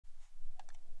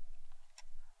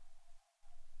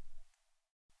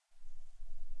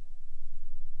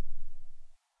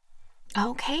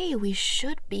Okay, we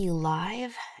should be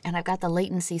live, and I've got the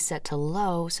latency set to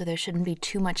low, so there shouldn't be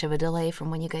too much of a delay from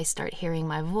when you guys start hearing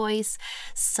my voice.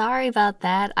 Sorry about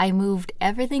that. I moved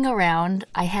everything around.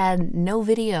 I had no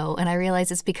video, and I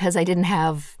realized it's because I didn't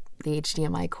have the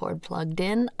HDMI cord plugged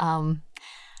in.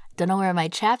 Don't know where my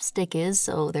chapstick is,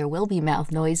 so there will be mouth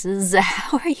noises.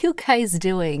 How are you guys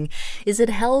doing? Is it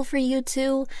hell for you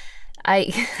too?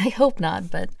 I hope not,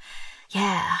 but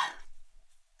yeah.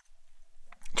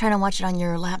 Trying to watch it on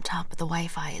your laptop, but the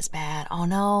Wi-Fi is bad. Oh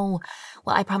no.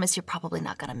 Well, I promise you're probably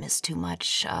not gonna miss too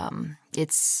much.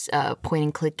 It's a point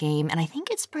and click game, and I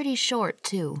think it's pretty short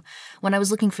too. When I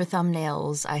was looking for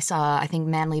thumbnails, I think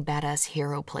Manly Badass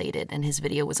Hero played it, and his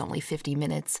video was only 50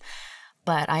 minutes.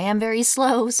 But I am very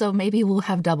slow, so maybe we'll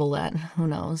have double that. Who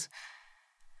knows?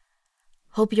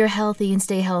 Hope you're healthy and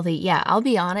stay healthy. Yeah, I'll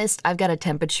be honest, I've got a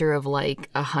temperature of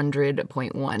like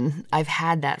 100.1. I've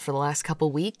had that for the last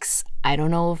couple weeks. I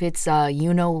don't know if it's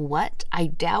you know what. I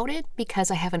doubt it because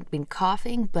I haven't been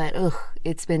coughing, but ugh,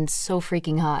 it's been so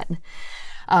freaking hot.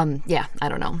 Yeah, I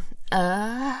don't know.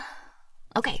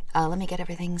 Okay, let me get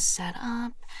everything set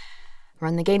up.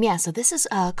 Run the game. Yeah, so this is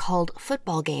called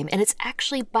Football Game, and it's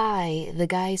actually by the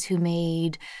guys who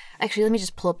made... Actually, let me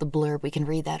just pull up the blurb. We can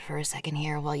read that for a second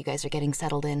here while you guys are getting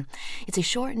settled in. It's a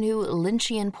short new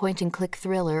Lynchian point-and-click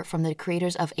thriller from the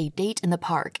creators of A Date in the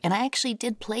Park, and I actually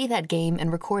did play that game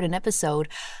and record an episode,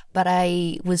 but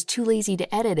I was too lazy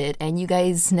to edit it, and you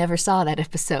guys never saw that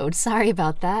episode. Sorry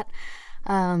about that.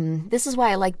 This is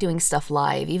why I like doing stuff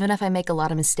live. Even if I make a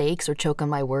lot of mistakes or choke on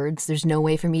my words, there's no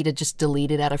way for me to just delete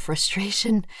it out of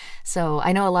frustration. So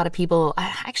I know a lot of people,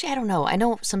 actually I don't know, I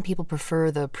know some people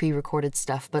prefer the pre-recorded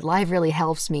stuff, but live really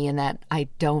helps me in that I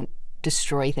don't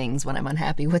destroy things when I'm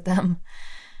unhappy with them.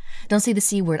 Don't say the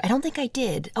C word. I don't think I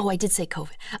did. Oh, I did say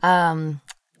COVID.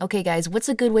 Okay guys, what's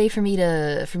a good way for me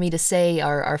to say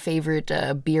our favorite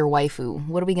beer waifu?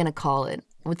 What are we gonna call it?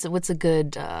 What's a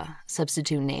good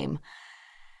substitute name?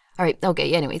 All right,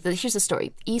 okay, anyway, here's the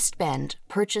story. East Bend,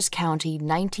 Purchase County,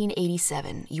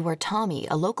 1987. You are Tommy,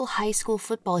 a local high school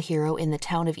football hero in the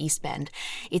town of East Bend.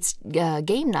 It's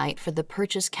game night for the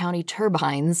Purchase County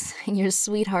Turbines. Your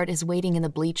sweetheart is waiting in the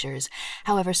bleachers.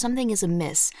 However, something is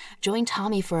amiss. Join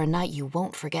Tommy for a night you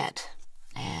won't forget.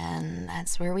 And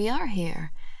that's where we are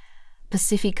here.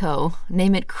 Pacifico.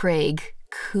 Name it Craig.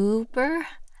 Cooper?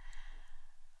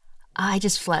 I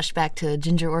just flashed back to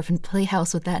Ginger Orphan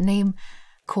Playhouse with that name.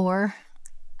 Cora,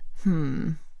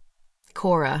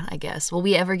 I guess. Will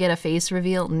we ever get a face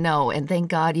reveal? No, and thank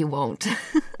God you won't.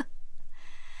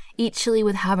 Eat chili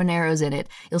with habaneros in it.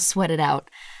 You'll sweat it out.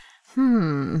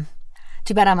 Too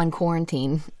bad I'm on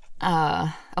quarantine.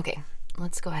 Okay,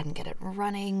 let's go ahead and get it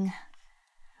running.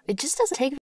 It just doesn't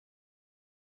take...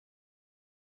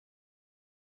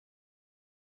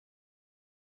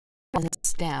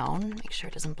 This down. Make sure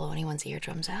it doesn't blow anyone's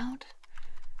eardrums out.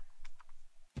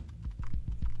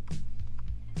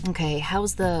 Okay,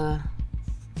 how's the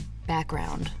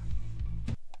background?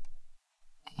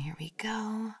 Here we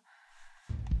go.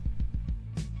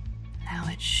 Now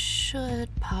it should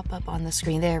pop up on the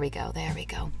screen. There we go, there we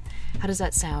go. How does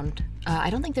that sound? I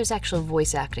don't think there's actual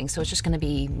voice acting, so it's just gonna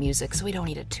be music, so we don't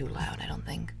need it too loud, I don't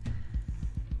think.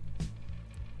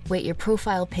 Wait, your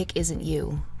profile pic isn't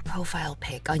you. Profile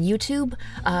pic on YouTube?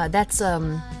 That's,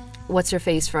 what's her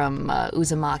face from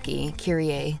Uzumaki,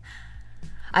 Kyrie.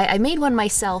 I made one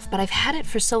myself, but I've had it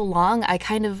for so long,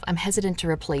 I'm hesitant to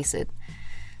replace it.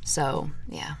 So,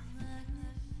 yeah.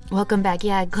 Welcome back.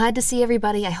 Yeah, glad to see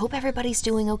everybody. I hope everybody's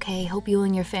doing okay. Hope you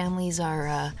and your families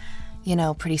are, you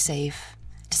know, pretty safe.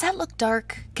 Does that look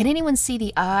dark? Can anyone see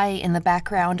the eye in the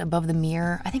background above the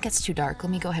mirror? I think it's too dark.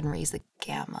 Let me go ahead and raise the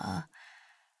gamma.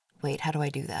 Wait, how do I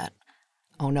do that?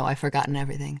 Oh no, I've forgotten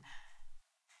everything.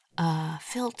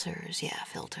 Filters. Yeah,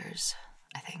 filters,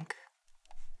 I think.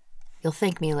 You'll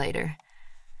thank me later.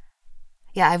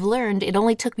 Yeah, I've learned, it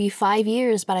only took me 5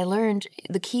 years, but I learned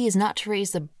the key is not to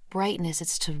raise the brightness,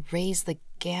 it's to raise the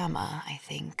gamma, I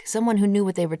think. Someone who knew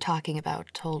what they were talking about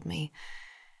told me.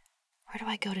 Where do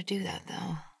I go to do that,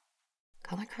 though?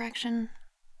 Color correction?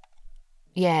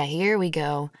 Yeah, here we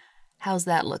go. How's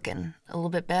that looking? A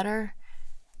little bit better?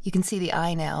 You can see the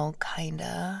eye now,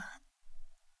 kinda.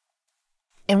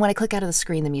 And when I click out of the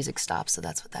screen, the music stops, so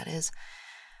that's what that is.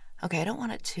 Okay, I don't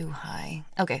want it too high.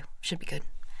 Okay, should be good.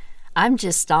 I'm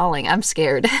just stalling. I'm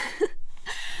scared.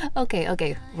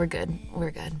 Okay, we're good.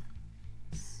 We're good.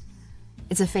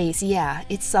 It's a face. Yeah,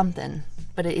 it's something.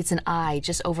 But it's an eye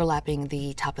just overlapping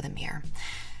the top of the mirror.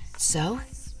 So,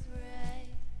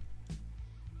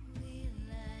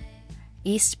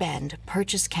 East Bend,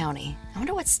 Purchase County. I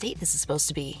wonder what state this is supposed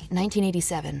to be.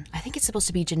 1987. I think it's supposed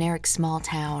to be generic small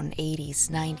town, 80s,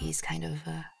 90s kind of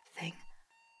thing.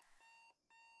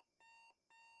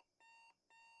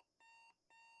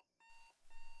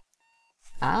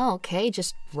 Oh, okay,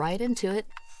 just right into it.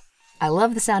 I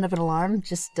love the sound of an alarm,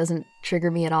 just doesn't trigger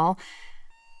me at all.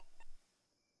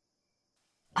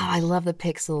 Oh, I love the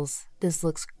pixels. This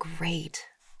looks great.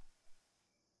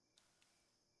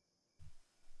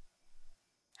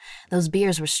 Those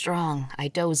beers were strong. I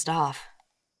dozed off.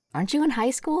 Aren't you in high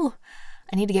school?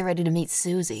 I need to get ready to meet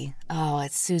Susie. Oh,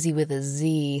 it's Susie with a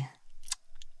Z.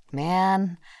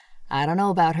 Man, I don't know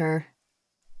about her.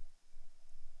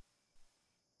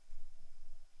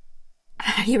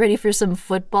 Are you ready for some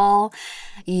football?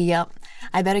 Yep.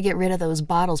 I better get rid of those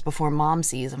bottles before Mom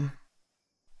sees them.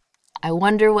 I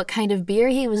wonder what kind of beer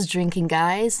he was drinking,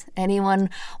 guys. Anyone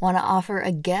want to offer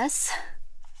a guess?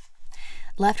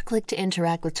 Left click to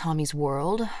interact with Tommy's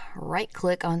world. Right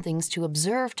click on things to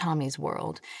observe Tommy's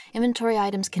world. Inventory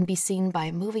items can be seen by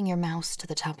moving your mouse to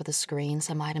the top of the screen.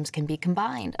 Some items can be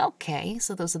combined. Okay,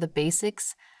 so those are the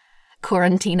basics.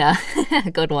 Quarantina.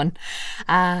 Good one.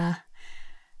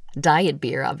 Diet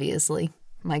beer, obviously.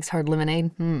 Mike's Hard Lemonade.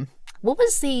 What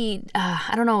was the,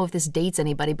 I don't know if this dates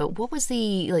anybody, but what was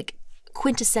the, like,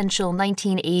 quintessential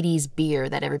 1980s beer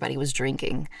that everybody was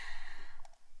drinking?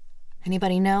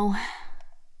 Anybody know?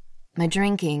 My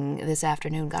drinking this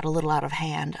afternoon got a little out of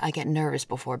hand. I get nervous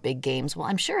before big games. Well,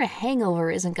 I'm sure a hangover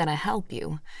isn't going to help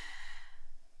you.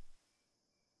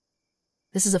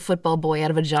 This is a football boy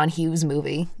out of a John Hughes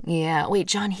movie. Yeah, wait,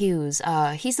 John Hughes.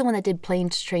 He's the one that did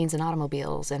Planes, Trains, and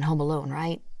Automobiles and Home Alone,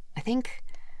 right? I think.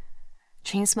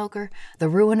 Chainsmoker? The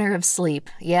ruiner of sleep.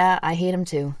 Yeah, I hate him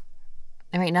too.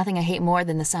 There ain't nothing I hate more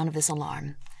than the sound of this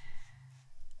alarm.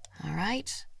 All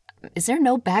right. Is there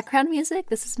no background music?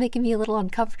 This is making me a little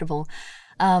uncomfortable.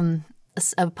 A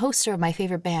poster of my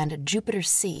favorite band, Jupiter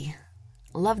Sea.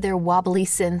 Love their wobbly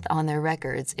synth on their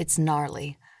records. It's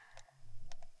gnarly.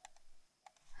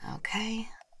 Okay.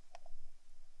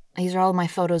 These are all my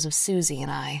photos of Susie and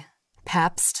I.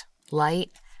 Pabst, Light,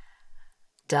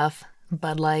 Duff,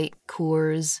 Bud Light,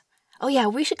 Coors. Oh yeah,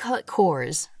 we should call it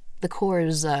Coors. The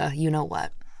Coors, you know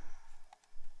what.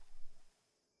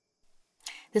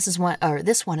 This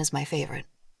one is my favorite.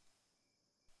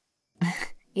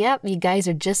 Yep, you guys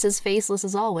are just as faceless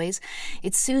as always.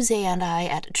 It's Susie and I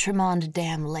at Tremond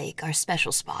Dam Lake, our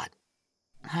special spot.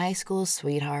 High school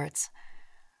sweethearts.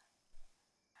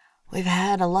 We've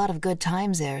had a lot of good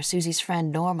times there. Susie's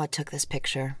friend Norma took this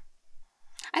picture.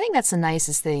 I think that's the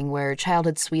nicest thing, where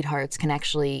childhood sweethearts can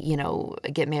actually,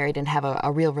 get married and have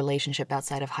a real relationship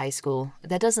outside of high school.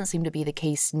 That doesn't seem to be the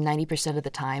case 90% of the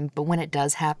time, but when it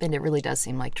does happen, it really does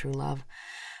seem like true love.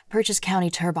 Purchase County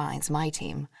Turbines, my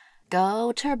team.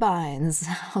 Go Turbines.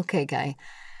 Okay, guy.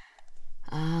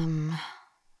 Now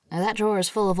that drawer is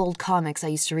full of old comics I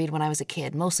used to read when I was a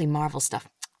kid, mostly Marvel stuff.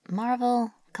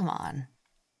 Marvel? Come on.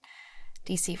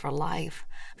 DC for life.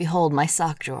 Behold, my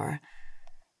sock drawer.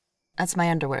 That's my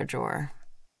underwear drawer.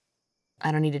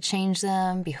 I don't need to change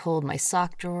them. Behold, my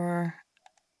sock drawer.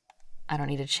 I don't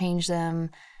need to change them.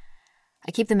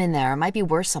 I keep them in there. It might be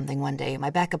worth something one day. My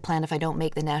backup plan if I don't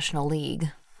make the National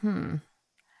League. You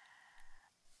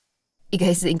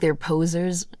guys think they're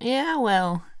posers? Yeah,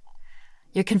 well.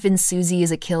 You're convinced Susie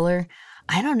is a killer?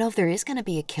 I don't know if there is going to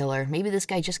be a killer. Maybe this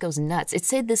guy just goes nuts. It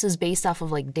said this is based off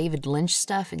of, like, David Lynch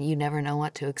stuff, and you never know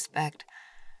what to expect.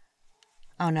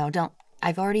 Oh, no, don't.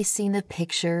 I've already seen the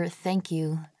picture. Thank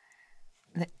you.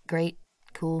 Great.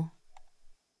 Cool.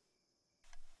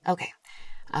 Okay.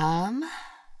 I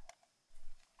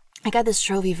got this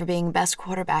trophy for being best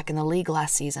quarterback in the league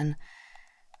last season.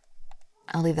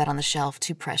 I'll leave that on the shelf.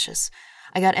 Too precious.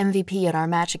 I got MVP at our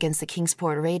match against the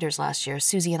Kingsport Raiders last year.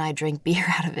 Susie and I drank beer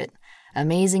out of it.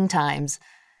 Amazing times.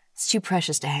 It's too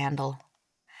precious to handle.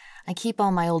 I keep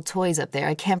all my old toys up there.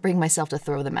 I can't bring myself to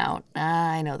throw them out.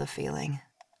 I know the feeling.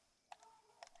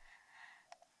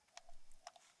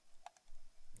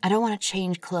 I don't want to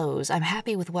change clothes. I'm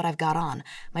happy with what I've got on.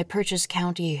 My Purchase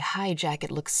County high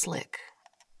jacket looks slick.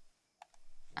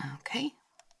 Okay.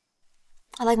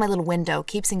 I like my little window.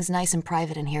 Keeps things nice and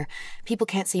private in here. People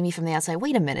can't see me from the outside.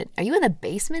 Wait a minute. Are you in the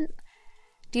basement?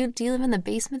 Do you live in the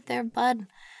basement there, bud?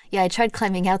 Yeah, I tried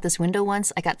climbing out this window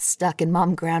once. I got stuck and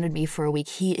Mom grounded me for a week.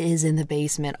 He is in the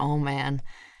basement. Oh, man.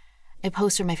 A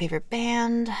poster of my favorite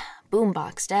band.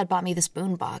 Boombox. Dad bought me this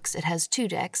boombox. It has 2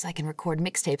 decks. I can record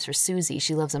mixtapes for Susie.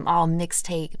 She loves them. All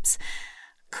mixtapes.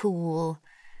 Cool.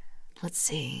 Let's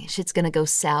see. Shit's gonna go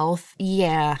south.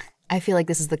 Yeah, I feel like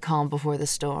this is the calm before the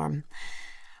storm.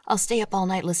 I'll stay up all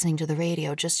night listening to the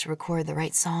radio just to record the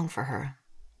right song for her.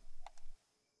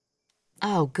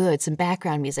 Oh, good, some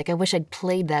background music. I wish I'd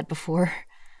played that before.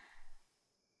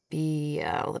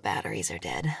 Oh, the batteries are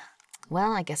dead.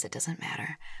 Well, I guess it doesn't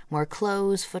matter. More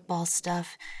clothes, football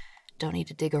stuff. Don't need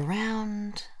to dig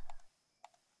around.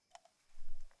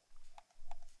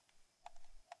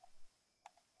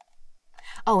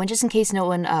 Oh, and just in case no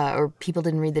one or people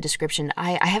didn't read the description,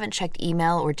 I haven't checked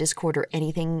email or Discord or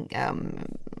anything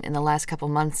in the last couple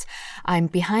months. I'm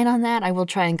behind on that. I will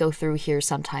try and go through here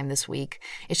sometime this week.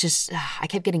 It's just I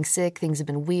kept getting sick. Things have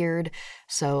been weird,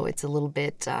 so it's a little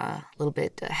bit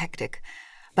hectic.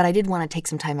 But I did want to take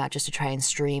some time out just to try and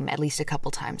stream at least a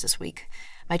couple times this week.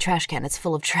 My trash can, it's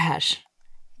full of trash.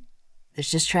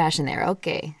 There's just trash in there.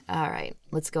 Okay, all right.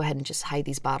 Let's go ahead and just hide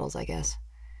these bottles, I guess.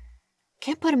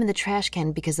 Can't put them in the trash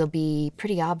can because they'll be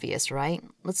pretty obvious, right?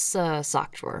 Let's,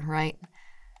 sock drawer, right?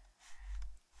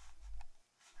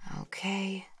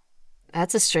 Okay.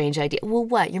 That's a strange idea. Well,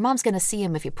 what? Your mom's gonna see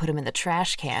him if you put him in the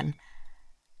trash can.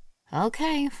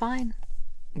 Okay, fine.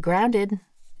 Grounded.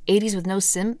 80s with no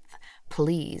synth?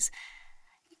 Please.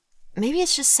 Maybe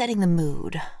it's just setting the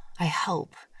mood. I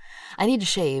hope. I need to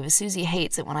shave. Susie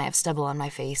hates it when I have stubble on my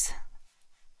face.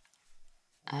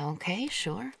 Okay,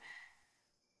 sure.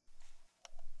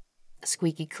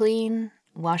 Squeaky clean,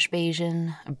 wash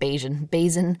basin.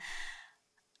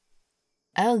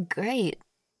 Oh, great.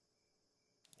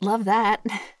 Love that.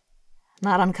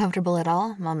 Not uncomfortable at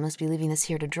all. Mom must be leaving this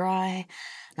here to dry.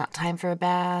 Not time for a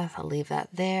bath. I'll leave that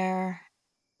there.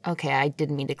 Okay, I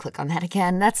didn't mean to click on that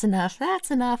again. That's enough.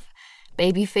 That's enough.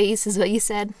 Baby face is what you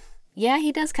said. Yeah,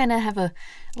 he does kind of have a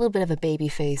little bit of a baby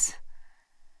face.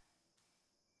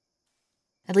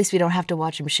 At least we don't have to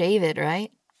watch him shave it,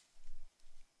 right?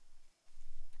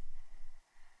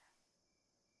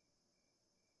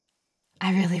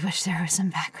 I really wish there was some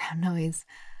background noise.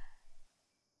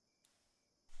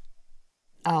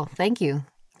 Oh, thank you.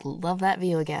 Love that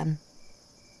view again.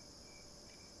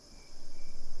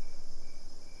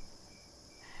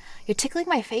 You're tickling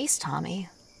my face, Tommy.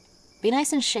 Be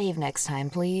nice and shave next time,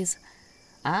 please.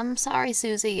 I'm sorry,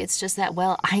 Susie. It's just that,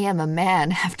 well, I am a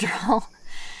man, after all.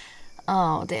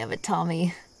 Oh, damn it,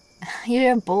 Tommy.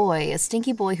 You're a boy, a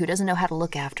stinky boy who doesn't know how to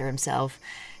look after himself.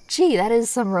 Gee, that is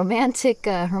some romantic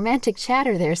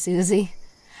chatter there, Susie.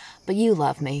 But you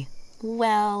love me.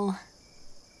 Well,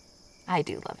 I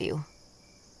do love you.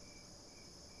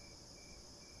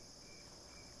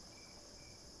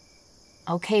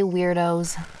 Okay,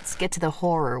 weirdos. Let's get to the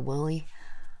horror, will we?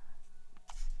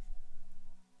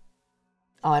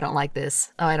 Oh, I don't like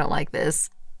this. Oh, I don't like this.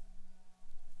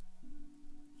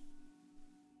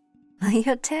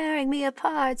 You're tearing me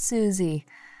apart, Susie.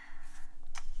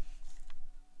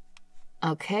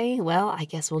 Okay, well, I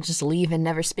guess we'll just leave and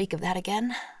never speak of that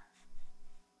again.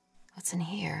 What's in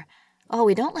here? Oh,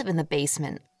 we don't live in the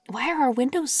basement. Why are our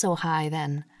windows so high,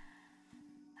 then?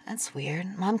 That's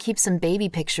weird. Mom keeps some baby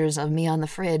pictures of me on the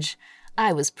fridge.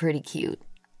 I was pretty cute.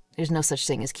 There's no such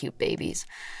thing as cute babies.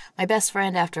 My best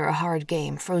friend after a hard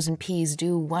game. Frozen peas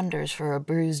do wonders for a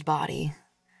bruised body.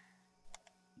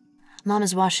 Mom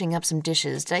is washing up some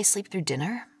dishes. Did I sleep through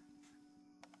dinner?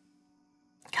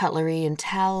 Cutlery and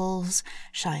towels,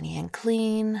 shiny and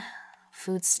clean.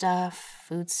 Food stuff.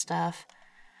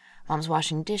 Mom's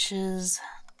washing dishes.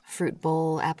 Fruit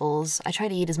bowl, apples. I try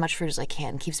to eat as much fruit as I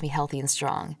can. Keeps me healthy and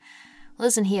strong. Well,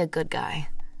 isn't he a good guy?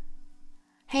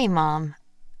 Hey, Mom.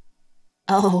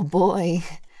 Oh, boy.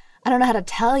 I don't know how to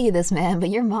tell you this, man, but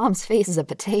your mom's face is a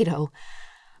potato.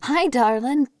 Hi,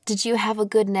 darling. Did you have a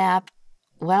good nap?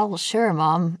 Well, sure,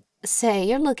 Mom. Say,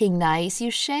 you're looking nice.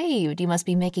 You shaved. You must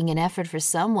be making an effort for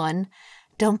someone.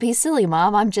 Don't be silly,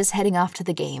 Mom. I'm just heading off to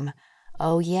the game.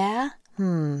 Oh, yeah?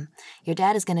 Your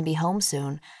dad is going to be home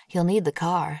soon. He'll need the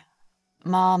car.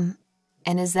 Mom,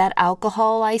 and is that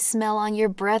alcohol I smell on your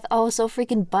breath? Oh, so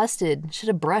freaking busted. Should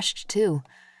have brushed, too.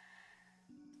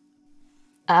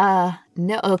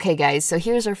 No. Okay, guys, so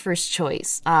here's our first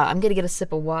choice. I'm going to get a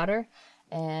sip of water.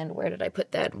 And where did I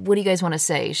put that? What do you guys want to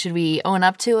say? Should we own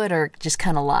up to it or just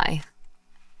kind of lie?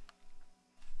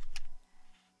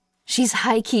 She's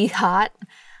high-key hot.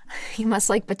 You must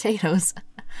like potatoes.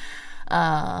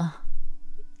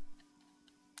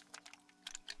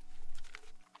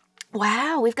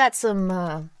 Wow, we've got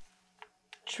some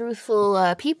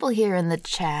truthful people here in the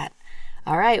chat.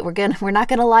 All right, we're not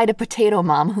gonna lie to Potato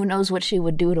Mom. Who knows what she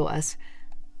would do to us?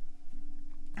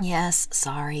 Yes,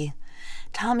 sorry.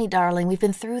 Tommy, darling, we've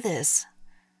been through this.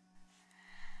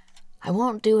 I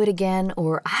won't do it again,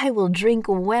 or I will drink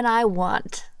when I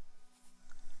want.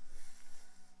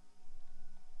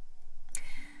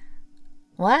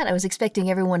 What? I was expecting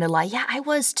everyone to lie. Yeah, I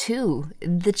was too.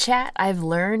 The chat, I've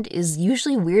learned, is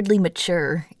usually weirdly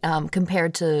mature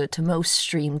compared to most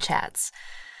stream chats.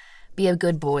 Be a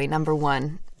good boy, number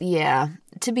one. Yeah,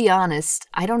 to be honest,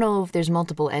 I don't know if there's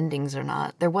multiple endings or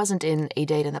not. There wasn't in A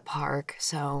Date in the Park,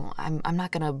 so I'm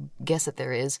not gonna guess that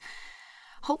there is.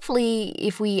 Hopefully,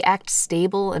 if we act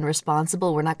stable and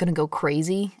responsible, we're not gonna go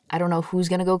crazy. I don't know who's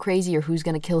gonna go crazy or who's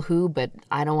gonna kill who, but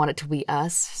I don't want it to be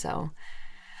us, so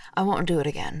I won't do it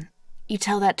again. You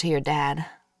tell that to your dad.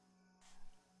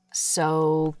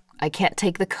 So, I can't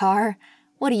take the car?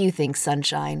 What do you think,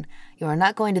 Sunshine? You are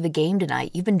not going to the game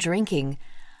tonight. You've been drinking.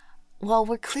 Well,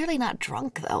 we're clearly not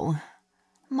drunk, though.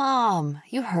 Mom,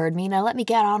 you heard me. Now let me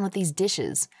get on with these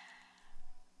dishes.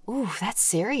 Ooh, that's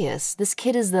serious. This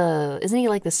kid is isn't he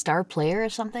like the star player or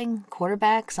something?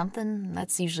 Quarterback, something?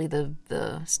 That's usually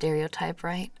the stereotype,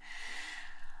 right?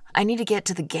 I need to get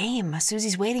to the game.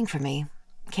 Susie's waiting for me.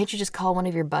 Can't you just call one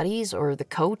of your buddies or the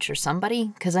coach or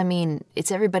somebody? Because, I mean,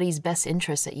 it's everybody's best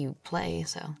interest that you play,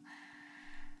 so.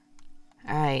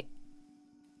 All right.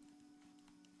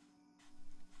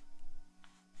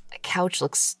 The couch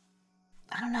looks,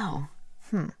 I don't know.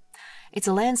 It's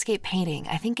a landscape painting.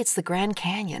 I think it's the Grand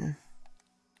Canyon.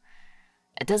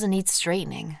 It doesn't need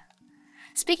straightening.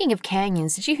 Speaking of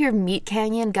canyons, did you hear Meat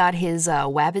Canyon got his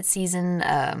Wabbit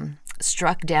season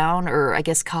struck down, or I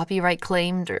guess copyright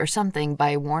claimed or something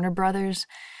by Warner Brothers?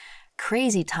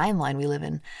 Crazy timeline we live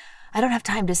in. I don't have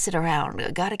time to sit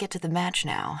around. Gotta get to the match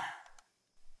now.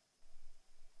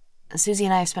 Susie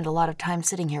and I have spent a lot of time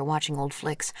sitting here watching old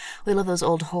flicks. We love those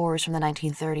old horrors from the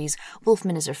 1930s.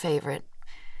 Wolfman is her favorite.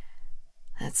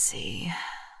 Let's see.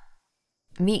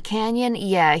 Meat Canyon?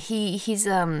 Yeah, he's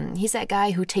that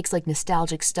guy who takes like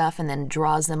nostalgic stuff and then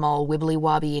draws them all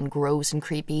wibbly-wobbly and gross and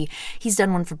creepy. He's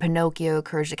done one for Pinocchio,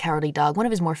 Courage the Cowardly Dog. One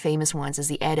of his more famous ones is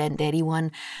the Ed, Edd n Eddy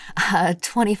one.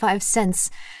 25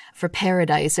 cents for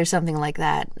Paradise or something like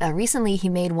that. Recently he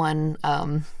made one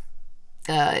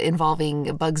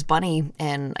involving Bugs Bunny,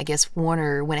 and I guess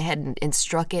Warner went ahead and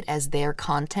struck it as their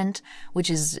content, which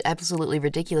is absolutely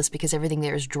ridiculous because everything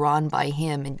there is drawn by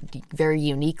him and very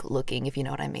unique looking, if you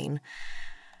know what I mean.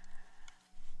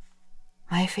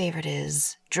 My favorite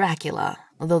is Dracula,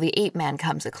 although the Ape Man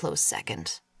comes a close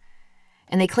second.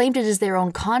 And they claimed it as their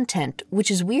own content,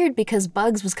 which is weird because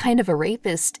Bugs was kind of a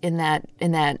rapist in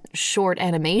that short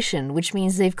animation, which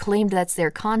means they've claimed that's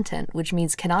their content, which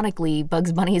means canonically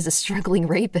Bugs Bunny is a struggling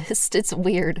rapist. It's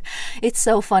weird. It's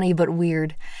so funny but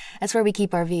weird. That's where we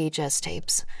keep our VHS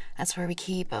tapes. That's where we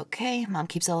keep, okay, Mom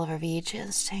keeps all of our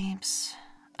VHS tapes.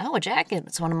 Oh, a jacket.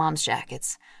 It's one of Mom's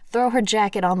jackets. Throw her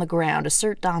jacket on the ground.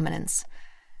 Assert dominance.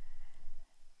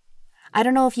 I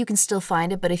don't know if you can still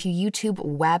find it, but if you YouTube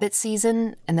Wabbit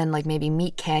season and then like maybe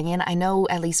Meat Canyon, I know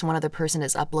at least one other person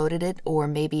has uploaded it, or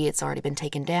maybe it's already been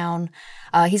taken down.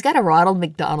 He's got a Ronald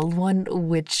McDonald one,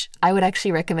 which I would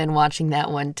actually recommend watching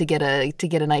that one to get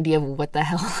an idea of what the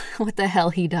hell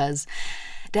he does.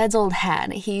 Dad's old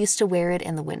hat. He used to wear it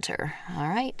in the winter. All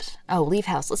right. Oh, leave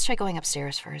house. Let's try going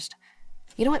upstairs first.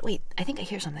 You know what? Wait, I think I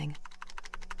hear something.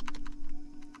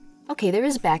 Okay, there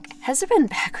is has there been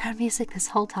background music this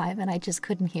whole time and I just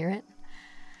couldn't hear it?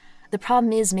 The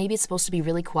problem is maybe it's supposed to be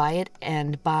really quiet,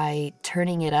 and by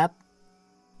turning it up,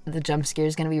 the jump scare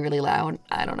is going to be really loud.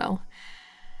 I don't know.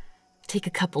 Take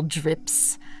a couple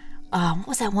drips. What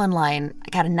was that one line? I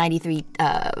got a 93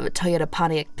 Toyota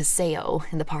Pontiac Paseo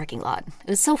in the parking lot. It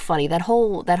was so funny. That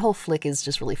whole flick is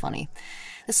just really funny.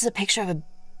 This is a picture of a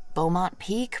Beaumont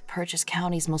Peak, Purchase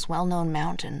County's most well-known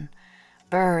mountain.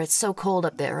 Brr, it's so cold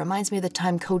up there. Reminds me of the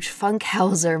time Coach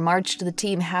Funkhauser marched the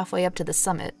team halfway up to the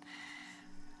summit.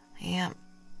 Yeah.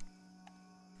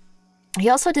 He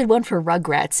also did one for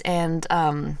Rugrats, and,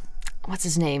 what's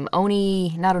his name?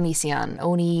 Not Onision,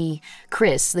 Oni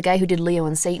Chris, the guy who did Leo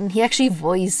and Satan. He actually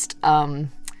voiced,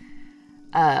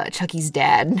 Chucky's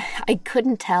dad. I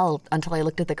couldn't tell until I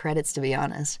looked at the credits, to be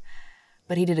honest.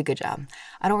 But he did a good job.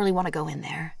 I don't really want to go in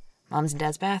there. Mom's and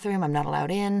Dad's bathroom, I'm not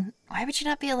allowed in. Why would you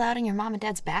not be allowed in your mom and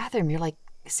dad's bathroom? You're like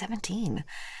 17.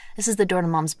 This is the door to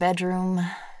Mom's bedroom.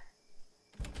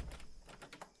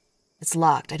 It's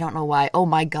locked. I don't know why. Oh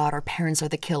my god, our parents are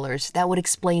the killers. That would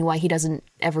explain why he doesn't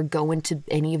ever go into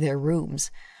any of their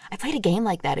rooms. I played a game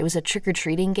like that. It was a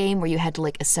trick-or-treating game where you had to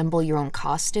like assemble your own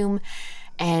costume,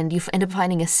 and you end up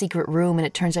finding a secret room, and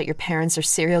it turns out your parents are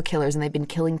serial killers and they've been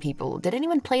killing people. Did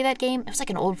anyone play that game? It was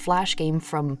like an old Flash game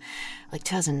from like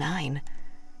 2009.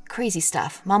 Crazy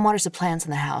stuff. Mom waters the plants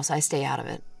in the house. I stay out of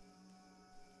it.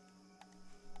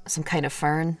 Some kind of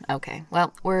fern? Okay,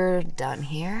 well, we're done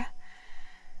here.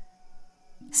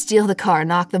 Steal the car,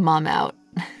 knock the mom out.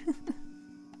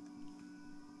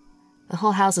 The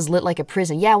whole house is lit like a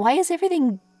prison. Yeah, why is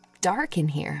everything dark in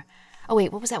here? Oh,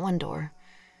 wait, what was that one door?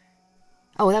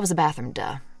 Oh, that was the bathroom,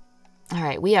 duh. All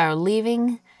right, we are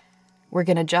leaving. We're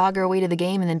gonna jog our way to the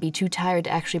game and then be too tired to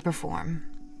actually perform.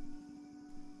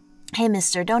 Hey,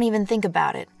 mister, don't even think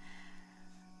about it.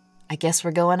 I guess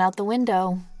we're going out the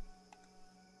window.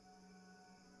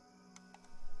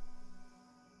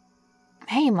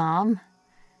 Hey, Mom.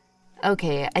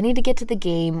 Okay, I need to get to the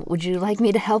game. Would you like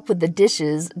me to help with the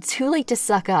dishes? Too late to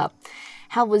suck up.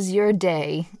 How was your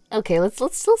day? Okay, let's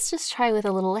just try with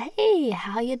a little, hey,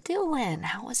 how you doing?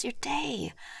 How was your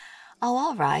day? Oh,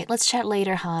 all right. Let's chat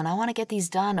later, hon. I want to get these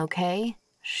done, okay?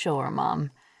 Sure,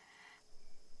 Mom.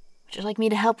 Would you like me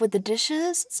to help with the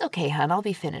dishes? It's okay, hon. I'll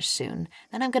be finished soon.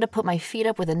 Then I'm going to put my feet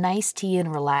up with a nice tea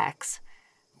and relax.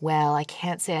 Well, I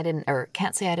can't say I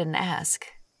didn't ask.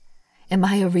 Am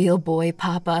I a real boy,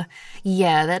 Papa?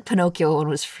 Yeah, that Pinocchio one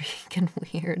was freaking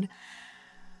weird.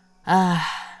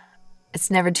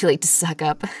 It's never too late to suck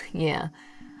up. Yeah.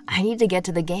 I need to get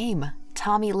to the game.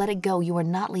 Tommy, let it go. You are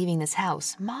not leaving this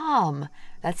house. Mom,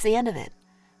 that's the end of it.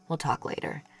 We'll talk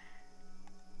later.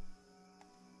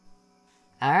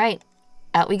 All right,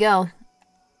 out we go.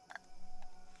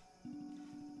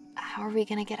 How are we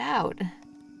gonna get out?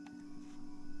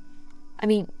 I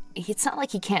mean, it's not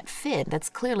like he can't fit. That's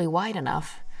clearly wide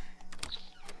enough.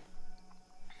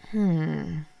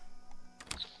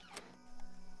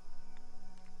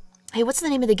 Hey, what's the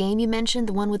name of the game you mentioned?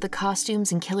 The one with the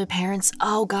costumes and killer parents?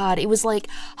 Oh God, it was like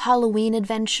Halloween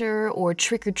Adventure or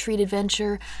Trick or Treat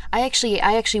Adventure. I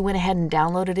actually went ahead and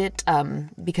downloaded it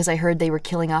because I heard they were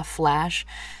killing off Flash.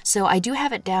 So I do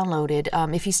have it downloaded.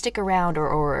 If you stick around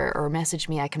or message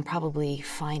me, I can probably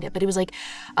find it. But it was like,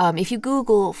 if you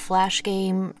Google Flash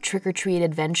game Trick or Treat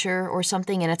Adventure or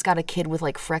something, and it's got a kid with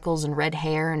like freckles and red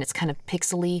hair, and it's kind of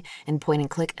pixely and point and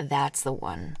click, that's the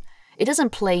one. It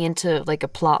doesn't play into like a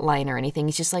plot line or anything.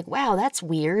 He's just like, wow, that's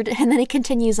weird. And then he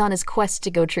continues on his quest to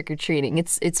go trick-or-treating.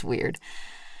 It's weird.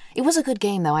 It was a good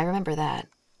game, though. I remember that.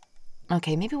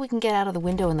 Okay, maybe we can get out of the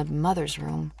window in the mother's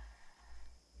room.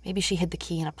 Maybe she hid the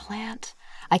key in a plant.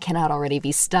 I cannot already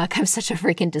be stuck. I'm such a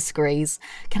freaking disgrace.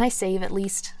 Can I save at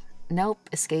least? Nope.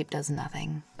 Escape does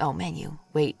nothing. Oh, menu.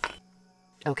 Wait.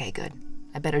 Okay, good.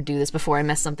 I better do this before I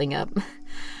mess something up.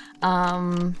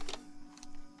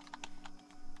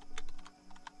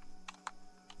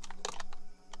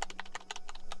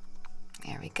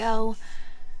 There we go.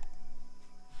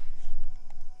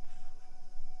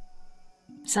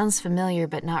 Sounds familiar,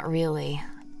 but not really.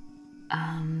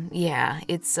 Yeah,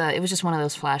 it was just one of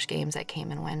those Flash games that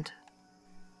came and went.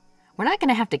 We're not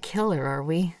gonna have to kill her, are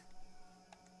we?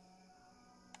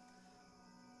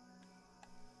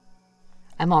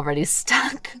 I'm already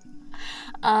stuck.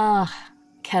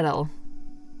 Kettle.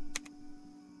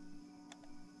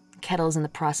 Kettle's in the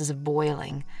process of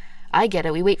boiling. I get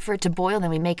it. We wait for it to boil, then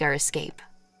we make our escape.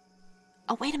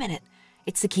 Oh, wait a minute.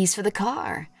 It's the keys for the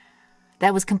car.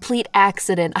 That was complete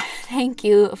accident. Thank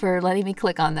you for letting me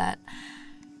click on that.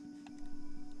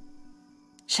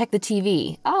 Check the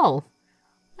TV. Oh,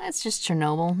 that's just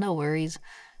Chernobyl. No worries.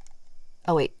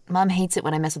 Oh, wait. Mom hates it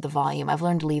when I mess with the volume. I've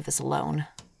learned to leave this alone.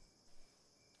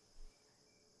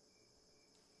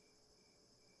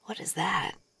 What is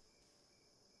that?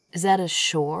 Is that a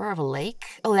shore of a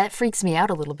lake? Oh, that freaks me out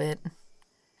a little bit.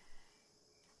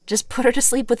 Just put her to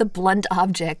sleep with a blunt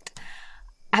object.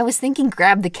 I was thinking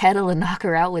grab the kettle and knock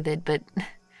her out with it, but...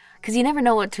 because you never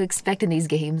know what to expect in these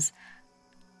games.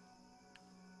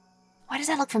 Why does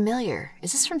that look familiar?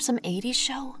 Is this from some 80s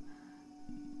show?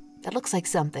 That looks like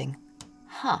something.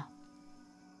 Huh.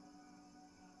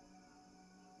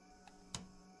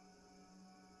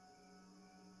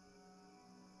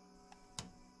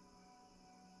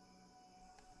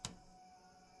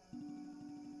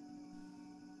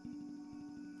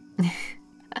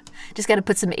 Just gotta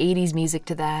put some 80s music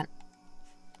to that.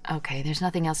 Okay, there's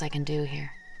nothing else I can do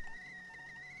here.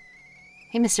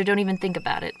 Hey, mister, don't even think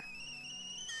about it.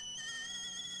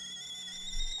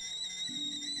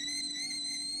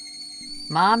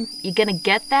 Mom, you gonna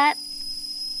get that?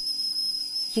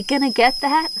 You gonna get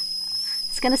that?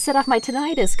 It's gonna set off my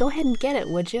tinnitus. Go ahead and get it,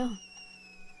 would you?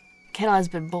 Kettle has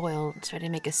been boiled. It's ready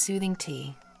to make a soothing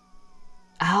tea.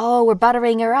 Oh, we're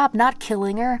buttering her up, not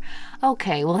killing her.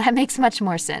 Okay, well, that makes much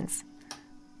more sense.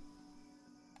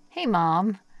 Hey,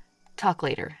 Mom. Talk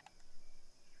later.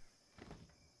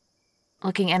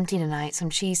 Looking empty tonight.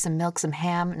 Some cheese, some milk, some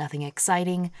ham. Nothing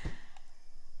exciting.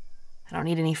 I don't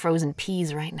need any frozen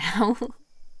peas right now.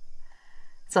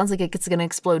 Sounds like it's gonna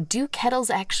explode. Do kettles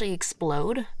actually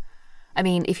explode? I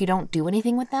mean, if you don't do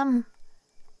anything with them?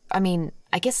 I mean,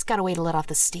 I guess it's got a way to let off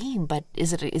the steam, but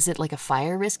is it like a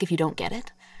fire risk if you don't get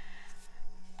it?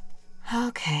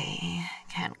 Okay,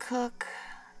 can't cook.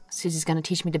 Susie's gonna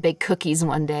teach me to bake cookies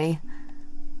one day.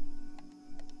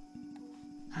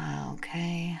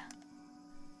 Okay.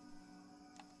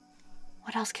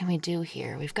 What else can we do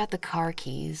here? We've got the car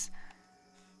keys.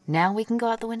 Now we can go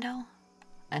out the window?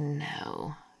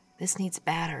 No. This needs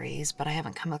batteries, but I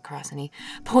haven't come across any.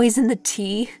 Poison the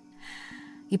tea?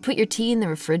 You put your tea in the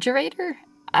refrigerator?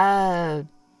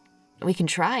 We can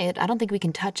try it. I don't think we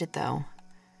can touch it, though.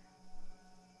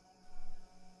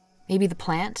 Maybe the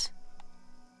plant?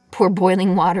 Pour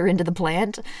boiling water into the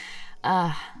plant?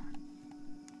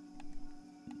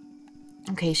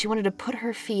 Okay, she wanted to put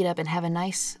her feet up and have a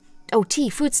nice... Oh, tea,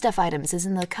 foodstuff items is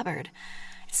in the cupboard.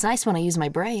 It's nice when I use my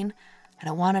brain. I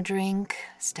don't want a drink.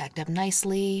 Stacked up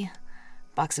nicely.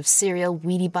 Box of cereal,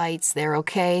 Wheatie Bites, they're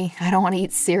okay. I don't want to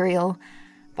eat cereal.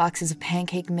 Boxes of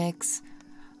pancake mix.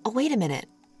 Oh, wait a minute.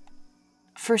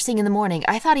 First thing in the morning.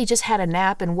 I thought he just had a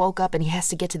nap and woke up and he has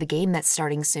to get to the game that's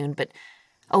starting soon, but...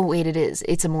 Oh, wait, it is.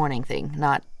 It's a morning thing,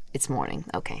 not it's morning.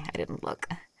 Okay, I didn't look.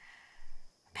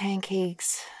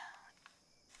 Pancakes.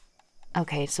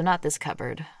 Okay, so not this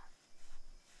cupboard.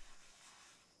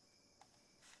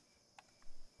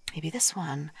 Maybe this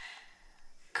one.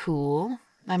 Cool.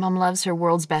 My mom loves her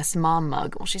world's best mom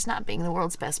mug. Well, she's not being the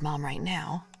world's best mom right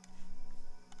now.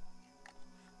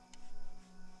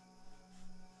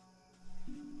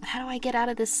 How do I get out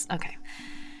of this? Okay.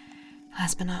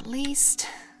 Last but not least,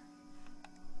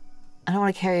 I don't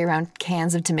want to carry around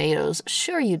cans of tomatoes.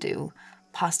 Sure you do.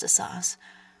 Pasta sauce.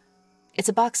 It's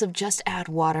a box of just add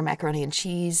water, macaroni and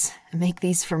cheese. I make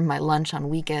these for my lunch on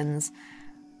weekends.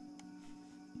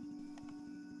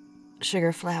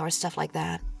 Sugar, flour, stuff like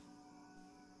that.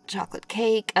 Chocolate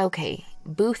cake. Okay.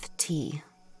 Booth tea.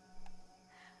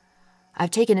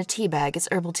 I've taken a tea bag. It's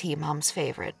herbal tea, Mom's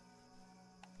favorite.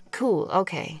 Cool.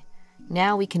 Okay.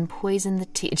 Now we can poison the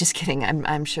tea. Just kidding.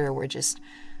 I'm sure we're just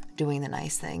doing the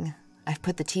nice thing. I've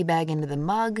put the tea bag into the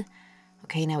mug.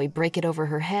 Okay, now we break it over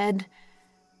her head.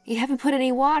 You haven't put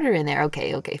any water in there.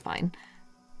 Okay, fine.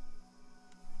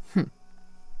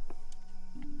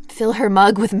 Fill her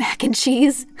mug with mac and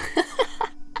cheese.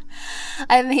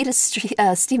 I made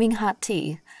a steaming hot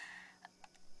tea.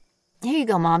 Here you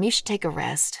go, Mom. You should take a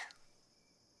rest.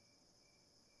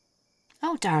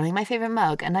 Oh, darling, my favorite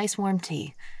mug. A nice warm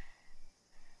tea.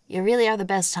 You really are the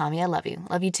best, Tommy. I love you.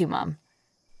 Love you too, Mom.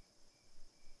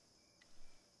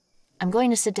 I'm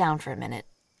going to sit down for a minute.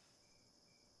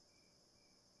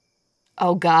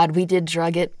 Oh, God, we did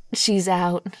drug it. She's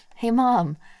out. Hey,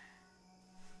 Mom.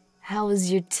 How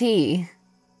was your tea?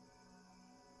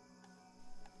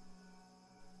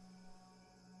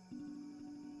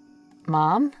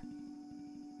 Mom?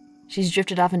 She's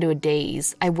drifted off into a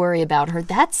daze. I worry about her.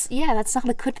 That's not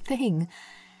a good thing.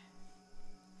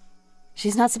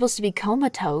 She's not supposed to be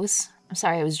comatose. I'm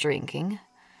sorry I was drinking.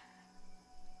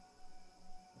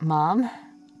 Mom?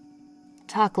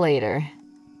 Talk later.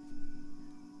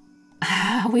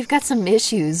 We've got some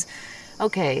issues.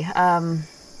 Okay,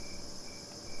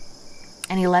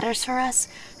 any letters for us?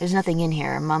 There's nothing in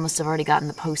here. Mom must have already gotten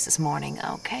the post this morning.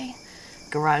 Okay.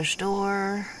 Garage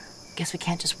door. Guess we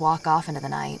can't just walk off into the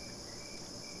night.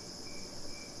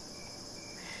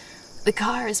 The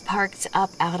car is parked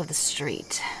up out of the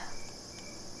street.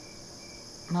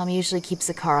 Mom usually keeps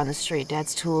the car on the street.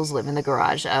 Dad's tools live in the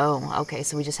garage. Oh, okay,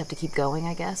 so we just have to keep going,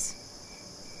 I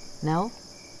guess? No?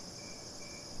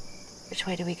 Which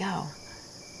way do we go?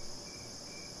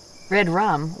 Red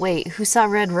rum? Wait, who saw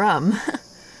red rum?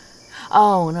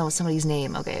 Oh, no, somebody's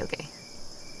name. Okay.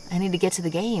 I need to get to the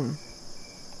game.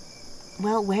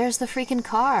 Well, where's the freaking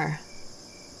car?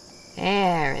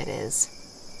 There it is.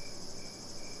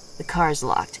 The car's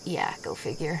locked. Yeah, go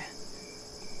figure.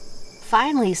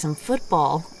 Finally, some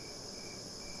football.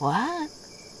 What?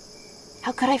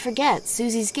 How could I forget?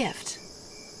 Susie's gift.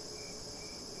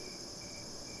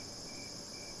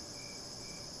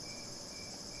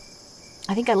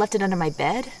 I think I left it under my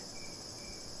bed.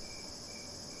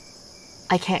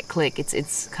 I can't click.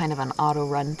 It's kind of an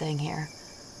auto-run thing here.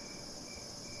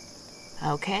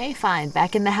 Okay, fine.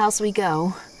 Back in the house we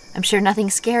go. I'm sure nothing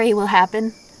scary will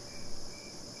happen.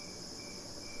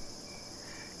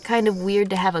 Kind of weird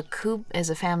to have a coupe as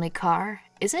a family car,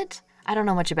 is it? I don't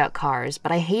know much about cars,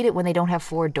 but I hate it when they don't have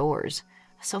 4 doors.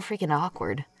 So freaking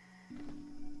awkward.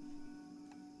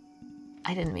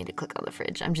 I didn't mean to click on the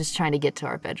fridge. I'm just trying to get to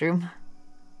our bedroom.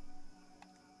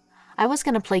 I was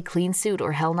going to play Clean Suit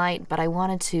or Hell Night, but I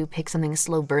wanted to pick something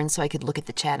slow burn so I could look at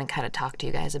the chat and kind of talk to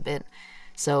you guys a bit.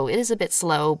 So it is a bit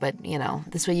slow, but, you know,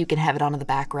 this way you can have it on in the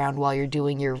background while you're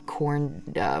doing your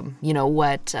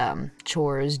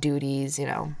chores, duties,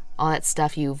 all that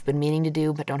stuff you've been meaning to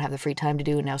do but don't have the free time to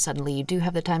do, and now suddenly you do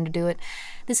have the time to do it.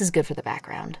 This is good for the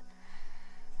background.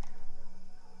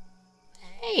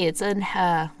 Hey, it's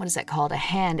a, what is that called? A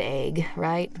hand egg,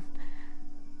 right?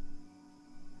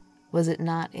 Was it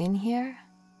not in here?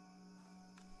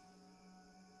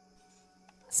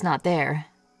 It's not there.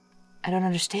 I don't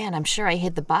understand. I'm sure I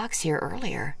hid the box here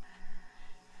earlier.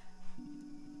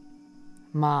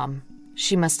 Mom,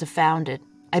 she must have found it.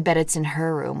 I bet it's in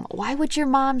her room. Why would your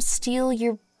mom steal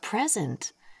your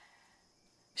present?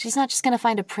 She's not just gonna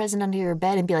find a present under your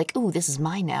bed and be like, ooh, this is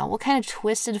mine now. What kind of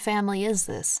twisted family is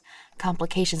this?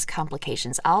 Complications,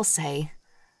 complications. I'll say.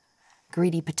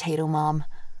 Greedy potato mom.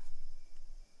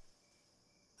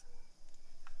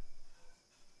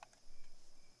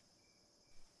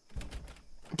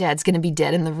 Dad's gonna be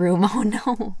dead in the room. Oh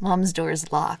no, Mom's door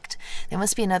is locked. There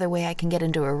must be another way I can get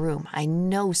into her room. I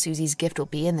know Susie's gift will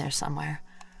be in there somewhere.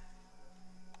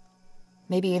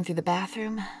 Maybe in through the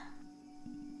bathroom?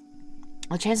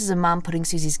 Well, chances of Mom putting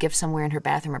Susie's gift somewhere in her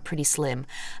bathroom are pretty slim.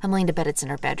 I'm willing to bet it's in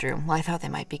her bedroom. Well, I thought they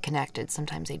might be connected.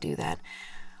 Sometimes they do that.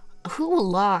 Who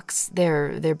locks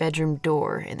their bedroom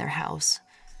door in their house?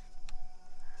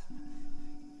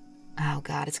 Oh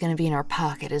God, it's gonna be in our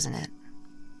pocket, isn't it?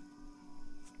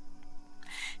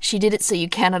 She did it so you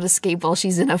cannot escape while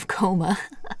she's in a coma.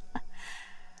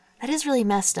 That is really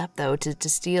messed up, though, to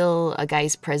steal a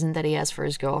guy's present that he has for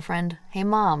his girlfriend. Hey,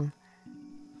 Mom.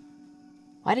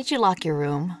 Why did you lock your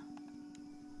room?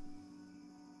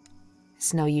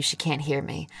 It's no use, she can't hear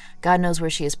me. God knows where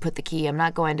she has put the key. I'm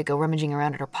not going to go rummaging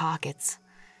around in her pockets.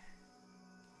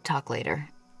 Talk later.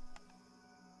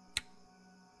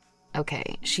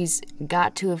 Okay, she's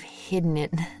got to have hidden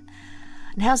it.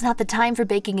 Now's not the time for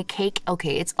baking a cake.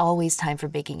 Okay, it's always time for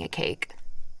baking a cake.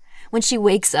 When she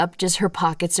wakes up, just her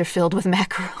pockets are filled with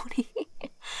macaroni.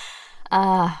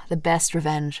 Ah, the best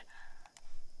revenge.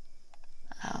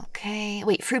 Okay,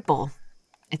 wait, fruit bowl.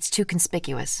 It's too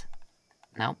conspicuous.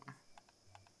 Nope.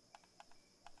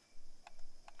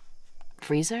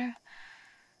 Freezer?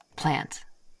 Plant.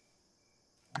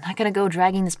 I'm not gonna go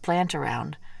dragging this plant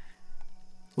around.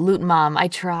 Loot Mom, I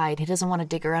tried. He doesn't want to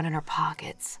dig around in her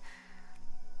pockets.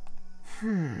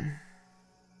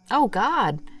 Oh,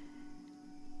 God.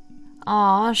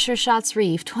 Aw, sure shots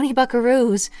reef. 20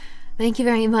 buckaroos. Thank you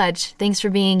very much. Thanks for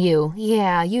being you.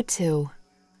 Yeah, you too.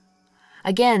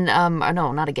 Again,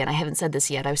 no, not again. I haven't said this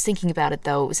yet. I was thinking about it,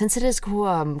 though. Since it is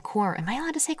am I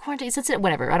allowed to say quarantine? Since it,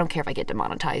 whatever. I don't care if I get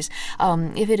demonetized.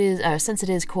 If it is, since it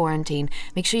is quarantine,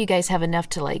 make sure you guys have enough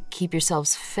to, like, keep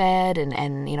yourselves fed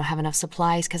and you know, have enough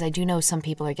supplies, because I do know some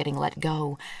people are getting let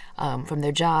go, from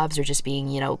their jobs or just being,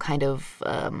 you know, kind of,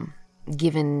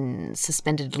 given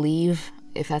suspended leave,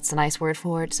 if that's a nice word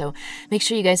for it. So make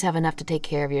sure you guys have enough to take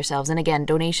care of yourselves. And again,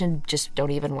 donation, just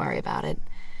don't even worry about it.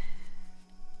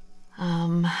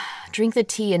 Drink the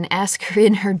tea and ask her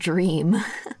in her dream.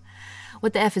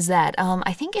 What the F is that?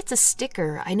 I think it's a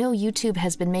sticker. I know YouTube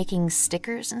has been making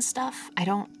stickers and stuff. I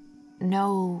don't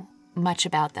know much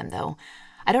about them, though.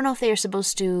 I don't know if they are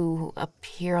supposed to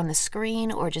appear on the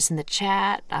screen or just in the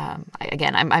chat. I'm like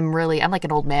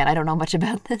an old man. I don't know much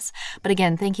about this. But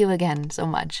again, thank you again so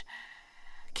much.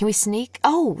 Can we sneak?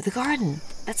 Oh, the garden.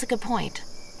 That's a good point.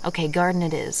 Okay, garden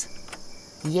it is.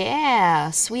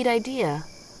 Yeah, sweet idea.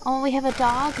 Oh, we have a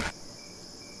dog?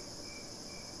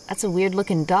 That's a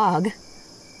weird-looking dog.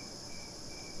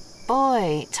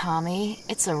 Boy, Tommy,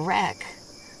 it's a wreck.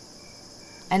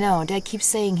 I know, Dad keeps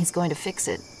saying he's going to fix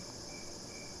it.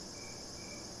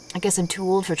 I guess I'm too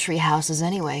old for tree houses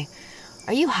anyway.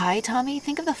 Are you high, Tommy?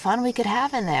 Think of the fun we could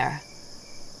have in there.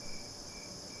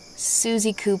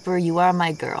 Susie Cooper, you are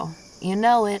my girl. You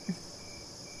know it.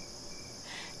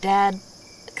 Dad,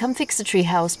 come fix the tree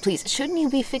house, please. Shouldn't you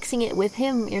be fixing it with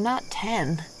him? You're not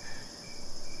 10.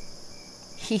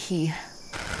 Hee hee.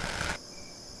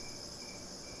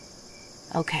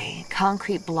 Okay,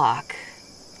 concrete block.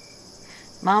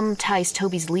 Mom ties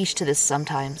Toby's leash to this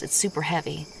sometimes. It's super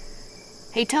heavy.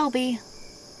 Hey, Toby.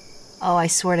 Oh, I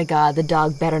swear to God, the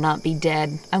dog better not be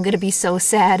dead. I'm gonna be so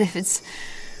sad if it's...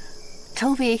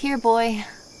 Toby, here, boy.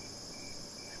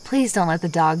 Please don't let the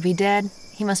dog be dead.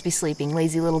 He must be sleeping,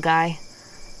 lazy little guy.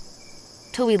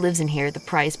 Toby lives in here, the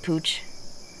prize pooch.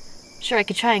 Sure, I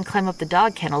could try and climb up the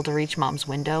dog kennel to reach Mom's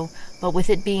window, but with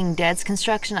it being Dad's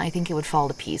construction, I think it would fall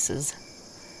to pieces.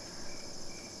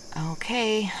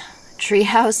 Okay,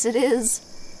 treehouse it is.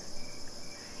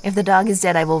 If the dog is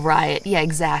dead, I will riot. Yeah,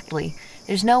 exactly.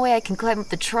 There's no way I can climb up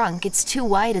the trunk. It's too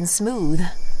wide and smooth.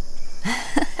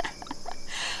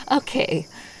 Okay.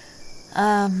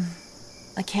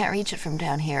 I can't reach it from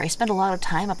down here. I spent a lot of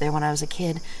time up there when I was a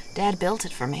kid. Dad built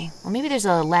it for me. Well, maybe there's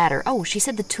a ladder. Oh, she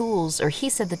said the tools, or he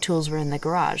said the tools were in the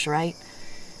garage, right?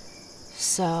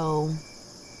 So...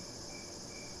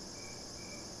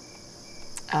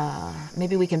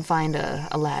 maybe we can find a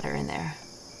ladder in there.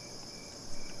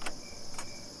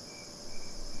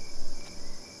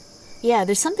 Yeah,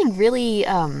 there's something really,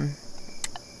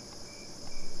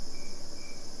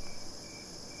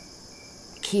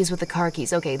 keys with the car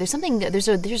keys. Okay, there's something, there's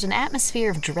an atmosphere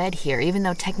of dread here, even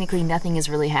though technically nothing has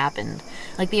really happened.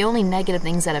 Like, the only negative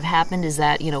things that have happened is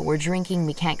that, you know, we're drinking,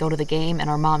 we can't go to the game, and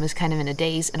our mom is kind of in a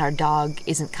daze, and our dog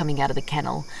isn't coming out of the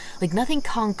kennel. Like, nothing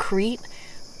concrete,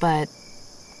 but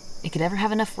you could ever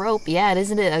have enough rope. Yeah,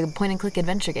 isn't it a point-and-click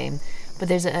adventure game? But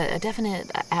there's a definite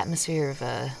atmosphere of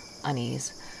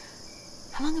unease.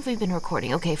 How long have we been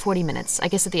recording? Okay, 40 minutes. I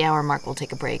guess at the hour mark we'll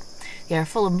take a break. They are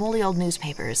full of moldy old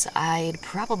newspapers. I'd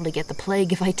probably get the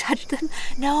plague if I touched them.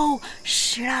 No!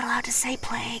 Shh, you're not allowed to say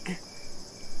plague.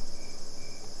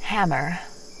 Hammer.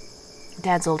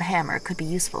 Dad's old hammer could be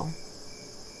useful.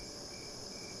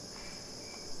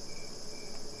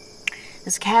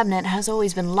 This cabinet has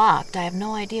always been locked. I have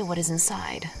no idea what is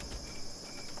inside.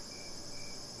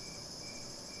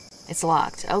 It's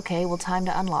locked. Okay, well, time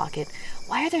to unlock it.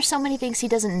 Why are there so many things he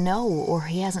doesn't know or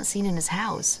he hasn't seen in his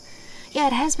house? Yeah,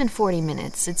 it has been 40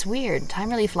 minutes. It's weird. Time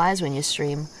really flies when you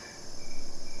stream.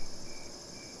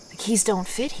 The keys don't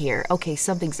fit here. Okay,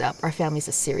 something's up. Our family's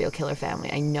a serial killer family.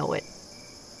 I know it.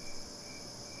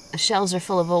 The shelves are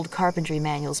full of old carpentry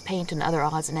manuals, paint, and other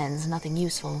odds and ends. Nothing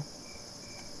useful.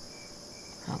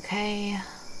 Okay.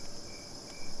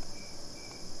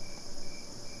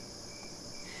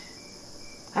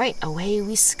 Alright, away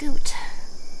we scoot.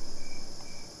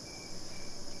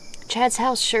 Chad's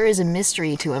house sure is a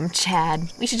mystery to him.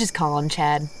 Chad. We should just call him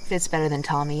Chad. Fits better than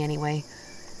Tommy anyway.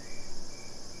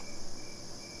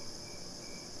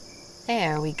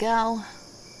 There we go.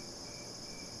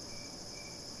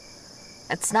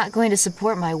 That's not going to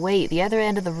support my weight. The other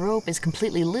end of the rope is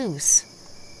completely loose.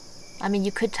 I mean,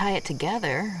 you could tie it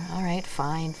together. Alright,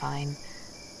 fine, fine.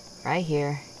 Right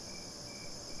here.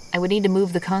 I would need to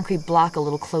move the concrete block a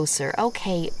little closer.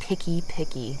 Okay, picky,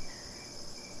 picky.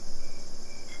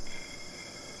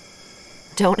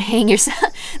 Don't hang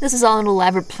yourself. This is all an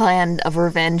elaborate plan of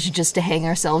revenge just to hang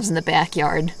ourselves in the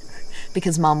backyard.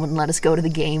 Because Mom wouldn't let us go to the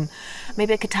game.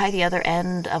 Maybe I could tie the other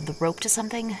end of the rope to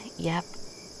something? Yep.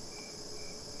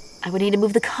 I would need to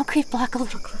move the concrete block a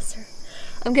little closer.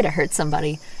 I'm gonna hurt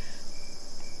somebody.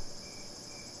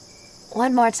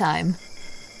 One more time.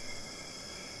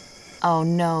 Oh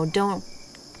no, don't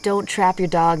trap your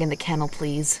dog in the kennel,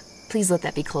 please. Please let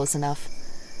that be close enough.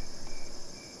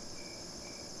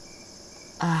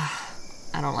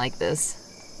 I don't like this.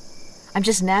 I'm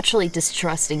just naturally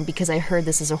distrusting because I heard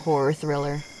this is a horror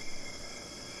thriller.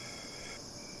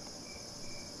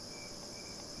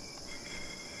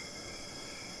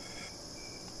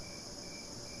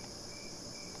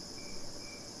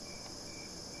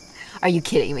 Are you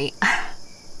kidding me?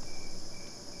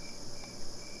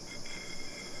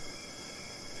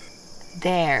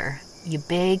 There, you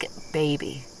big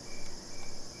baby.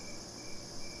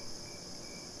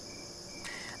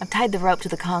 I've tied the rope to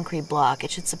the concrete block. It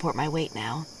should support my weight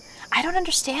now. I don't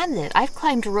understand it. I've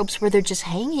climbed ropes where they're just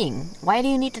hanging. Why do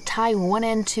you need to tie one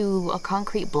end to a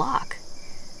concrete block?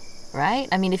 Right?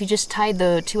 I mean, if you just tied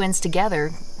the two ends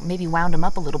together, maybe wound them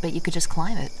up a little bit, you could just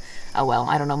climb it. Oh well,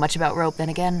 I don't know much about rope then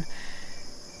again.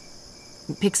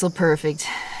 Pixel perfect.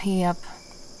 Yep.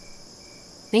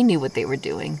 They knew what they were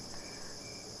doing.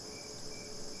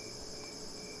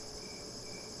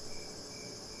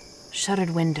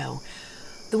 Shuttered window.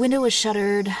 The window was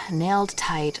shuttered, nailed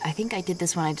tight. I think I did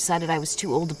this when I decided I was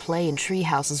too old to play in tree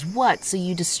houses. What? So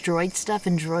you destroyed stuff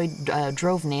and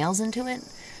drove nails into it?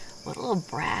 What a little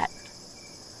brat.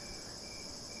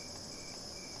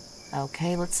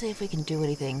 Okay, let's see if we can do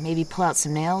anything. Maybe pull out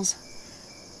some nails?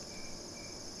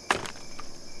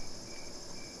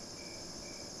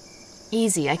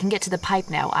 Easy, I can get to the pipe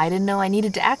now. I didn't know I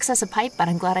needed to access a pipe, but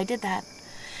I'm glad I did that.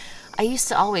 I used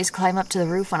to always climb up to the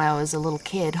roof when I was a little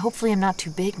kid. Hopefully I'm not too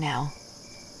big now.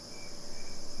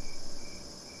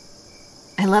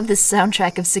 I love this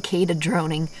soundtrack of cicada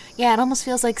droning. Yeah, it almost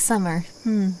feels like summer.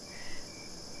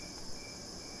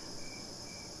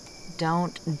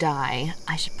 Don't die.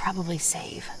 I should probably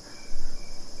save.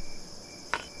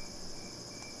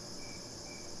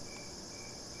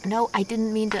 No, I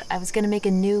didn't mean to. I was gonna make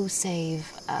a new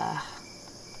save.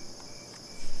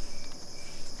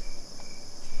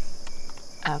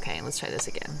 Okay, let's try this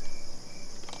again.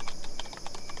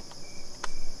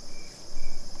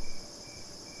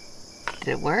 Did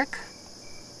it work?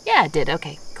 Yeah, it did.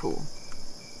 Okay, cool.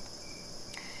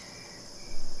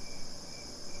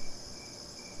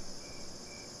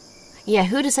 Yeah,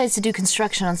 who decides to do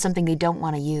construction on something they don't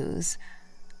want to use?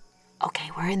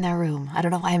 Okay, we're in their room. I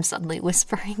don't know why I'm suddenly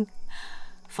whispering.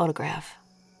 Photograph.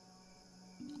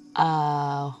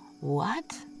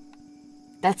 What?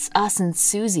 That's us and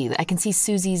Susie. I can see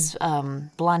Susie's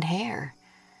blonde hair.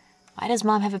 Why does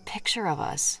Mom have a picture of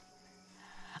us?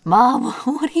 Mom,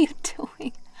 what are you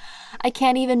doing? I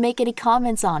can't even make any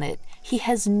comments on it. He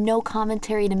has no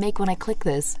commentary to make when I click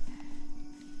this.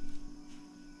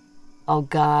 Oh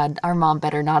God, our mom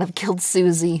better not have killed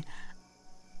Susie.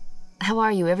 How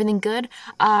are you? Everything good?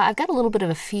 I've got a little bit of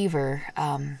a fever.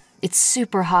 It's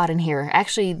super hot in here.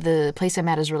 Actually, the place I'm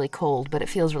at is really cold, but it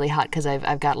feels really hot because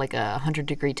I've got like a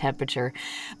 100-degree temperature.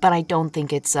 But I don't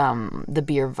think it's the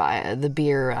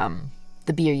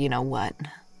beer you know what.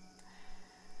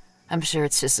 I'm sure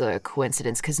it's just a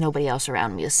coincidence because nobody else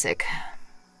around me is sick.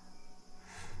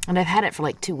 And I've had it for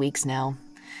like 2 weeks now.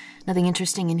 Nothing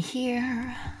interesting in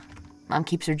here. Mom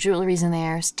keeps her jewelries in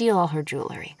there. Steal all her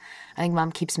jewelry. I think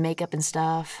Mom keeps makeup and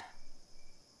stuff.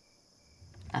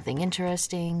 Nothing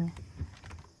interesting.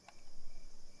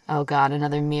 Oh God,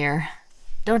 another mirror.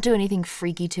 Don't do anything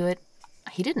freaky to it.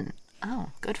 He didn't.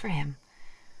 Oh, good for him.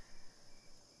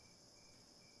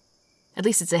 At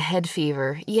least it's a head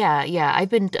fever. Yeah, I've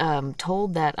been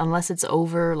told that unless it's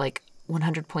over like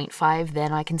 100.5,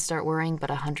 then I can start worrying, but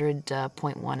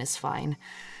 100.1 is fine.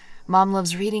 Mom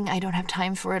loves reading. I don't have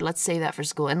time for it. Let's save that for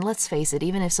school. And let's face it,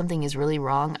 even if something is really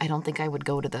wrong, I don't think I would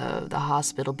go to the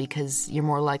hospital because you're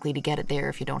more likely to get it there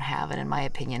if you don't have it, in my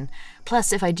opinion.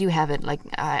 Plus, if I do have it, like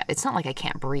it's not like I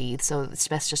can't breathe, so it's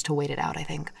best just to wait it out, I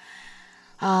think.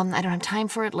 I don't have time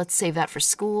for it. Let's save that for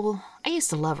school. I used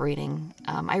to love reading.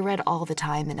 I read all the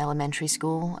time in elementary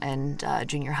school and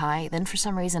junior high. Then for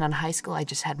some reason in high school, I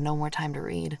just had no more time to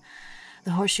read.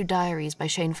 The Horseshoe Diaries by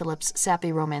Shane Phillips,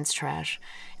 sappy romance trash.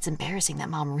 It's embarrassing that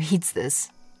Mom reads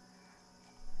this.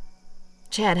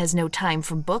 Chad has no time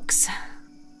for books.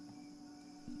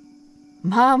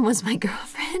 Mom was my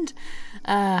girlfriend.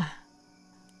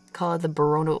 Call it the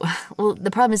Barono. Well, the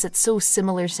problem is it's so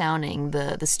similar sounding.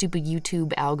 The stupid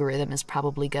YouTube algorithm is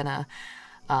probably gonna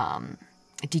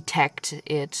detect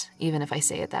it, even if I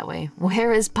say it that way.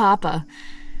 Where is Papa?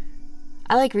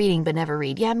 I like reading, but never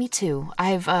read. Yeah, me too.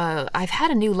 I've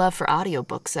had a new love for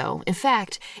audiobooks, though. In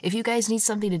fact, if you guys need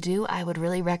something to do, I would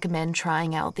really recommend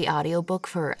trying out the audiobook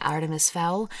for Artemis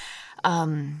Fowl.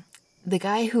 The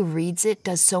guy who reads it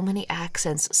does so many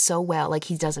accents so well. Like,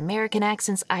 he does American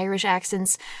accents, Irish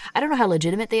accents. I don't know how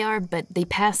legitimate they are, but they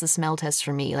pass the smell test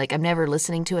for me. Like, I'm never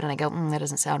listening to it and I go, that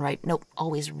doesn't sound right. Nope,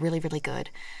 always really, really good.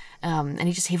 And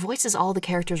he voices all the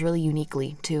characters really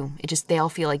uniquely, too. They all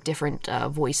feel like different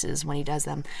voices when he does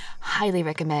them. Highly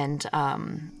recommend.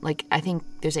 Like, I think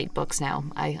there's 8 books now.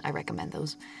 I recommend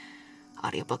those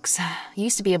audiobooks. You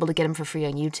used to be able to get them for free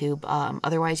on YouTube.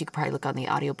 Otherwise, you could probably look on the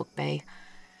audiobook bay.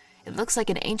 It looks like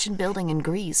an ancient building in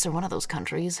Greece or one of those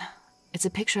countries. It's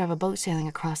a picture of a boat sailing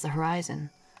across the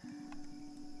horizon.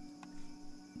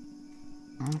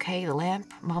 Okay, the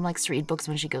lamp. Mom likes to read books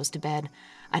when she goes to bed.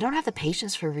 I don't have the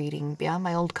patience for reading beyond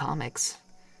my old comics.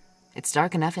 It's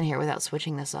dark enough in here without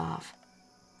switching this off.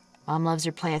 Mom loves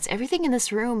her plants. Everything in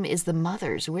this room is the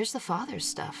mother's. Where's the father's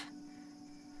stuff?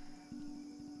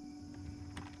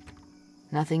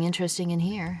 Nothing interesting in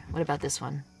here. What about this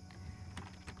one?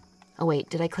 Oh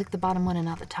wait, did I click the bottom one and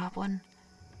not the top one?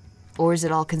 Or is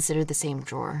it all considered the same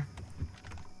drawer?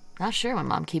 Not sure what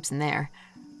Mom keeps in there.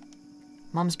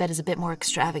 Mom's bed is a bit more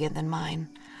extravagant than mine.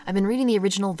 I've been reading the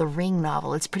original The Ring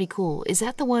novel. It's pretty cool. Is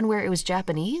that the one where it was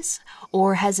Japanese?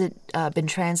 Or has it been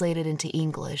translated into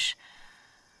English?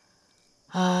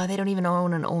 They don't even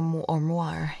own an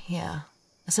armoire. Yeah.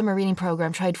 A summer reading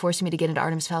program tried forcing me to get into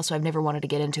Artemis Fowl, so I've never wanted to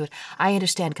get into it. I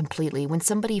understand completely. When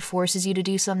somebody forces you to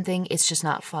do something, it's just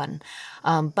not fun.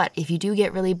 But if you do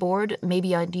get really bored,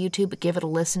 maybe on YouTube, give it a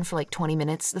listen for like 20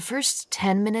 minutes. The first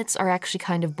 10 minutes are actually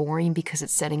kind of boring because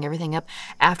it's setting everything up.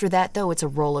 After that, though, it's a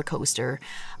roller coaster.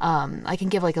 I can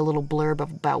give like a little blurb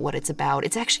about what it's about.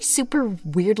 It's actually super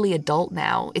weirdly adult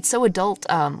now. It's so adult,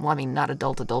 well, I mean, not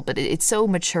adult, but it's so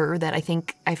mature that I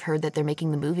think I've heard that they're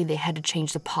making the movie. They had to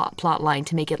change the plot line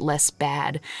to make it less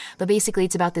bad. But basically,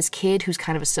 it's about this kid who's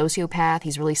kind of a sociopath.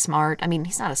 He's really smart. I mean,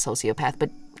 he's not a sociopath,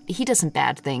 but he does some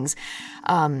bad things.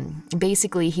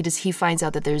 Basically, he finds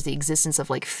out that there's the existence of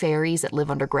like fairies that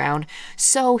live underground.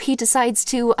 So he decides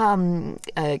to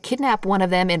kidnap one of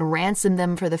them and ransom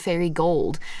them for the fairy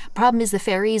gold. Problem is the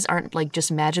fairies aren't like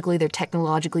just magically, they're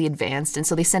technologically advanced, and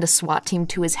so they send a SWAT team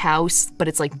to his house, but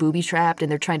it's like booby trapped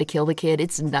and they're trying to kill the kid.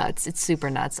 It's nuts. It's super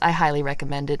nuts. I highly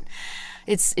recommend it.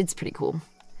 It's pretty cool.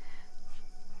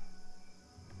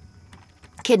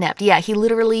 Kidnapped, yeah. He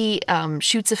literally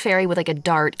shoots a fairy with like a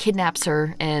dart, kidnaps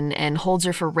her, and holds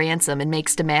her for ransom and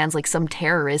makes demands like some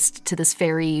terrorist to this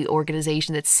fairy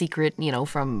organization that's secret, you know,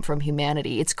 from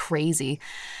humanity. It's crazy.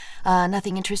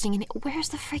 Nothing interesting in here. Where's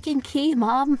the freaking key,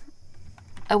 Mom?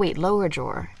 Oh, wait, lower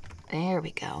drawer. There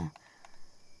we go.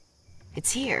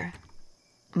 It's here.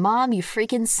 Mom, you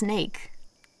freaking snake.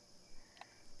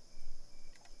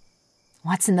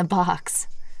 What's in the box?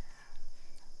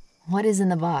 What is in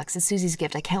the box? It's Susie's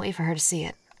gift. I can't wait for her to see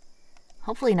it.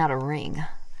 Hopefully not a ring,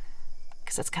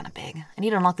 because that's kind of big. I need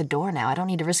to unlock the door now. I don't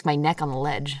need to risk my neck on the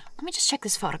ledge. Let me just check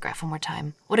this photograph one more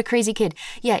time. What a crazy kid.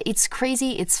 Yeah, it's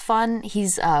crazy. It's fun.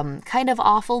 He's kind of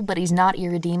awful, but he's not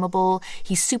irredeemable.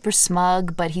 He's super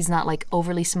smug, but he's not like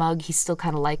overly smug. He's still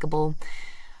kind of likable.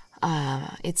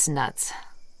 It's nuts.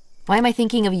 Why am I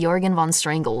thinking of Jorgen von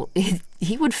Strangle?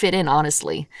 He would fit in,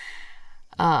 honestly.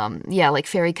 Yeah, like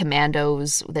fairy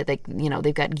commandos that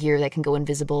they've got gear that can go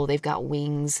invisible. They've got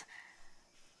wings.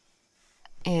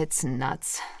 It's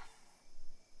nuts.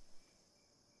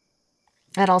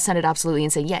 That all sounded absolutely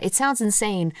insane. Yeah, it sounds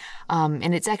insane,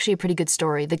 and it's actually a pretty good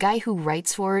story. The guy who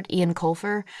writes for it, Ian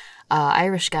Colfer,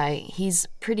 Irish guy, he's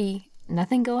pretty...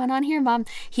 Nothing going on here, Mom.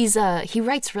 He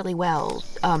writes really well.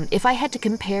 If I had to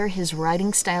compare his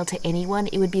writing style to anyone,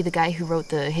 it would be the guy who wrote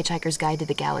the Hitchhiker's Guide to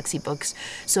the Galaxy books.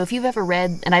 So if you've ever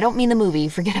read, and I don't mean the movie,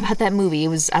 forget about that movie,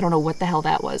 I don't know what the hell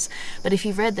that was, but if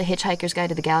you've read the Hitchhiker's Guide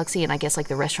to the Galaxy, and I guess like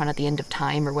the Restaurant at the End of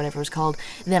Time, or whatever it was called,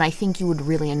 then I think you would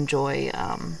really enjoy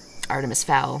Artemis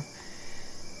Fowl.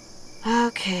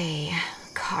 Okay,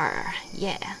 car,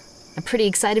 yeah. I'm pretty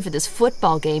excited for this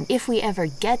football game, if we ever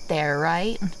get there,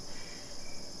 right?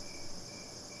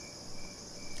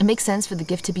 It makes sense for the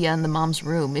gift to be on the mom's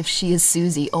room if she is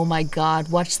Susie. Oh my god,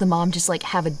 watch the mom just like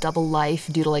have a double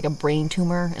life due to like a brain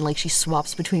tumor and like she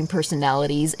swaps between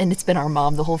personalities and it's been our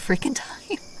mom the whole freaking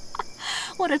time.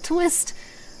 What a twist.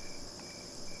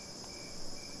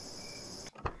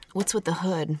 What's with the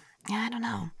hood? Yeah, I don't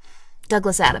know.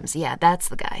 Douglas Adams, yeah, that's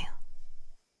the guy.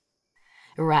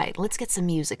 Right, let's get some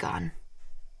music on.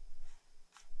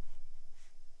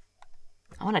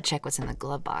 I want to check what's in the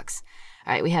glove box.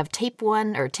 All right, we have tape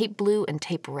 1, or tape blue, and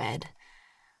tape red.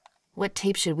 What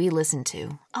tape should we listen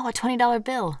to? Oh, a $20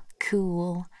 bill.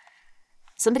 Cool.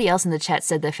 Somebody else in the chat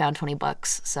said they found 20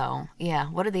 bucks, so yeah,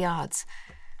 what are the odds?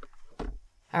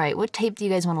 All right, what tape do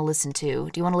you guys want to listen to?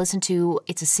 Do you want to listen to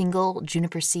It's a Single,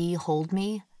 Juniper C, Hold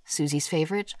Me, Susie's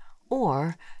favorite,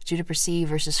 or Juniper C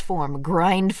versus Form,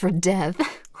 Grind for Death?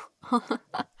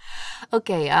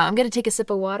 Okay, I'm going to take a sip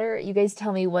of water. You guys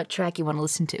tell me what track you want to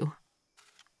listen to.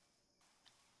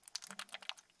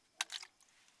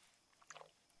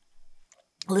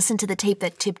 Listen to the tape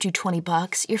that tipped you 20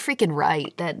 bucks. You're freaking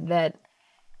right. That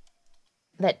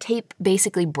tape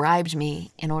basically bribed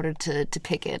me in order to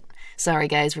pick it. Sorry,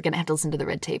 guys. We're going to have to listen to the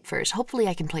red tape first. Hopefully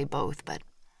I can play both, but...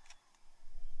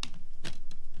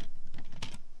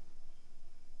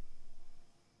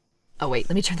 Oh, wait.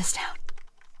 Let me turn this down.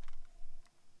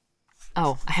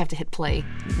 Oh, I have to hit play.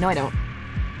 No, I don't.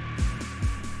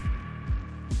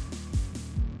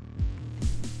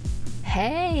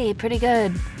 Hey, pretty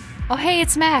good. Oh, hey,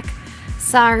 it's Mac.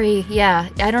 Sorry, yeah,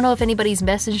 I don't know if anybody's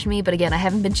messaged me, but again, I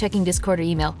haven't been checking Discord or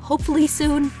email. Hopefully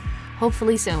soon.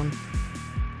 Hopefully soon.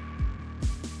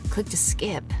 Click to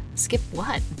skip. Skip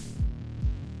what?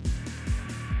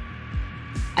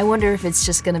 I wonder if it's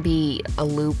just gonna be a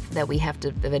loop that we have to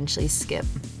eventually skip.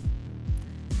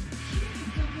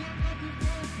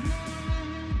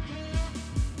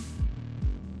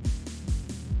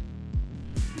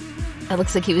 It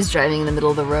looks like he was driving in the middle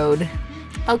of the road.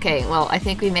 Okay, well, I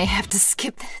think we may have to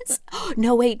skip this.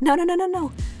 No, wait,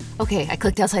 no. Okay, I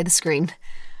clicked outside the screen.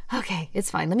 Okay,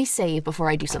 it's fine. Let me save before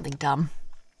I do something dumb.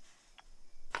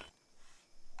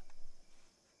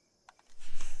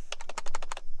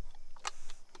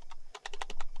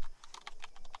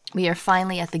 We are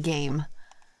finally at the game.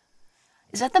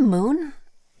 Is that the moon?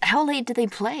 How late did they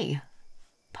play?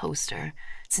 Poster.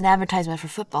 It's an advertisement for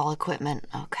football equipment.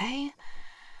 Okay.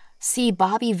 See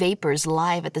Bobby Vapors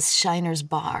live at the Shiner's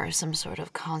Bar. Some sort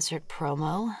of concert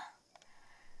promo.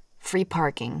 Free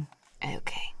parking.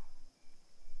 Okay.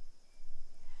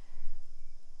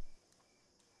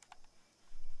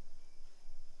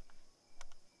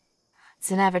 It's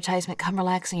an advertisement. Come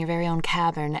relax in your very own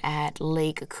cabin at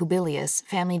Lake Kubilius.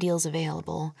 Family deals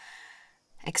available.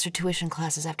 Extra tuition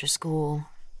classes after school.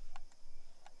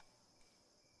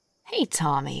 Hey,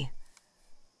 Tommy.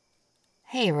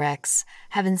 Hey, Rex.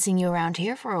 Haven't seen you around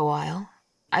here for a while.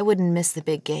 I wouldn't miss the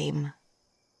big game.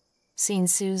 Seen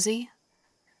Susie?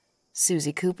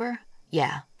 Susie Cooper?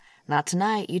 Yeah. Not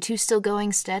tonight. You two still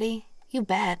going steady? You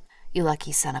bet. You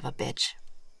lucky son of a bitch.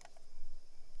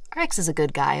 Rex is a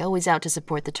good guy, always out to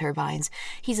support the turbines.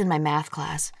 He's in my math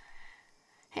class.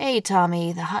 Hey,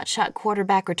 Tommy, the hotshot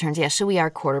quarterback returns. Yeah, so we are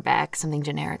quarterback, something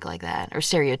generic like that. Or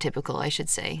stereotypical, I should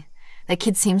say. That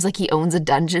kid seems like he owns a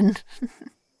dungeon.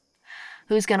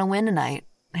 Who's gonna win tonight?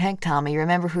 Heck, Tommy,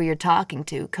 remember who you're talking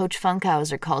to. Coach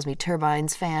Funkhauser calls me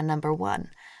Turbines fan #1.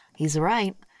 He's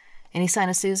right. Any sign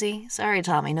of Susie? Sorry,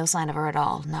 Tommy, no sign of her at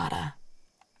all. Nada.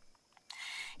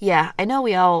 Yeah, I know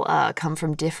we all come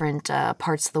from different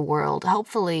parts of the world.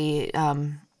 Hopefully,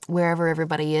 wherever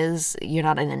everybody is, you're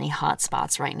not in any hot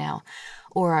spots right now.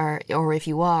 Or if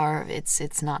you are,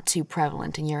 it's not too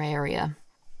prevalent in your area.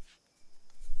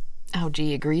 Oh,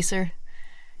 gee, a greaser?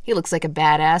 He looks like a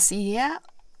badass. Yeah.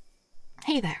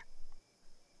 Hey there.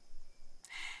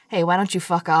 Hey, why don't you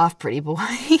fuck off, pretty boy?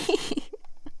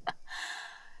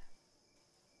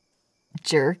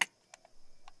 Jerk.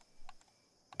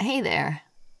 Hey there.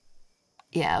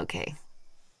 Yeah, okay.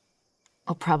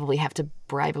 I'll probably have to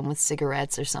bribe him with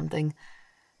cigarettes or something.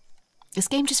 This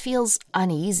game just feels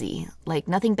uneasy. Like,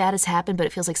 nothing bad has happened, but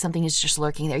it feels like something is just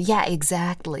lurking there. Yeah,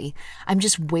 exactly. I'm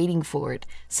just waiting for it.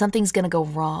 Something's gonna go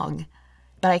wrong.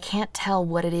 But I can't tell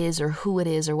what it is or who it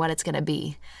is or what it's gonna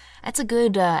be. That's a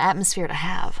good atmosphere to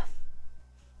have.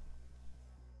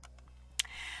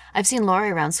 I've seen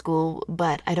Laurie around school,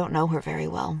 but I don't know her very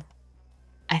well.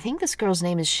 I think this girl's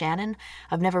name is Shannon.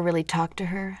 I've never really talked to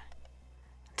her.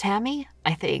 Tammy?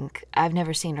 I think. I've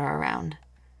never seen her around.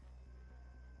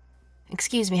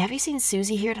 Excuse me, have you seen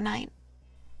Susie here tonight?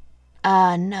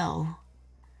 No.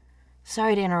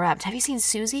 Sorry to interrupt. Have you seen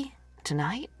Susie?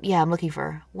 Tonight? Yeah, I'm looking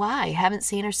for her. Why? Haven't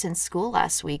seen her since school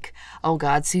last week. Oh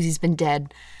God, Susie's been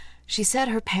dead. She said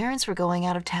her parents were going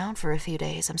out of town for a few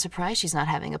days. I'm surprised she's not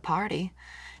having a party.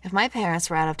 If my parents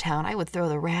were out of town, I would throw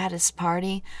the raddest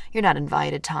party. You're not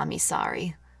invited, Tommy,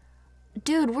 sorry.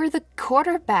 Dude, we're the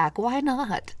quarterback. Why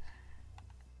not?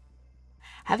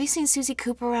 Have you seen Susie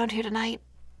Cooper around here tonight?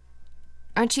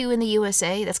 Aren't you in the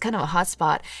USA? That's kind of a hot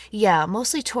spot. Yeah,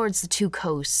 mostly towards the two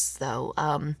coasts, though.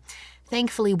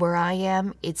 Thankfully, where I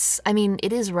am, it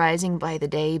is rising by the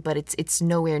day, but it's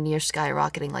nowhere near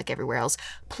skyrocketing like everywhere else.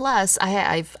 Plus,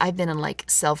 I've been in like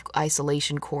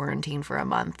self-isolation quarantine for a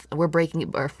month. We're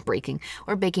baking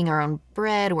our own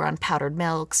bread. We're on powdered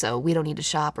milk, so we don't need to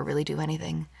shop or really do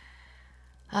anything.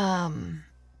 Well,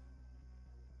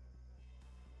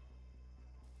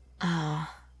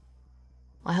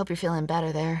 I hope you're feeling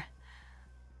better there.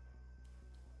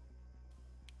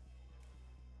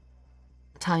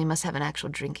 Tommy must have an actual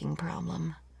drinking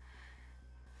problem.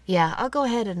 Yeah, I'll go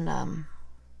ahead and,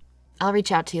 I'll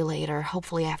reach out to you later,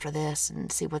 hopefully after this,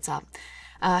 and see what's up.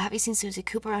 Have you seen Susie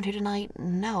Cooper around here tonight?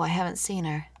 No, I haven't seen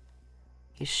her.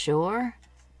 You sure?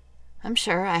 I'm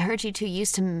sure. I heard you two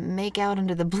used to make out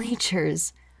under the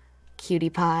bleachers. Cutie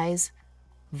pies.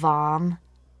 Vom.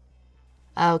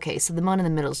 Okay, so the one in the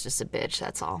middle's just a bitch,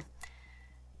 that's all.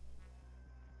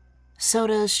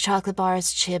 Sodas, chocolate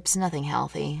bars, chips, nothing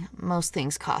healthy. Most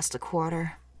things cost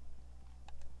 $0.25.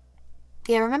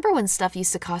 Yeah, remember when stuff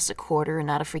used to cost $0.25 and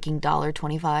not a freaking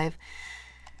 $1.25?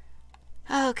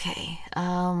 Okay,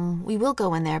 we will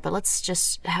go in there, but let's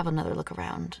just have another look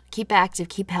around. Keep active,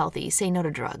 keep healthy, say no to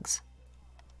drugs.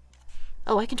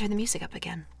 Oh, I can turn the music up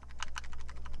again.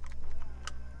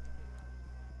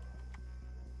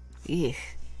 Eugh.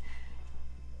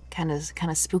 Kind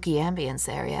of spooky ambience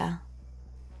there, yeah.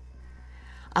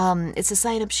 It's a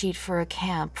sign-up sheet for a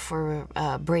camp for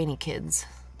brainy kids.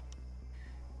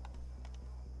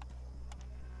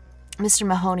 Mr.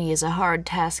 Mahoney is a hard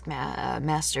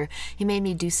taskmaster. He made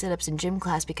me do sit-ups in gym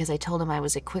class because I told him I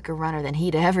was a quicker runner than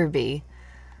he'd ever be.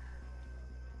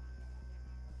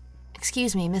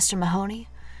 Excuse me, Mr. Mahoney?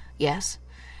 Yes?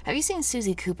 Have you seen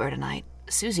Susie Cooper tonight?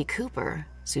 Susie Cooper?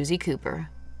 Susie Cooper.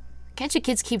 Can't you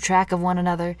kids keep track of one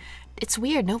another? It's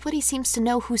weird. Nobody seems to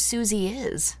know who Susie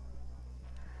is.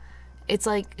 It's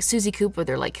like Susie Cooper.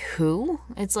 They're like, who?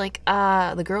 It's like,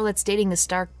 the girl that's dating the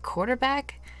star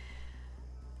quarterback?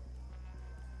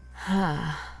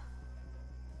 Huh.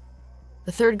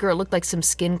 The third girl looked like some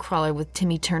skin crawler with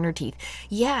Timmy Turner teeth.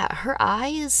 Yeah, her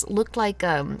eyes looked like,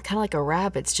 kind of like a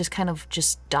rabbit's, just kind of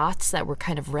just dots that were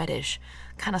kind of reddish.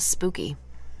 Kind of spooky.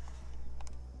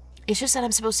 It's just that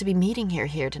I'm supposed to be meeting her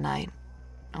here tonight.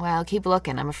 Well, keep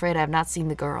looking. I'm afraid I have not seen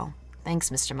the girl. Thanks,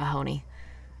 Mr. Mahoney.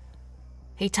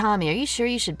 Hey, Tommy, are you sure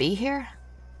you should be here?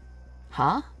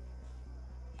 Huh?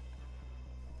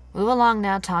 Move along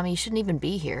now, Tommy. You shouldn't even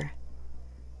be here.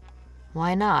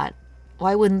 Why not?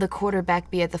 Why wouldn't the quarterback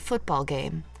be at the football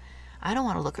game? I don't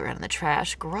want to look around in the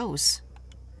trash. Gross.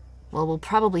 Well, we'll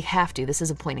probably have to. This is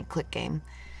a point-and-click game.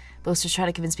 Boasters try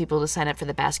to convince people to sign up for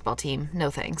the basketball team. No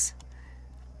thanks.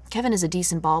 Kevin is a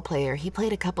decent ball player. He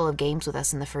played a couple of games with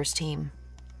us in the first team.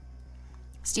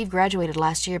 Steve graduated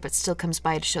last year, but still comes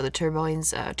by to show the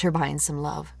turbines some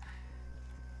love.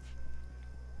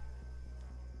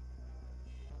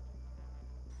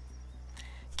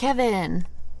 Kevin!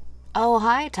 Oh,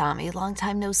 hi, Tommy. Long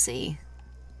time no see.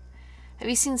 Have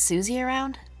you seen Susie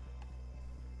around?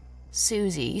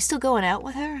 Susie, you still going out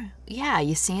with her? Yeah,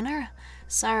 you seen her?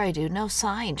 Sorry, dude, no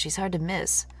sign. She's hard to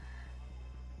miss.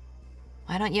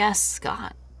 Why don't you ask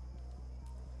Scott?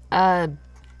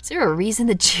 Is there a reason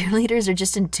the cheerleaders are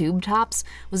just in tube tops?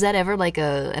 Was that ever like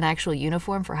an actual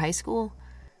uniform for high school?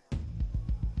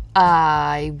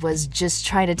 I was just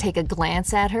trying to take a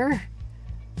glance at her.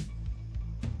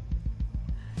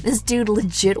 This dude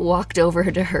legit walked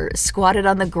over to her, squatted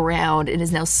on the ground, and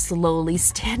is now slowly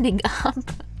standing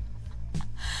up.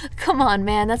 Come on,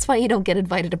 man, that's why you don't get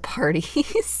invited to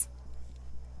parties.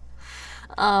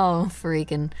 Oh,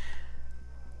 freaking.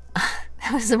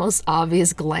 That was the most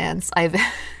obvious glance I've...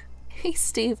 Hey,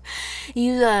 Steve,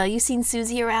 you seen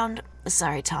Susie around?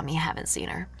 Sorry, Tommy, I haven't seen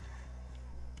her.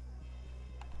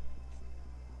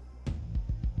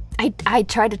 I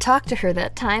tried to talk to her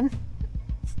that time.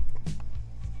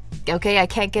 Okay, I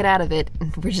can't get out of it.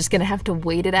 We're just gonna have to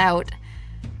wait it out.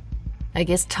 I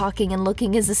guess talking and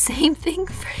looking is the same thing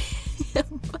for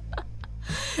him.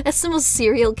 That's the most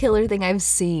serial killer thing I've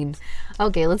seen.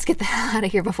 Okay, let's get the hell out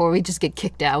of here before we just get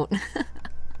kicked out.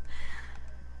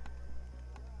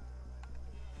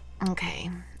 Okay,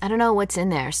 I don't know what's in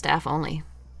there, staff only.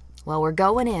 Well, we're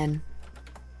going in.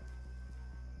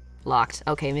 Locked.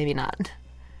 Okay, maybe not.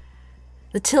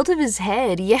 The tilt of his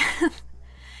head, yeah.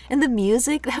 And the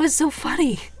music, that was so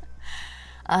funny.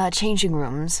 Changing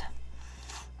rooms.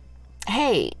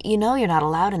 Hey, you know you're not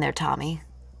allowed in there, Tommy.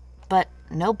 But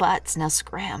no buts, now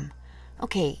scram.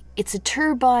 Okay, it's a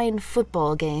turbine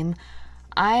football game.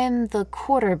 I'm the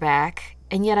quarterback,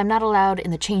 and yet I'm not allowed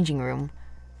in the changing room.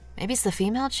 Maybe it's the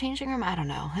female changing room? I don't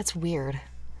know. That's weird.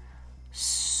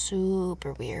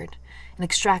 Super weird. An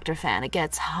extractor fan. It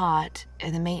gets hot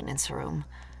in the maintenance room.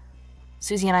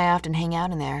 Susie and I often hang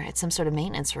out in there. It's some sort of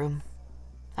maintenance room.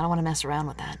 I don't want to mess around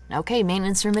with that. Okay,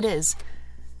 maintenance room it is.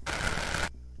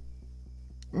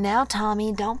 Now,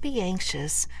 Tommy, don't be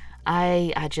anxious.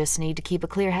 I just need to keep a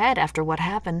clear head after what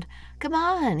happened. Come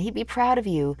on, he'd be proud of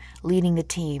you, leading the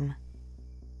team.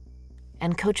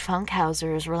 And Coach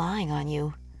Funkhauser is relying on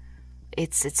you.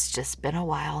 It's just been a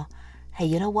while. Hey,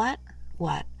 you know what?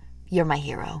 What? You're my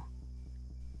hero.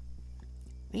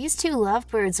 These two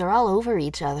lovebirds are all over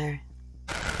each other.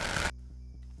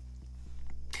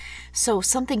 So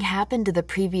something happened to the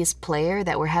previous player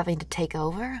that we're having to take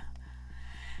over?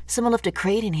 Someone left a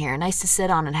crate in here, nice to sit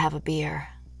on and have a beer.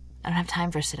 I don't have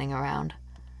time for sitting around.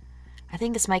 I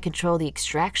think this might control the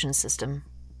extraction system.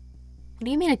 What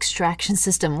do you mean extraction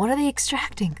system? What are they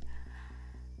extracting?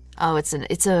 Oh, it's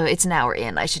an hour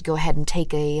in. I should go ahead and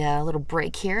take a little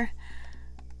break here.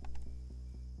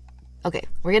 Okay,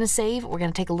 we're gonna save. We're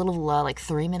gonna take a little like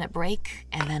 3-minute break,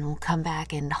 and then we'll come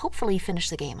back and hopefully finish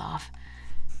the game off.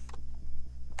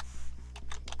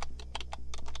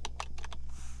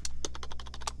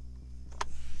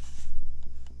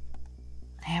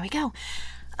 There we go.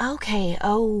 Okay,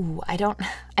 oh,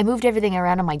 I moved everything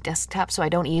around on my desktop so I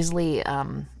don't easily,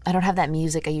 I don't have that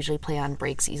music I usually play on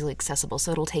breaks easily accessible,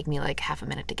 so it'll take me like half a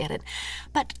minute to get it.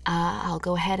 But I'll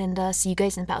go ahead and see you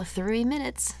guys in about 3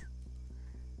 minutes.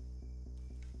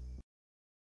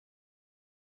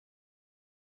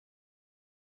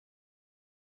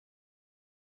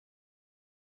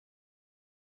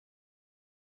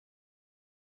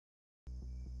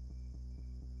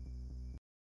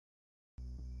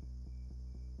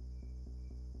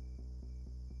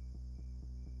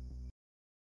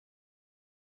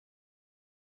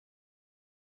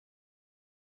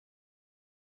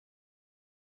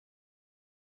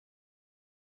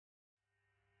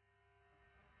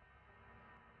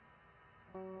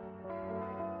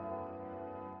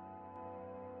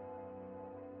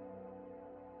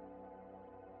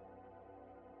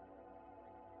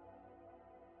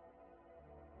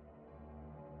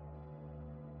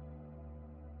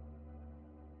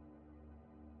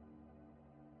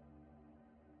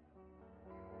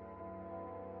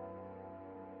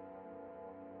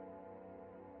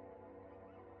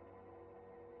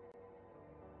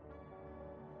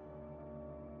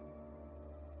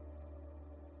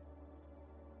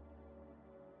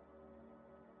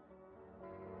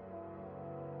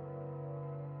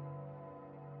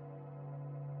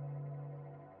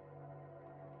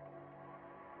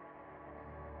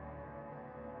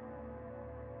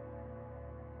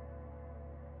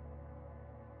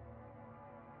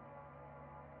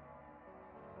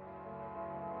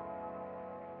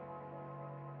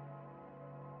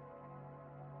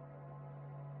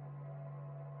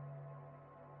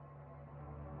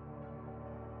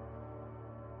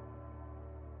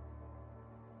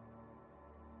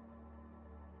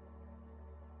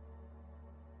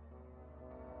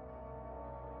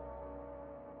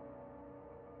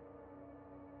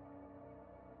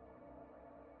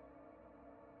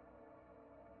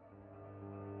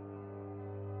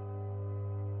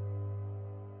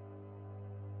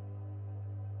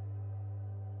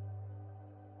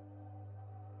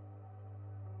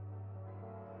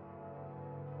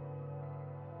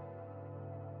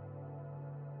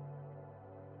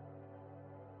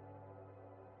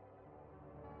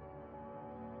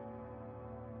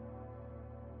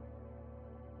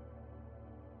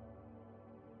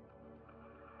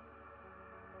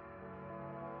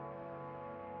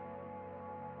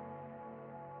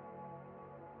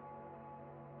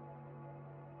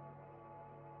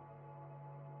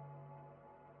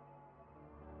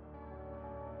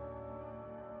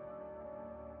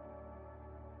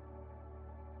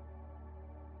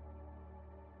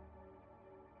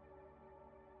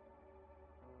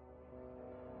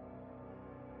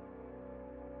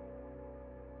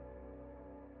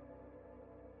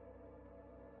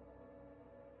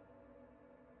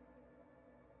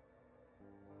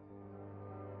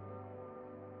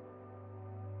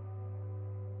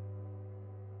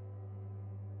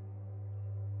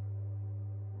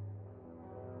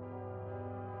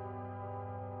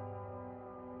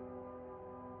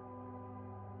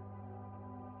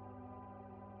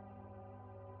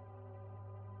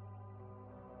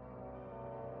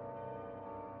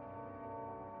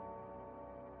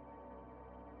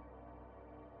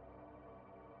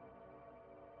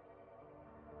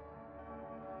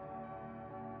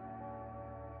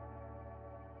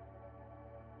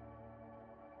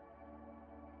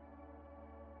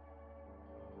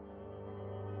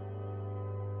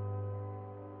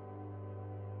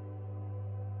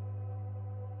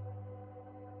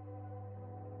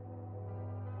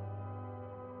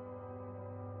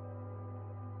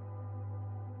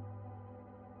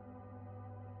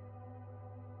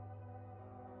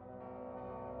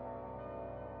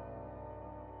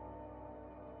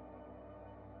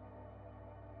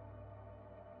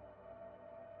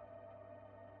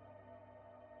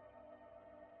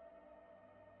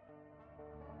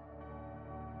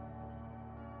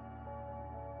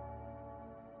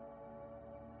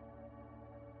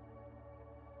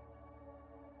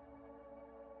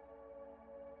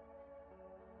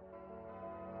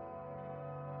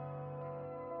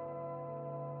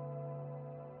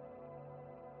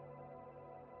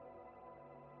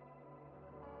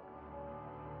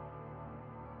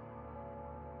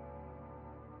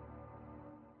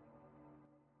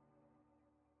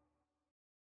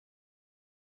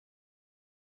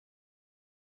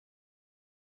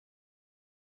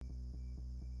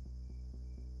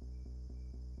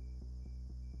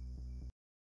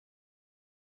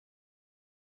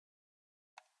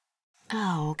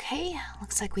 Okay,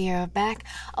 looks like we are back.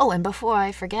 Oh, and before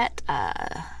I forget,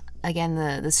 again,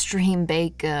 the stream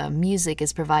bake music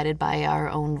is provided by our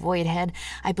own Voidhead.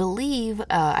 I believe,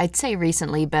 I'd say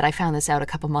recently, but I found this out a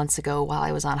couple months ago while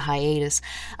I was on hiatus.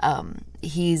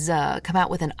 He's come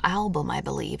out with an album, I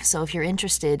believe. So if you're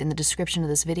interested, in the description of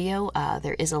this video,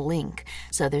 there is a link.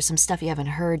 So there's some stuff you haven't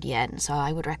heard yet, so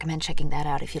I would recommend checking that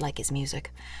out if you like his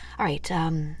music. All right,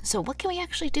 so what can we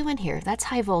actually do in here? That's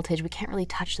high voltage. We can't really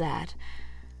touch that.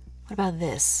 What about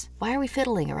this? Why are we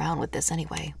fiddling around with this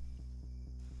anyway?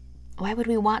 Why would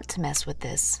we want to mess with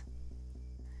this?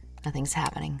 Nothing's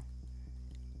happening.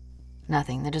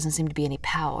 Nothing. There doesn't seem to be any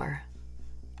power.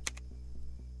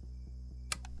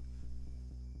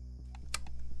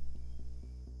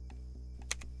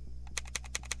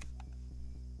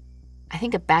 I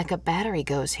think a backup battery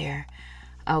goes here.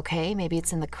 Okay, maybe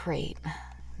it's in the crate.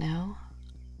 No?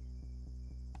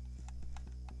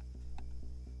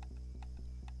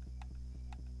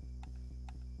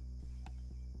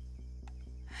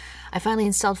 I finally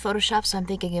installed Photoshop, so I'm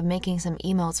thinking of making some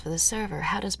emotes for the server.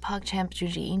 How does PogChamp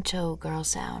Juji Incho girl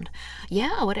sound?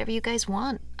 Yeah, whatever you guys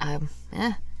want. I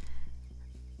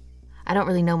don't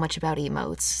really know much about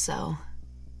emotes, so...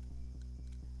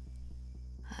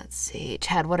 Let's see.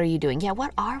 Chad, what are you doing? Yeah,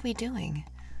 what are we doing?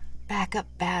 Backup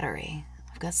battery.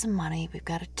 We've got some money. We've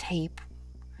got a tape.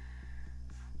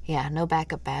 Yeah, no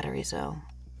backup batteries, though.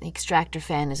 The extractor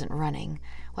fan isn't running.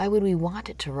 Why would we want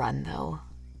it to run, though?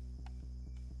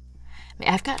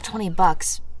 I've got 20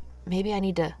 bucks. Maybe I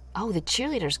need to... Oh, the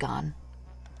cheerleader's gone.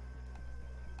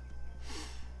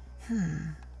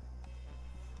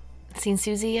 Seen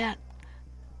Susie yet?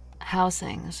 How's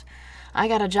things? I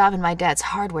got a job in my dad's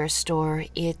hardware store.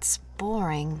 It's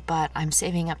boring, but I'm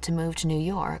saving up to move to New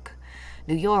York.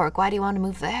 New York? Why do you want to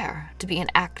move there? To be an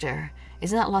actor.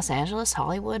 Isn't that Los Angeles,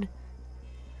 Hollywood?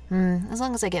 As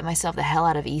long as I get myself the hell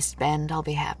out of East Bend, I'll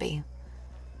be happy.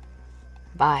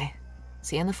 Bye.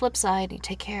 See you on the flip side. You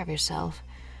take care of yourself.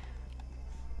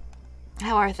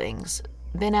 How are things?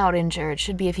 Been out injured.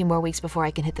 Should be a few more weeks before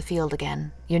I can hit the field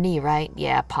again. Your knee, right?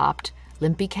 Yeah, popped.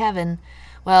 Limpy Kevin.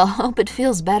 Well, hope it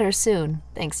feels better soon.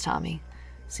 Thanks, Tommy.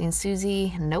 Seen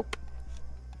Susie? Nope.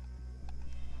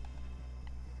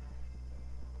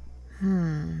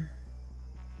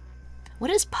 What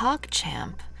is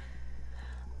PogChamp?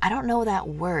 I don't know that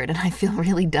word, and I feel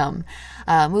really dumb.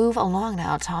 Move along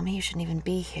now, Tommy. You shouldn't even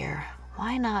be here.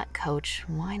 Why not, coach?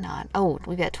 Why not? Oh,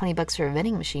 we've got 20 bucks for a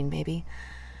vending machine, maybe.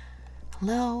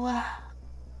 Hello?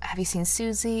 Have you seen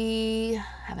Susie?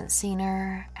 Haven't seen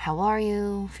her. How are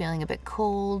you? Feeling a bit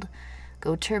cold?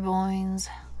 Go Turboines.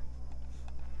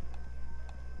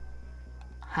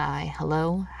 Hi,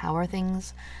 hello? How are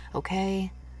things?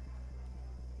 Okay.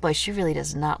 Boy, she really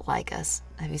does not like us.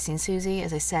 Have you seen Susie?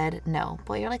 As I said, no.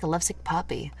 Boy, you're like a lovesick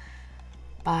puppy.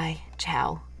 Bye.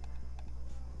 Ciao.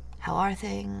 How are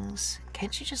things?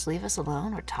 Can't you just leave us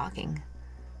alone? We're talking.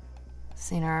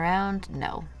 Seen her around?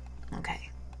 No. Okay.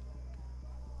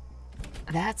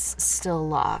 That's still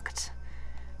locked.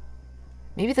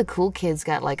 Maybe the cool kid's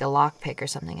got like a lockpick or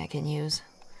something I can use.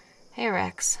 Hey,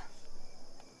 Rex.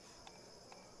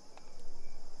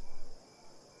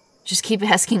 Just keep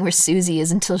asking where Susie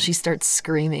is until she starts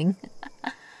screaming.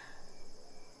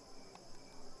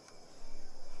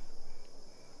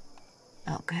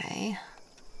 Okay.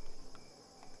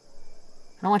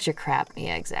 I don't want your crap.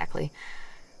 Yeah, exactly.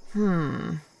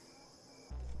 Let's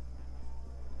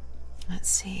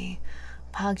see.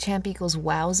 PogChamp equals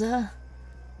wowza?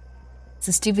 It's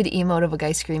a stupid emote of a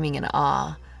guy screaming in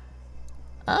awe.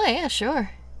 Oh, yeah,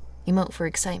 sure. Emote for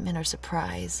excitement or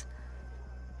surprise.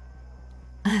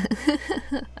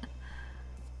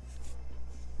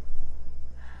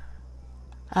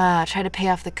 Try to pay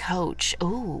off the coach.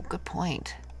 Ooh, good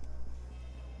point.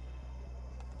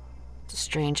 It's a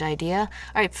strange idea.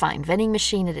 Alright, fine. Vending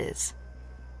machine it is.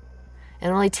 It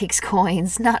only takes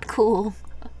coins. Not cool.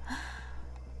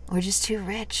 We're just too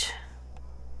rich.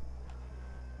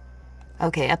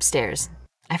 Okay, upstairs.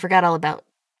 I forgot all about...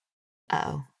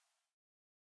 Uh-oh.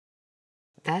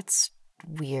 That's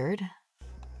weird.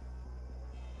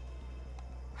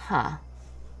 Huh.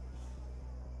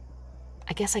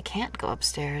 I guess I can't go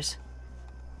upstairs.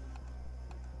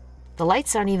 The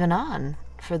lights aren't even on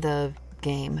for the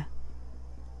game.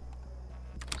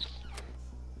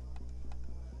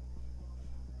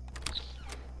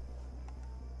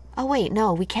 Oh wait,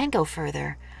 no, we can go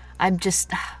further. I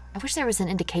wish there was an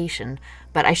indication,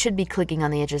 but I should be clicking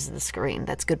on the edges of the screen.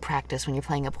 That's good practice when you're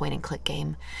playing a point-and-click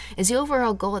game. Is the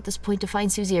overall goal at this point to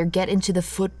find Susie or get into the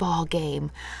football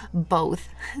game? Both.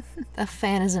 The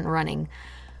fan isn't running.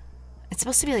 It's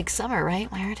supposed to be like summer,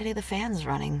 right? Why aren't any of the fans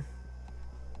running?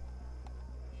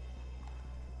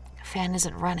 Fan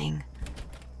isn't running.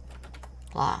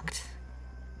 Locked.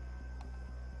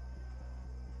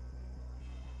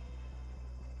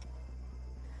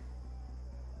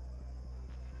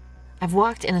 I've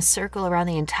walked in a circle around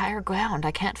the entire ground.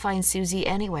 I can't find Susie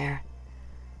anywhere.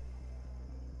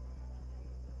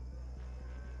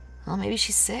 Well, maybe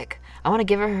she's sick. I want to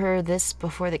give her this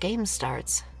before the game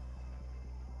starts.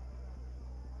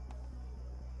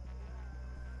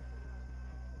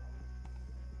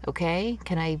 Okay,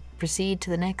 can I proceed to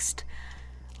the next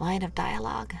line of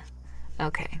dialogue?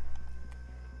 Okay.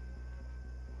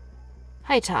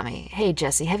 Hi, Tommy. Hey,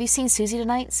 Jesse. Have you seen Susie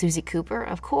tonight? Susie Cooper?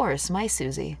 Of course, my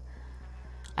Susie.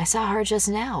 I saw her just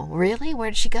now. Really?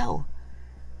 Where did she go?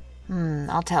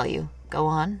 I'll tell you. Go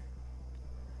on.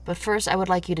 But first, I would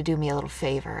like you to do me a little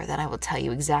favor. Then I will tell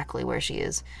you exactly where she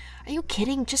is. Are you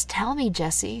kidding? Just tell me,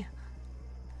 Jesse.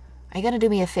 Are you going to do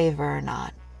me a favor or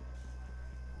not?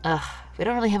 Ugh, we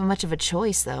don't really have much of a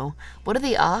choice, though. What are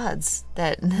the odds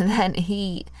that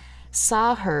he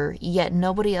saw her, yet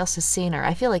nobody else has seen her?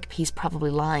 I feel like he's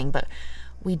probably lying, but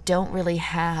we don't really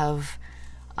have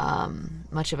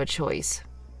much of a choice.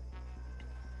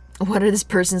 What are this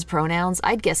person's pronouns?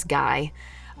 I'd guess guy.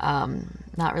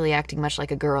 Not really acting much like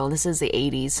a girl. This is the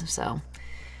 80s, so...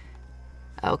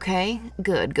 Okay,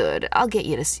 good. I'll get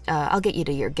you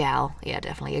to your gal. Yeah,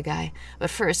 definitely a guy. But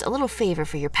first, a little favor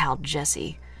for your pal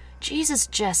Jesse. Jesus,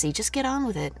 Jesse, just get on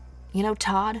with it. You know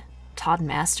Todd? Todd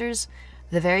Masters?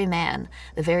 The very man.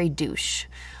 The very douche.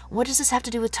 What does this have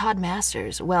to do with Todd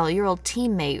Masters? Well, your old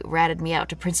teammate ratted me out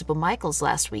to Principal Michaels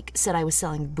last week, said I was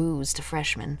selling booze to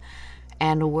freshmen.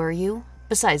 And were you?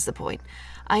 Besides the point.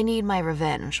 I need my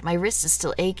revenge. My wrist is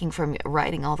still aching from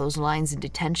writing all those lines in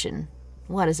detention.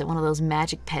 What, is it one of those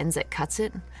magic pens that cuts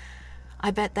it? I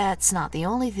bet that's not the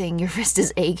only thing your wrist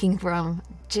is aching from.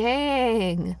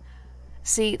 Dang.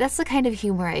 See, that's the kind of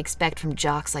humor I expect from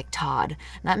jocks like Todd,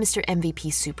 not Mr. MVP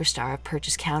superstar of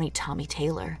Purchase County, Tommy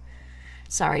Taylor.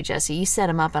 Sorry, Jesse, you set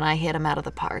him up and I hit him out of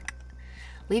the park.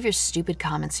 Leave your stupid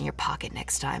comments in your pocket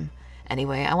next time.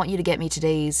 Anyway, I want you to get me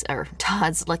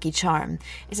Todd's lucky charm.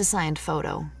 It's a signed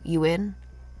photo. You in?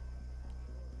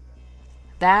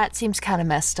 That seems kind of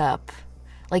messed up.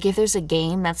 Like, if there's a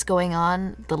game that's going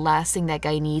on, the last thing that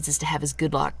guy needs is to have his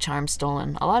good luck charm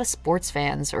stolen. A lot of sports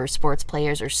fans or sports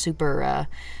players are super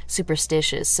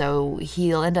superstitious, so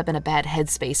he'll end up in a bad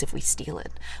headspace if we steal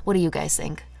it. What do you guys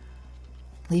think?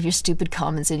 Leave your stupid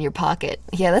comments in your pocket.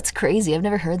 Yeah, that's crazy. I've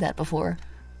never heard that before.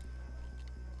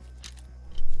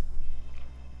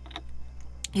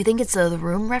 You think it's the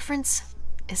Room reference?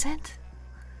 Is it?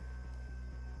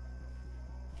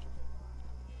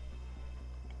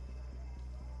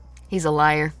 He's a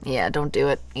liar. Yeah, don't do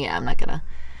it. Yeah, I'm not gonna.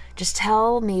 Just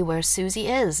tell me where Susie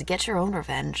is. Get your own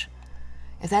revenge.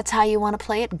 If that's how you want to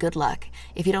play it, good luck.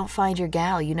 If you don't find your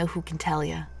gal, you know who can tell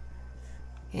you.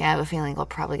 Yeah, I have a feeling we're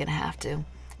probably gonna have to.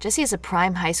 Jesse is a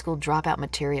prime high school dropout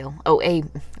material.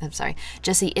 I'm sorry.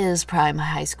 Jesse is prime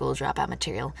high school dropout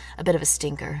material. A bit of a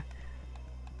stinker.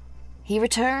 He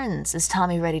returns. Is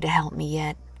Tommy ready to help me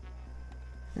yet?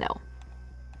 No.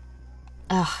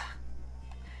 Ugh.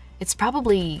 It's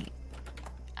probably...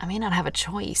 I may not have a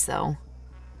choice, though.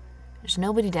 There's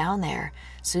nobody down there.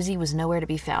 Susie was nowhere to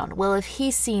be found. Well, if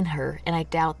he's seen her, and I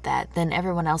doubt that, then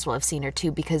everyone else will have seen her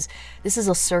too, because this is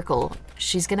a circle.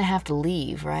 She's gonna have to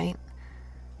leave, right?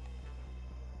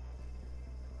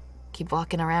 Keep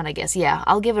walking around, I guess. Yeah,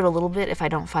 I'll give it a little bit. If I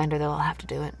don't find her, then I'll have to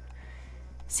do it.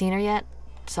 Seen her yet?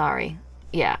 Sorry.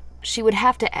 Yeah, she would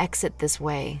have to exit this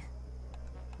way.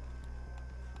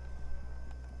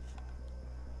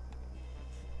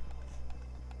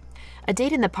 A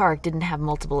date in the park didn't have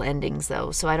multiple endings,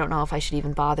 though, so I don't know if I should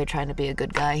even bother trying to be a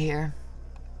good guy here.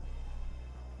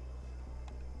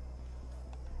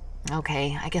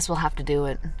 Okay, I guess we'll have to do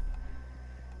it.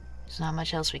 There's not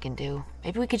much else we can do.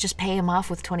 Maybe we could just pay him off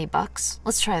with 20 bucks?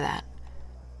 Let's try that.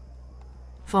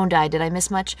 Phone died. Did I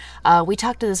miss much? We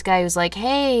talked to this guy who's like,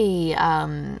 hey,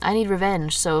 I need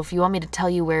revenge, so if you want me to tell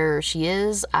you where she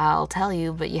is, I'll tell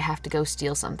you, but you have to go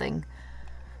steal something.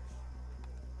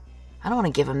 I don't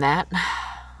want to give him that.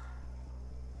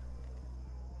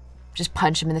 Just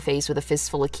punch him in the face with a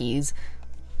fistful of keys.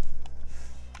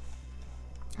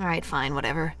 Alright, fine,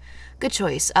 whatever. Good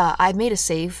choice. I've made a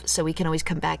save, so we can always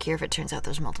come back here if it turns out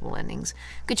there's multiple endings.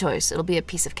 Good choice. It'll be a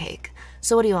piece of cake.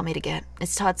 So what do you want me to get?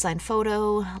 It's Todd's signed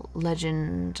photo,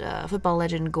 football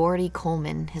legend Gordy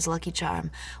Coleman, his lucky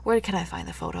charm. Where can I find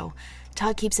the photo?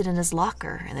 Todd keeps it in his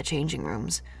locker in the changing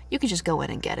rooms. You can just go in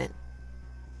and get it.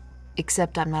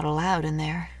 Except I'm not allowed in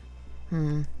there.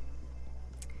 Why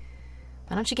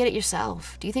don't you get it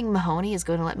yourself? Do you think Mahoney is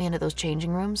going to let me into those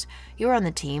changing rooms? You were on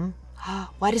the team.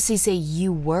 Why does he say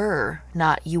you were,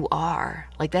 not you are?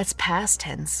 Like, that's past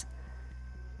tense.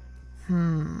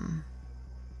 Can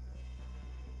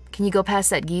you go past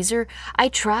that geezer? I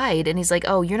tried, and he's like,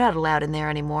 oh, you're not allowed in there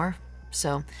anymore.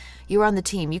 So, you were on the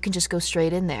team. You can just go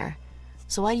straight in there.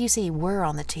 So why do you say you were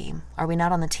on the team? Are we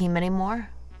not on the team anymore?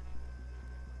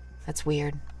 That's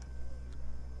weird.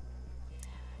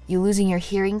 You losing your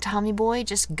hearing, Tommy boy?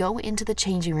 Just go into the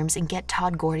changing rooms and get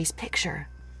Todd Gordy's picture.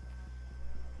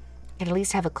 Can at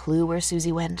least have a clue where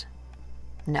Susie went?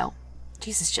 No.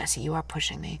 Jesus, Jesse, you are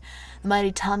pushing me. The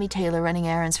mighty Tommy Taylor running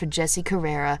errands for Jesse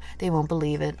Carrera. They won't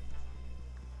believe it.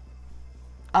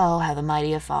 Oh, how the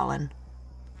mighty have fallen.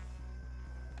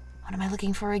 What am I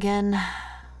looking for again?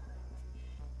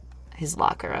 His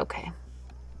locker, okay.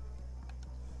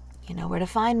 You know where to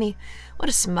find me. What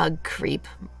a smug creep.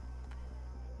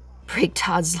 Break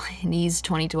Todd's knees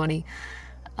 2020.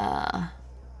 That's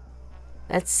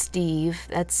Steve.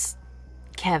 That's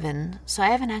Kevin. So I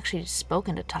haven't actually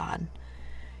spoken to Todd.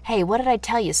 Hey, what did I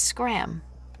tell you? Scram.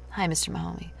 Hi, Mr.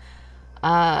 Mahoney.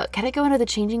 Can I go into the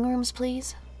changing rooms,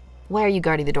 please? Why are you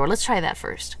guarding the door? Let's try that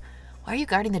first. Why are you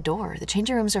guarding the door? The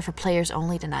changing rooms are for players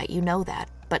only tonight. You know that.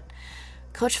 But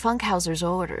Coach Funkhauser's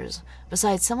orders.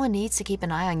 Besides, someone needs to keep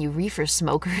an eye on you reefer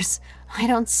smokers. I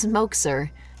don't smoke,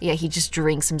 sir. Yeah, he just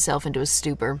drinks himself into a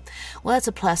stupor. Well, that's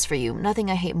a plus for you.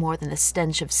 Nothing I hate more than the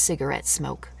stench of cigarette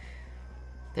smoke.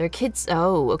 There are kids...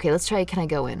 Oh, okay, let's try Can I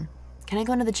Go In? Can I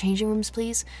go into the changing rooms,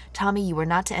 please? Tommy, you are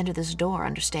not to enter this door,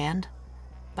 understand?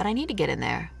 But I need to get in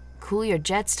there. Cool your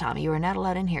jets, Tommy. You are not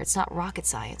allowed in here. It's not rocket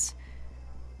science.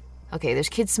 Okay, there's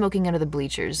kids smoking under the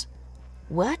bleachers.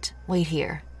 What? Wait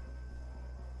here.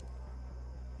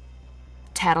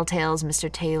 Tattletales,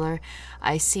 Mr. Taylor.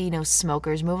 I see no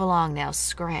smokers. Move along now.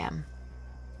 Scram.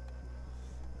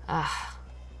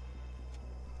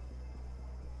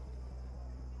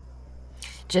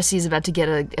 Jesse's about to get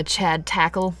a Chad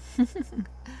tackle.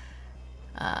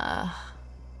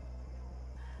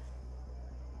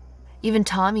 Even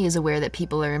Tommy is aware that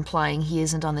people are implying he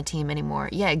isn't on the team anymore.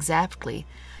 Yeah, exactly.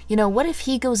 You know, what if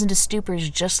he goes into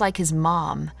stupors just like his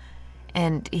mom,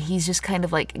 and he's just kind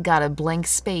of like got a blank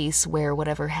space where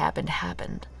whatever happened,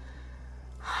 happened?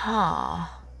 Huh.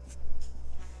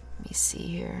 Let me see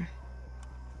here.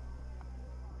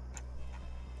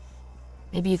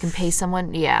 Maybe you can pay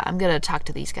someone? Yeah, I'm gonna talk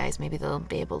to these guys. Maybe they'll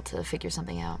be able to figure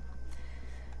something out.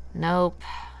 Nope.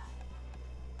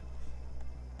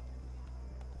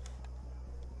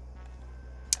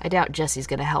 I doubt Jesse's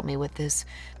gonna help me with this.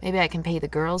 Maybe I can pay the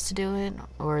girls to do it,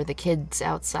 or the kids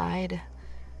outside.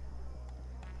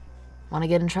 Want to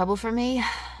get in trouble for me?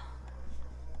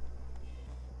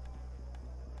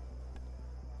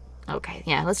 Okay,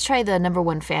 yeah, let's try the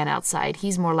 #1 fan outside.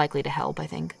 He's more likely to help, I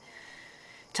think.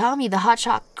 Tommy, the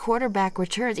hotshot quarterback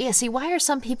returns. Yeah, see, why are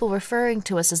some people referring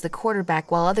to us as the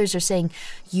quarterback while others are saying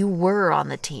you were on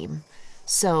the team?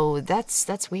 So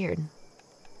that's weird.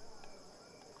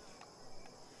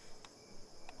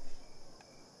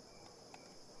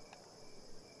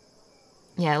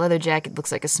 Yeah, leather jacket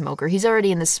looks like a smoker. He's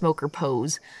already in the smoker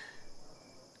pose.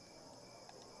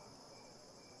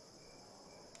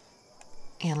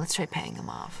 And let's try paying him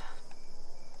off.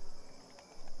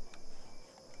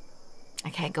 I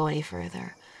can't go any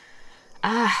further.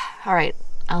 Alright.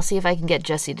 I'll see if I can get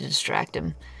Jesse to distract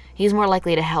him. He's more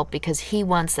likely to help because he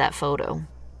wants that photo.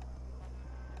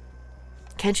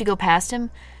 Can't you go past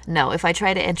him? No, if I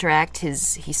try to interact,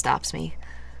 he stops me.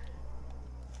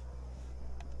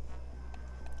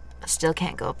 Still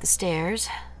can't go up the stairs.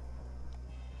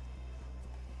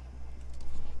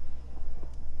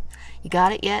 You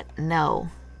got it yet? No.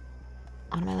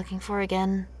 What am I looking for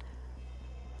again?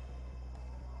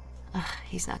 Ugh,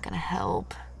 he's not gonna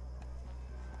help.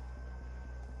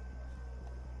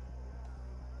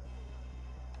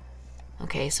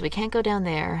 Okay, so we can't go down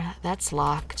there. That's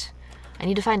locked. I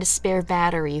need to find a spare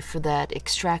battery for that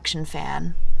extraction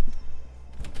fan.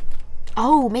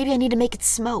 Oh, maybe I need to make it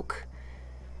smoke.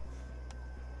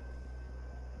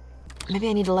 Maybe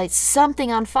I need to light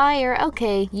something on fire.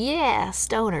 Okay, yeah,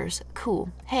 stoners.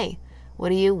 Cool. Hey, what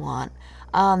do you want?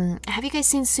 Have you guys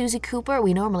seen Susie Cooper?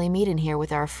 We normally meet in here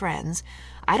with our friends.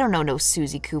 I don't know no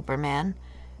Susie Cooper, man.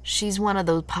 She's one of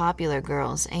those popular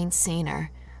girls. Ain't seen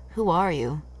her. Who are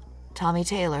you? Tommy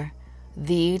Taylor.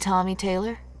 The Tommy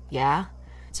Taylor? Yeah?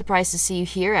 Surprised to see you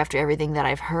here after everything that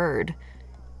I've heard.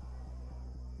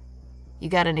 You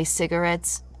got any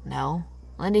cigarettes? No.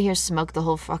 Linda here smoked the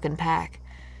whole fucking pack.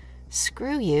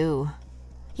 Screw you.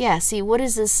 Yeah, see, what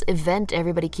is this event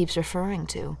everybody keeps referring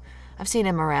to? I've seen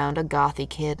him around, a gothy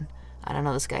kid. I don't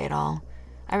know this guy at all.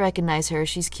 I recognize her,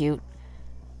 she's cute.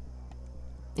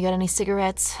 You got any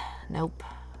cigarettes? Nope.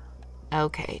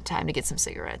 Okay, time to get some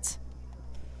cigarettes.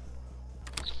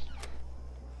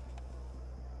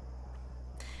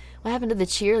 What happened to the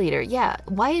cheerleader? Yeah,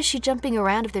 why is she jumping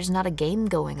around if there's not a game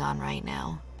going on right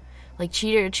now? Like,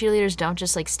 cheerleaders don't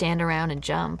just, like, stand around and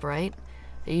jump, right?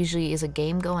 There usually is a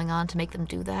game going on to make them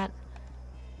do that.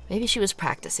 Maybe she was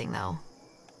practicing, though.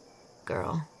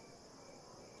 Girl.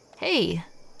 Hey.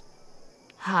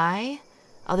 Hi.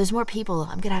 Oh, there's more people.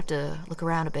 I'm gonna have to look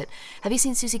around a bit. Have you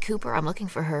seen Susie Cooper? I'm looking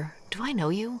for her. Do I know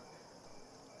you?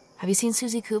 Have you seen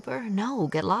Susie Cooper? No,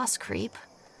 get lost, creep.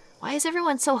 Why is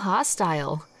everyone so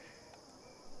hostile?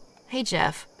 Hey,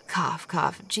 Jeff. Cough,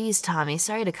 cough. Geez, Tommy,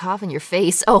 sorry to cough in your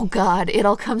face. Oh, God, it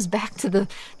all comes back to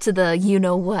the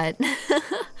you-know-what.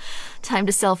 Time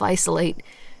to self-isolate.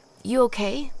 You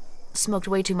okay? Smoked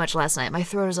way too much last night. My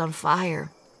throat is on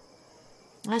fire.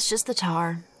 That's just the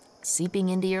tar seeping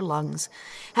into your lungs.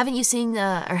 Haven't seen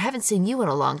you in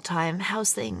a long time.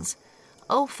 How's things?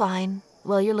 Oh, fine.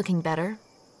 Well, you're looking better.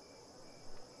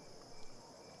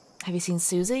 Have you seen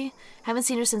Susie? Haven't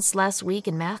seen her since last week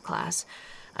in math class.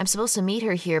 I'm supposed to meet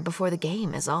her here before the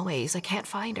game, as always. I can't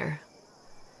find her.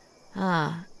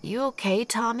 You okay,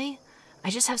 Tommy? I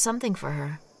just have something for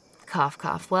her. Cough,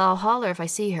 cough. Well, I'll holler if I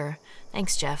see her.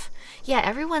 Thanks, Jeff. Yeah,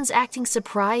 everyone's acting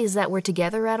surprised that we're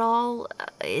together at all.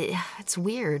 It's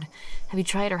weird. Have you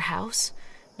tried her house?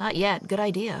 Not yet. Good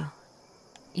idea.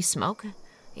 You smoke?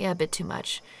 Yeah, a bit too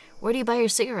much. Where do you buy your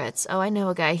cigarettes? Oh, I know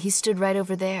a guy. He stood right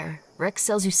over there. Rex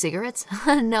sells you cigarettes?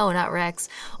 No, not Rex.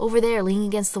 Over there, leaning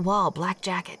against the wall, black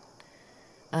jacket.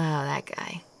 Oh, that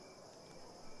guy.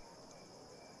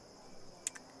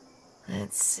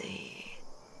 Let's see.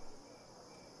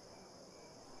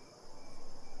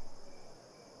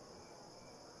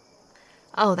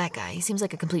 Oh, that guy. He seems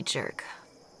like a complete jerk.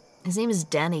 His name is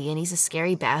Denny, and he's a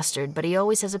scary bastard, but he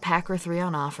always has a pack or 3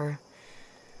 on offer.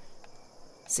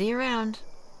 See you around.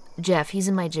 Jeff, he's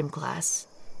in my gym class.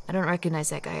 I don't recognize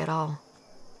that guy at all.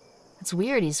 It's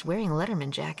weird, he's wearing a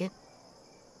Letterman jacket.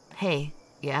 Hey,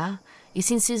 yeah? You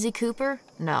seen Susie Cooper?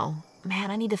 No.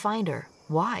 Man, I need to find her.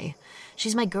 Why?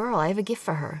 She's my girl. I have a gift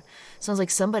for her. Sounds like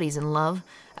somebody's in love.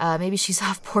 Maybe she's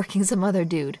off porking some other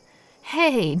dude.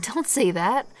 Hey, don't say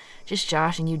that. Just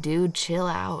joshing you, dude. Chill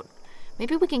out.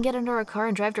 Maybe we can get into our car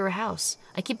and drive to her house.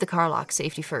 I keep the car locked,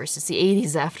 safety first. It's the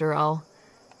 80s after all.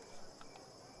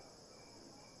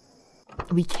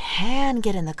 We can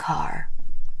get in the car.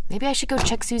 Maybe I should go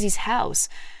check Susie's house.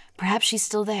 Perhaps she's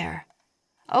still there.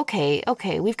 Okay,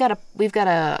 we've got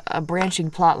a branching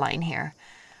plot line here.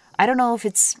 I don't know if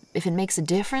it makes a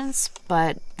difference,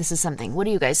 but this is something. What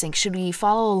do you guys think? Should we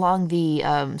follow along the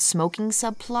smoking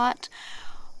subplot,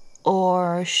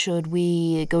 or should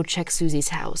we go check Susie's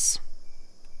house?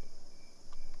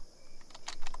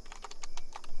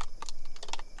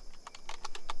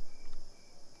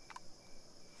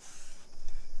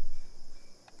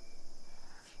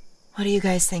 What are you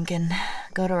guys thinking?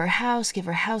 Go to her house, give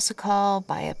her house a call,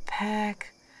 buy a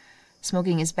pack.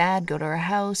 Smoking is bad, go to her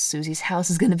house. Susie's house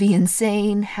is gonna be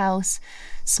insane. House,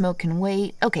 smoke can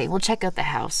wait. Okay, we'll check out the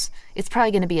house. It's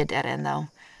probably gonna be a dead end though.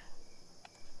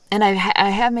 And I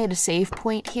have made a save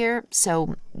point here,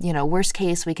 so, you know, worst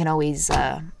case, we can always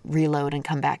reload and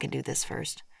come back and do this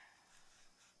first.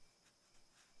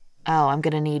 Oh, I'm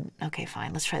gonna need... Okay,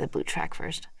 fine, let's try the boot track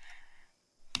first.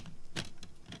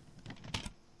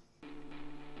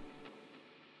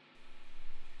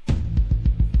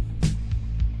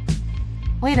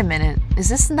 Wait a minute, is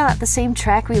this not the same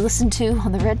track we listened to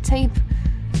on the red tape?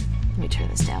 Let me turn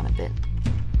this down a bit.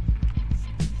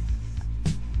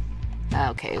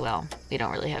 Okay, well, we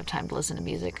don't really have time to listen to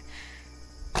music.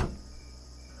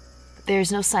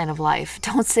 There's no sign of life.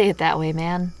 Don't say it that way,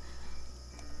 man.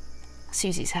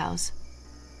 Susie's house.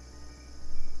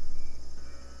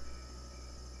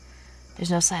 There's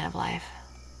no sign of life.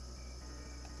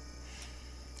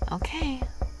 Okay.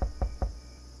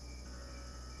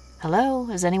 Hello?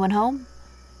 Is anyone home?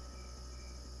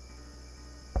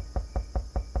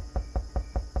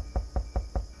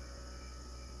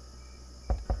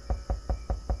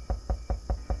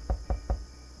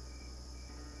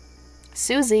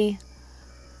 Susie.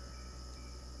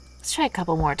 Let's try a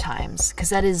couple more times,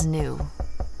 because that is new.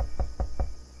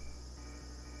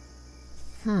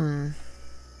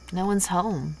 No one's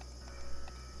home.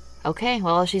 Okay,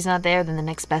 well, if she's not there, then the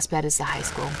next best bet is the high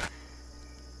school.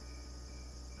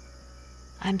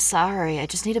 I'm sorry, I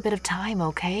just need a bit of time,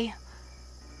 okay?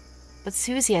 But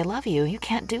Susie, I love you. You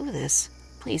can't do this.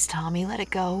 Please, Tommy, let it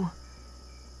go.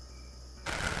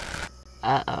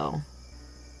 Uh-oh.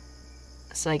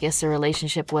 So I guess the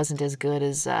relationship wasn't as good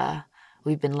as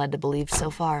we've been led to believe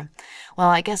so far. Well,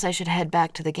 I guess I should head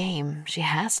back to the game. She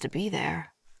has to be there.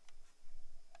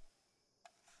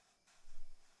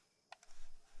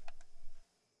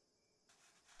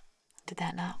 Did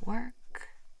that not work?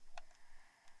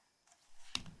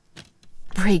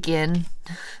 Break in.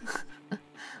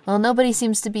 Well, nobody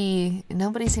seems to be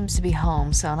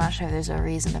home, so I'm not sure there's a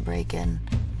reason to break in.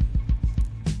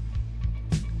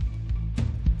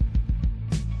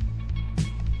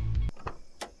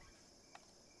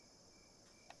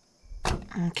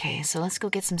 Okay, so let's go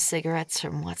get some cigarettes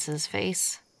from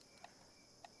what's-his-face.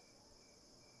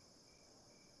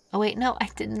 Oh wait, no, I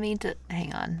didn't mean to.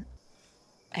 Hang on.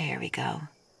 There we go.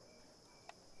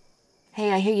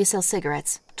 Hey, I hear you sell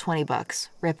cigarettes. $20.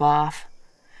 Rip off.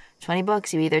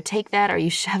 $20, you either take that or you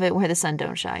shove it where the sun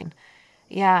don't shine.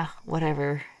 Yeah,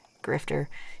 whatever, grifter.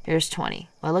 Here's 20.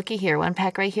 Well, looky here, one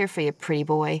pack right here for you, pretty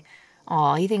boy.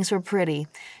 Aw, he thinks we're pretty.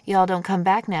 Y'all don't come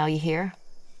back now, you hear?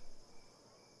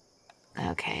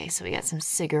 Okay, so we got some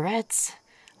cigarettes.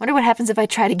 Wonder what happens if I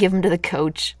try to give them to the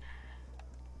coach.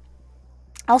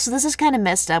 Also, this is kind of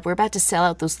messed up. We're about to sell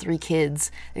out those 3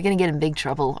 kids. They're going to get in big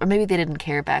trouble. Or maybe they didn't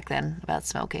care back then about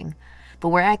smoking. But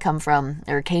where I come from,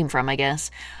 or came from, I guess,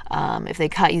 if they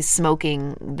caught you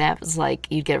smoking, that was like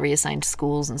you'd get reassigned to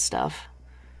schools and stuff.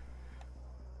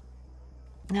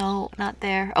 No, not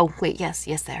there. Oh, wait, yes,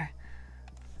 there.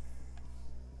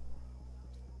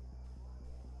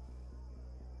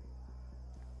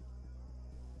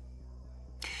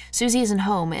 Susie isn't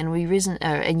home, and you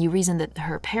reason that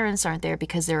her parents aren't there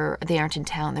because they aren't in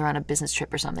town. They're on a business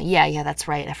trip or something. Yeah, that's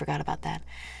right. I forgot about that.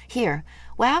 Here.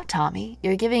 Wow, Tommy,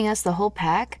 you're giving us the whole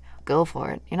pack? Go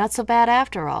for it. You're not so bad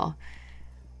after all.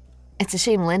 It's a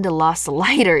shame Linda lost the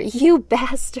lighter. You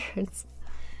bastards.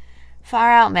 Far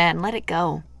out, man. Let it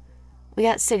go. We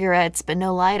got cigarettes, but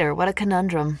no lighter. What a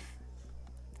conundrum.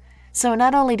 So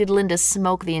not only did Linda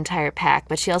smoke the entire pack,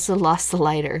 but she also lost the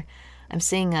lighter. I'm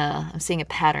seeing a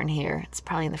pattern here. It's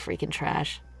probably in the freaking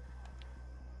trash.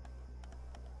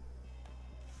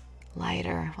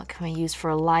 Lighter. What can I use for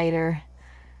a lighter?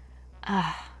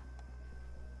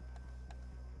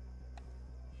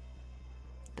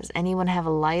 Does anyone have a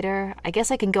lighter? I guess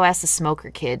I can go ask the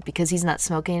smoker kid. Because he's not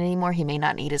smoking anymore, he may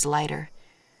not need his lighter.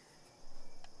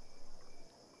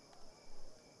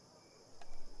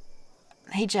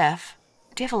 Hey, Jeff.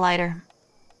 Do you have a lighter?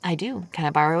 I do. Can I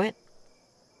borrow it?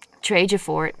 Trade you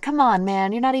for it. Come on,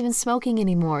 man. You're not even smoking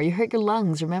anymore. You hurt your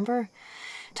lungs, remember?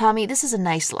 Tommy, this is a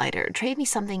nice lighter. Trade me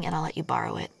something and I'll let you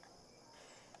borrow it.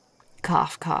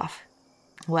 Cough, cough.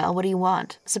 Well, what do you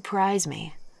want? Surprise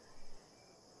me.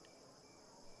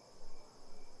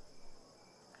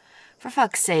 For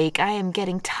fuck's sake, I am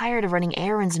getting tired of running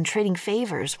errands and trading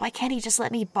favors. Why can't he just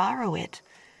let me borrow it?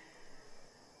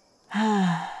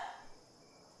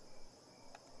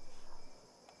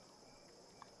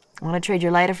 Want to trade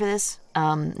your lighter for this?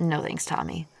 No thanks,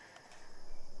 Tommy.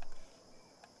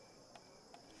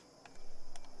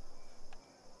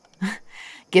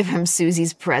 Give him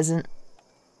Susie's present.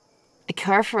 A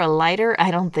car for a lighter?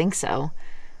 I don't think so.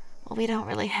 Well, we don't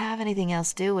really have anything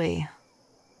else, do we?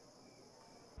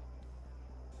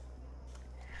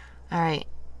 Alright.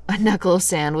 A knuckle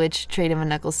sandwich. Trade him a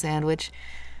knuckle sandwich.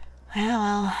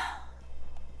 Well.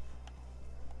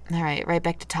 Alright, right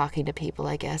back to talking to people,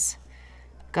 I guess.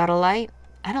 Got a light?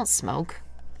 I don't smoke.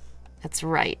 That's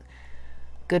right.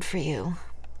 Good for you.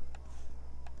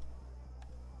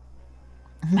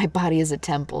 My body is a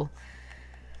temple.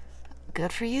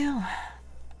 Good for you.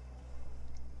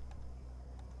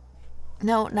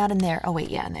 No, not in there. Oh, wait,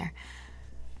 yeah, in there.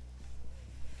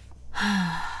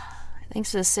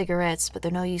 Thanks for the cigarettes, but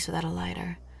they're no use without a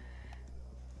lighter.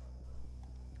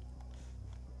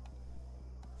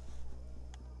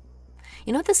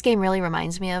 You know what this game really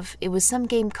reminds me of? It was some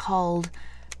game called,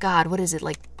 God, what is it,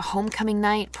 like Homecoming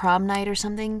Night, Prom Night or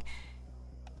something?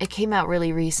 It came out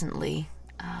really recently.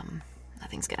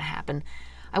 Nothing's gonna happen.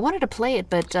 I wanted to play it,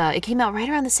 but it came out right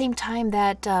around the same time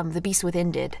that The Beast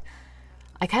Within did.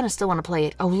 I kind of still want to play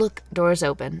it. Oh, look, door's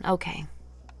open. Okay.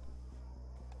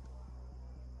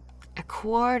 A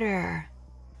quarter.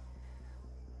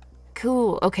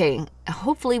 Cool. Okay,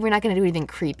 hopefully we're not gonna do anything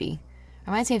creepy.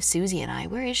 Reminds me of Susie and I.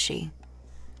 Where is she?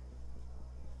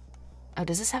 Oh,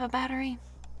 does this have a battery?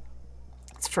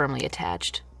 It's firmly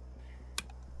attached.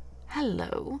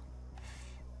 Hello.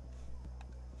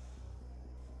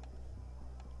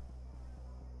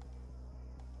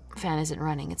 Fan isn't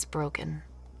running, it's broken.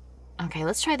 Okay,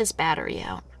 let's try this battery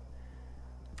out.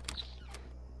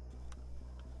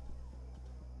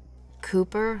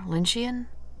 Cooper? Lynchian?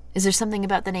 Is there something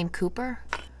about the name Cooper?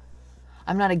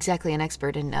 I'm not exactly an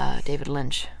expert in David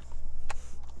Lynch.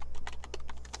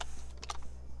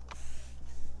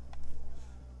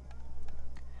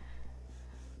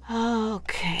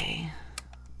 Okay.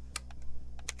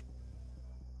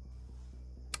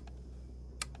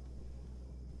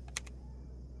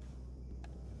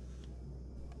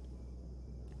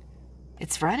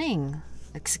 It's running.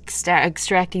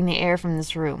 Extracting the air from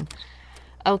this room.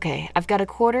 Okay, I've got a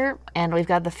quarter, and we've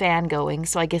got the fan going,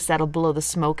 so I guess that'll blow the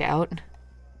smoke out.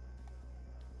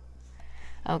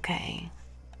 Okay.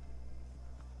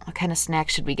 What kind of snack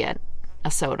should we get?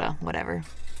 A soda, whatever.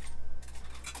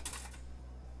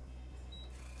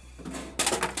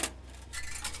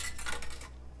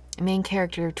 Main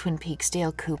character of Twin Peaks,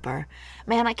 Dale Cooper.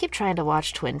 Man, I keep trying to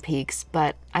watch Twin Peaks,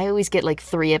 but I always get like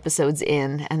 3 episodes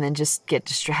in and then just get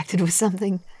distracted with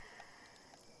something.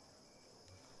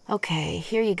 Okay,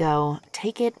 here you go.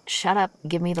 Take it, shut up,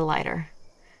 give me the lighter.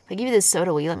 If I give you this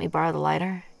soda, will you let me borrow the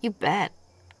lighter? You bet.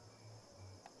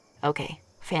 Okay,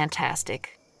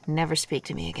 fantastic. Never speak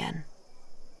to me again.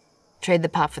 Trade the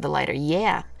pop for the lighter.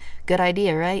 Yeah, good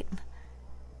idea, right?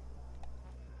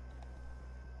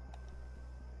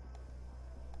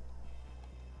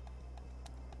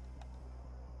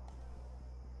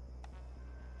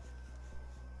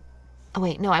 Oh,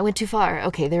 wait, no, I went too far.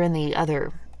 Okay, they're in the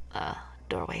other,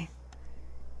 doorway.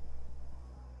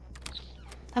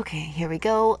 Okay, here we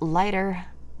go. Lighter.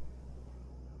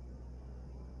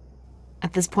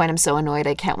 At this point, I'm so annoyed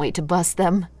I can't wait to bust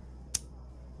them.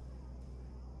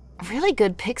 Really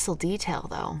good pixel detail,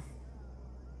 though.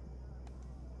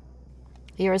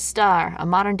 You're a star, a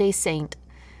modern-day saint.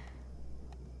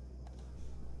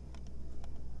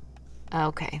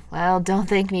 Okay, well, don't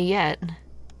thank me yet.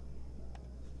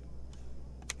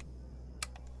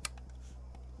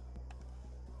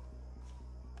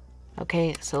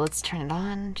 Okay, so let's turn it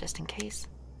on, just in case.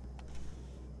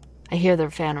 I hear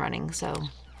the fan running, so...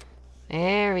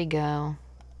 There we go.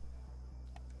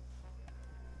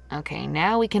 Okay,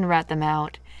 now we can rat them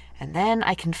out, and then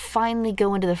I can finally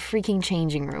go into the freaking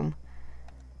changing room.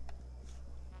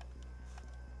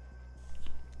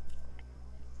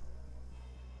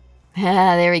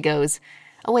 Ah, there he goes.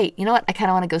 Oh, wait, you know what? I kind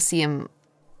of want to go see him.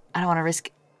 I don't want to risk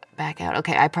back out.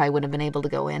 Okay, I probably wouldn't have been able to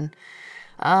go in.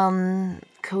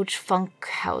 Coach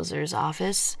Funkhauser's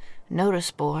office.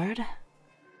 Notice board.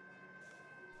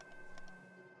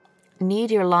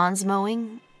 Need your lawns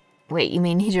mowing? Wait, you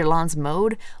mean need your lawns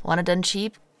mowed? Want it done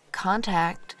cheap?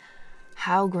 Contact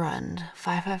Aggggh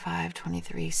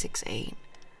 555-2368.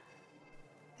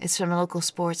 It's from a local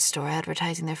sports store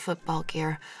advertising their football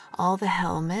gear. All the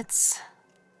helmets.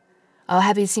 Oh,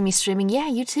 happy to see me streaming? Yeah,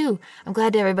 you too. I'm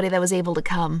glad to everybody that was able to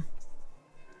come.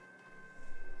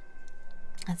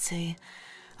 Let's see.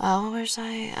 What was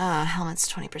I?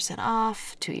 Helmets 20%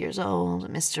 off. 2 years old.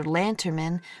 Mr.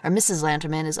 Lanterman, or Mrs.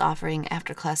 Lanterman, is offering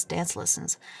after-class dance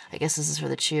lessons. I guess this is for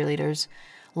the cheerleaders.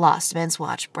 Lost men's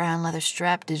watch. Brown leather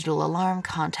strap. Digital alarm.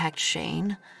 Contact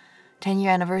Shane.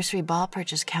 10-year anniversary ball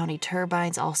purchase. County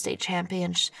Turbines All-State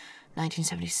Champions.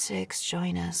 1976.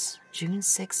 Join us. June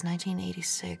 6,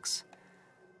 1986.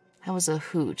 That was a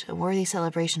hoot. A worthy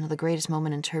celebration of the greatest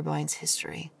moment in Turbines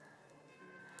history.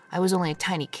 I was only a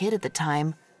tiny kid at the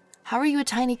time. How are you a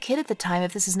tiny kid at the time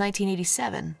if this is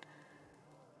 1987?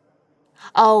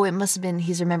 Oh, it must have been,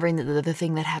 he's remembering the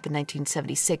thing that happened in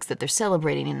 1976 that they're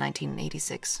celebrating in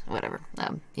 1986. Whatever.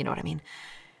 You know what I mean.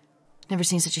 Never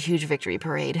seen such a huge victory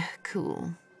parade.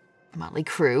 Cool. Motley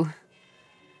Crue.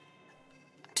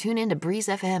 Tune in to Breeze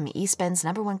FM, East Bend's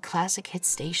 #1 classic hit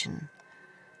station.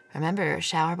 Remember,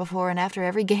 shower before and after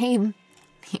every game.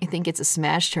 You think it's a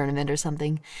Smash tournament or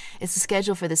something. It's the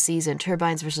schedule for the season,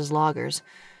 Turbines versus Loggers.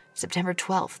 September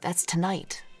 12th, that's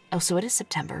tonight. Oh, so it is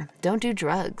September. Don't do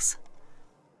drugs.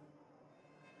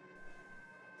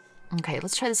 Okay,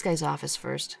 let's try this guy's office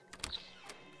first.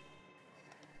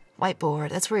 Whiteboard,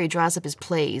 that's where he draws up his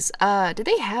plays. Did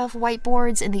they have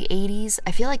whiteboards in the 80s?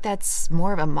 I feel like that's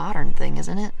more of a modern thing,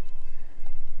 isn't it?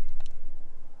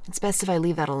 It's best if I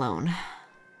leave that alone.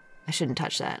 I shouldn't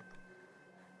touch that.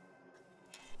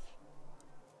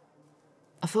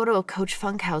 A photo of Coach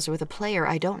Funkhauser with a player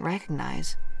I don't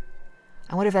recognize.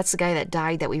 I wonder if that's the guy that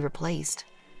died that we replaced.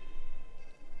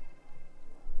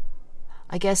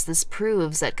 I guess this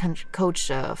proves that Coach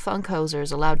Funkhauser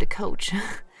is allowed to coach.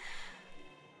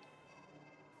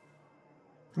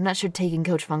 I'm not sure taking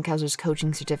Coach Funkhauser's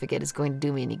coaching certificate is going to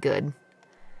do me any good.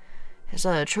 There's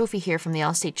a trophy here from the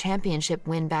All-State Championship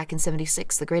win back in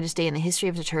 '76, the greatest day in the history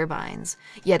of the Turbines.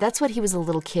 Yeah, that's what he was a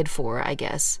little kid for, I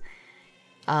guess.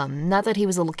 Not that he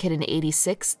was a little kid in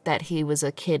 '86, that he was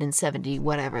a kid in '70,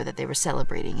 whatever, that they were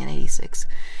celebrating in '86.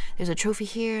 There's a trophy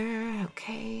here,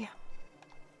 okay.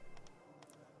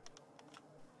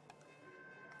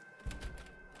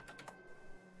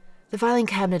 The filing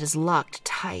cabinet is locked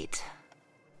tight.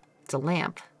 It's a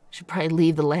lamp. Should probably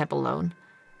leave the lamp alone.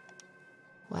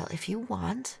 Well, if you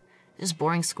want, just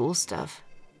boring school stuff.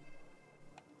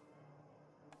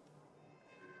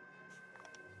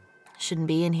 Shouldn't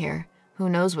be in here. Who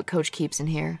knows what Coach keeps in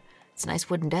here? It's a nice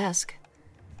wooden desk.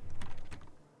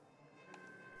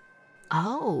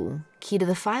 Oh, key to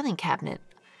the filing cabinet.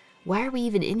 Why are we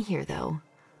even in here, though?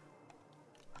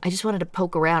 I just wanted to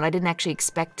poke around. I didn't actually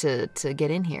expect to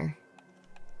get in here.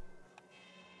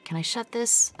 Can I shut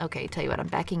this? Okay, tell you what, I'm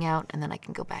backing out, and then I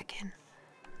can go back in.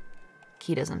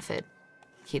 Key doesn't fit.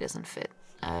 Key doesn't fit.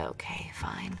 Okay,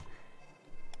 fine.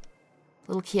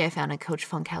 Little key I found in Coach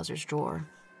Funkhauser's drawer.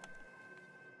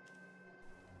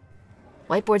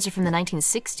 Whiteboards are from the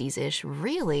 1960s-ish.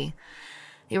 Really?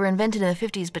 They were invented in the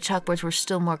 50s, but chalkboards were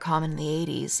still more common in the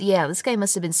 80s. Yeah, this guy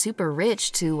must have been super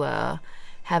rich to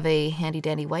have a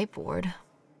handy-dandy whiteboard.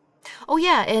 Oh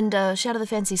yeah, and Shadow the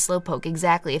Fancy Slowpoke,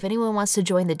 exactly. If anyone wants to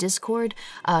join the Discord,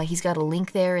 he's got a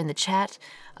link there in the chat.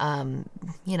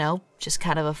 You know, just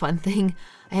kind of a fun thing.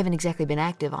 I haven't exactly been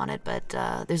active on it, but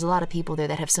there's a lot of people there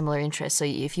that have similar interests. So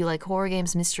if you like horror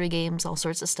games, mystery games, all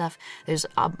sorts of stuff, there's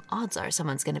odds are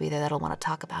someone's going to be there that'll want to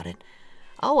talk about it.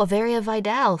 Oh, Averia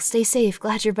Vidal, stay safe.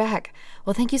 Glad you're back.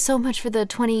 Well, thank you so much for the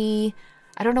 20...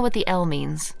 I don't know what the L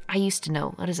means. I used to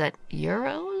know. What is that?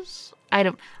 Euros?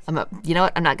 You know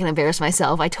what? I'm not going to embarrass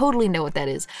myself. I totally know what that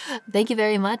is. Thank you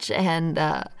very much, and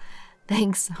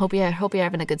thanks. Hope you're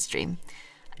having a good stream.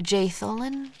 Jay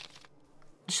Tholen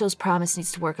shows promise,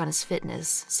 needs to work on his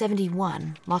fitness.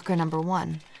 71, locker number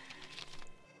 1.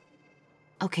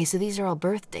 Okay, so these are all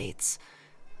birth dates.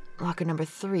 Locker number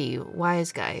 3,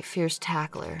 wise guy, fierce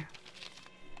tackler.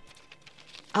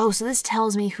 Oh, so this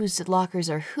tells me whose lockers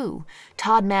are who.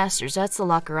 Todd Masters, that's the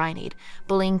locker I need.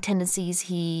 Bullying tendencies,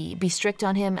 be strict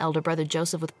on him. Elder brother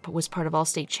Joseph was part of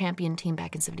All-State champion team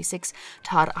back in 76.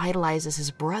 Todd idolizes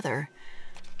his brother.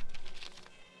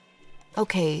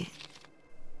 Okay.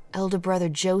 Elder brother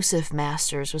Joseph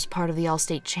Masters was part of the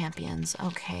All-State champions.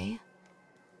 Okay.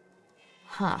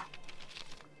 Huh.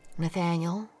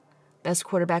 Nathaniel, best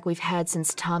quarterback we've had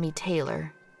since Tommy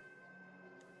Taylor.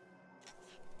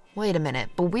 Wait a minute,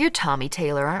 but we're Tommy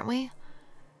Taylor, aren't we?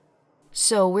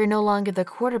 So we're no longer the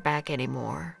quarterback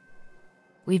anymore.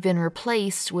 We've been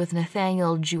replaced with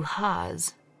Nathaniel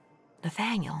Juhaz.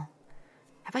 Nathaniel?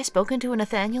 Have I spoken to a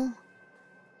Nathaniel?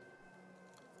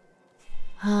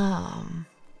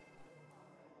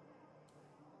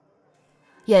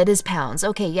 Yeah, it is pounds.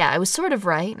 Okay, yeah, I was sort of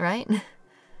right?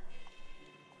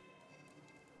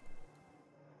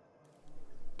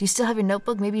 Do you still have your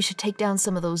notebook? Maybe you should take down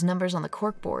some of those numbers on the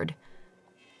corkboard.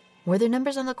 Were there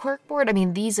numbers on the corkboard? I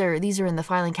mean, these are in the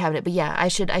filing cabinet, but yeah, I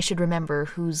should remember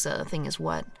whose thing is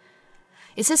what.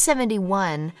 It says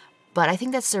 71, but I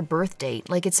think that's their birth date.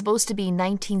 Like, it's supposed to be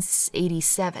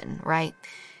 1987, right?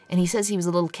 And he says he was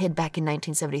a little kid back in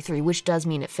 1973, which does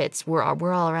mean it fits. We're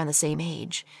all around the same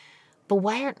age. But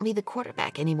why aren't we the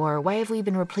quarterback anymore? Why have we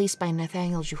been replaced by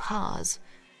Nathaniel Juhaz?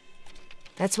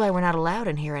 That's why we're not allowed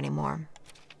in here anymore.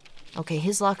 Okay,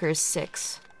 his locker is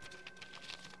 6.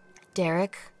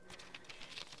 Derek.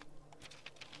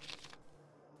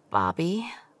 Bobby.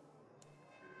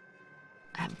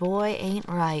 That boy ain't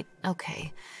right.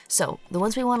 Okay, so the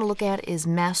ones we want to look at is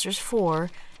Masters 4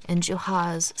 and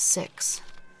Juhaz 6.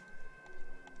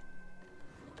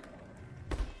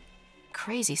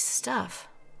 Crazy stuff.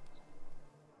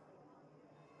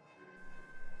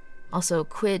 Also,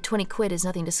 20 quid is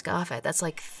nothing to scoff at. That's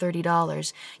like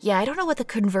 $30. Yeah, I don't know what the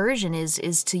conversion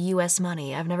is to US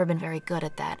money. I've never been very good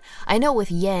at that. I know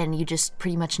with yen, you just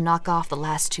pretty much knock off the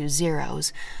last 2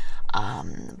 zeros.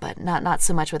 But not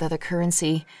so much with other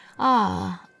currency.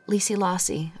 Lissy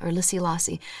Lassie.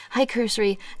 Hi,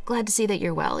 Cursory. Glad to see that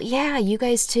you're well. Yeah, you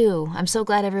guys too. I'm so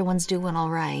glad everyone's doing all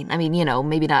right. I mean, you know,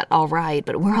 maybe not all right,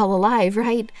 but we're all alive,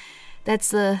 right?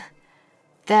 That's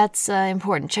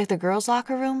important. Check the girls'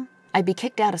 locker room. I'd be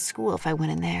kicked out of school if I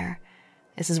went in there.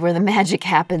 This is where the magic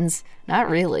happens. Not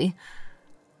really.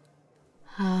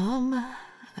 I'm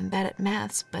bad at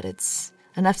maths, but it's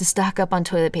enough to stock up on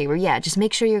toilet paper. Yeah, just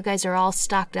make sure you guys are all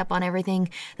stocked up on everything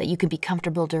that you can be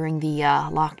comfortable during the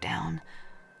lockdown.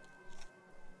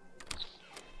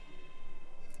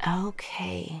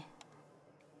 Okay.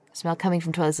 Smell coming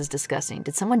from toilets is disgusting.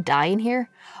 Did someone die in here?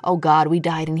 Oh god, we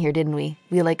died in here, didn't we?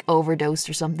 We like overdosed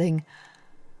or something.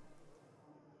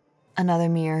 Another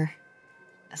mirror.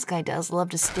 This guy does love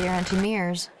to stare into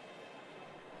mirrors.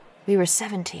 We were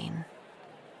 17.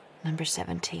 Number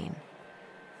 17.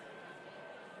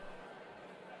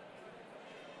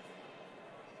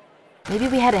 Maybe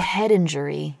we had a head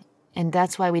injury, and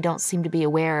that's why we don't seem to be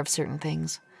aware of certain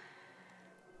things.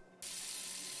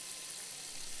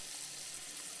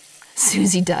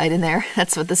 Susie died in there.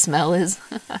 That's what the smell is.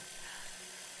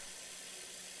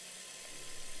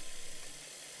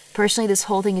 Personally, this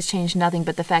whole thing has changed nothing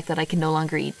but the fact that I can no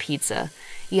longer eat pizza.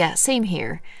 Yeah, same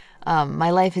here. My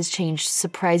life has changed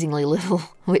surprisingly little,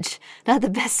 which, not the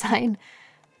best sign.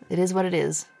 It is what it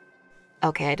is.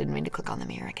 Okay, I didn't mean to click on the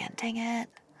mirror again. Dang it.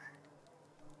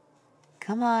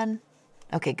 Come on.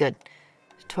 Okay, good.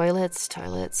 Toilets,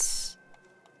 toilets.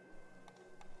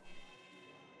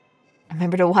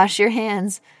 Remember to wash your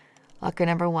hands. Locker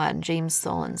number 1, James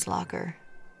Solon's locker.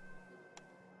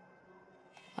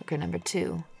 Locker number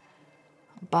 2,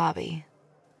 Bobby.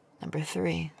 Number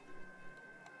 3.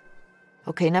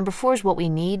 Okay, number 4 is what we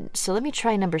need, so let me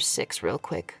try number 6 real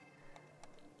quick.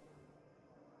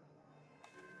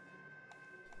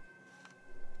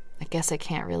 I guess I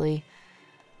can't really...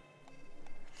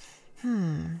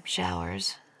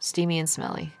 Showers. Steamy and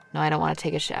smelly. No, I don't want to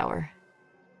take a shower.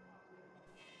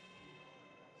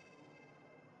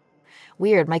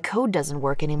 Weird, my code doesn't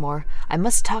work anymore. I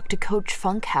must talk to Coach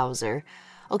Funkhauser.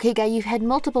 Okay, guy, you've had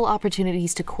multiple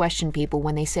opportunities to question people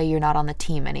when they say you're not on the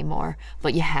team anymore,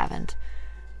 but you haven't.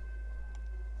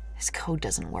 This code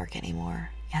doesn't work anymore.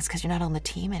 Yeah, it's because you're not on the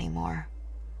team anymore.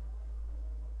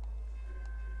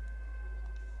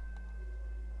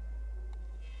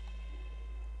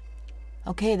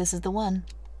 Okay, this is the one.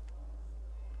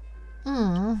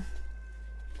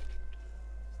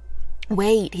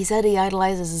 Wait, he said he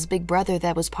idolizes his big brother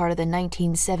that was part of the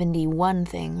 1971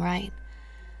 thing, right?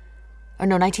 Or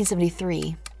no,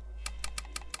 1973.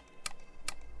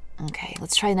 Okay,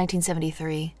 let's try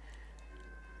 1973.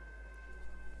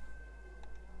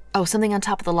 Oh, something on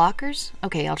top of the lockers?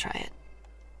 Okay, I'll try it.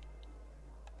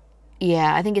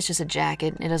 Yeah, I think it's just a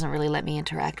jacket. It doesn't really let me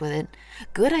interact with it.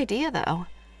 Good idea, though.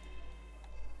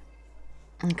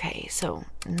 Okay, so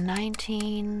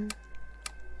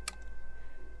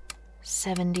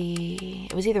 1970...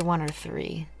 It was either 1 or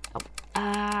 3.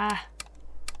 Oh,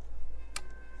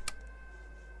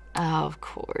 of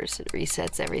course, it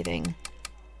resets everything.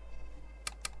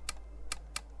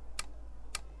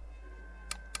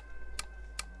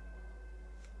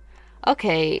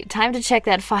 Okay, time to check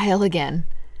that file again.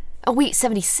 Oh wait,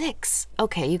 76!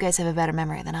 Okay, you guys have a better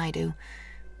memory than I do.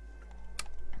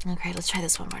 Okay, let's try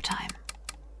this one more time.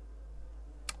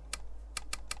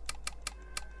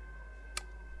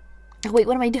 Oh wait,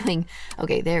 what am I doing?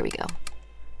 Okay, there we go.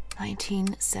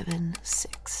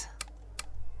 1976.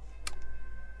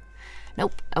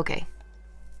 Nope, okay.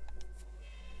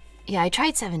 Yeah, I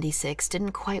tried 76,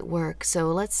 didn't quite work,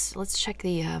 so let's check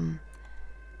the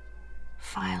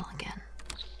file again.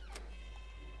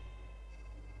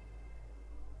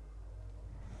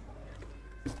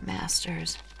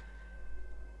 Masters.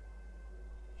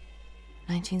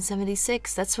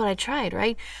 1976, that's what I tried,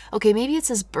 right? Okay, maybe it's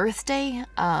his birthday.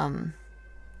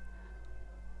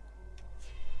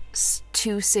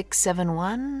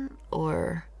 2671,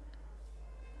 or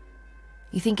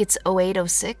you think it's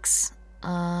 0806?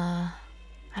 I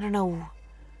don't know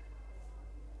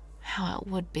how it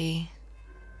would be.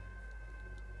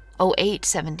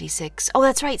 0876. Oh,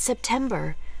 that's right,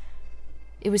 September.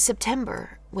 It was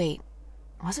September. Wait,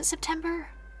 was it September?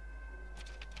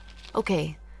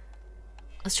 Okay.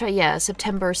 Let's try, yeah,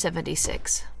 September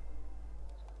 76.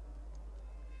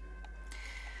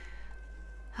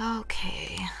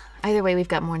 Okay. Either way, we've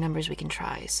got more numbers we can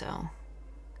try, so...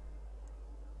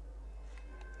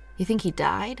 You think he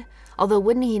died? Although,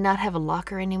 wouldn't he not have a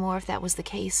locker anymore if that was the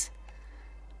case?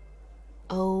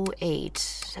 08.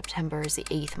 September is the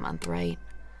 8th month, right?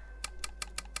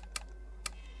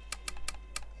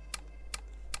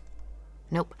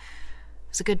 Nope. It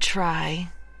was a good try.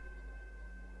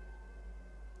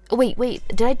 Oh, wait.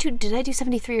 Did I do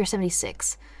 73 or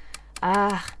 76?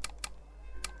 I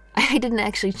didn't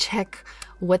actually check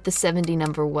what the 70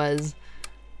 number was.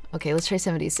 Okay, let's try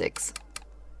 76.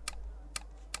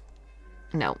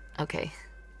 No, okay.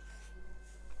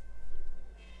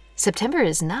 September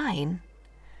is 9.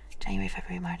 January,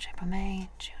 February, March, April, May,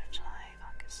 June, July,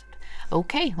 August.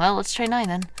 Okay, well, let's try 9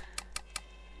 then.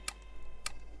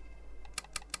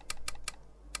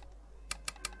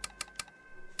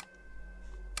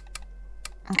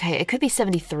 Okay, it could be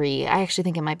 73. I actually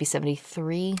think it might be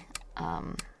 73.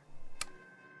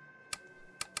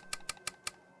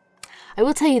 I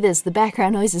will tell you this, the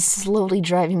background noise is slowly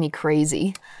driving me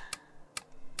crazy.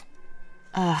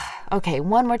 Okay,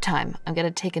 one more time. I'm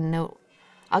gonna take a note.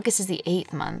 August is the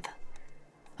 8th month.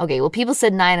 Okay, well, people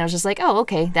said 9. I was just like, oh,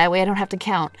 okay, that way I don't have to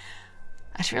count.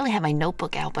 I should really have my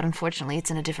notebook out, but unfortunately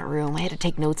it's in a different room. I had to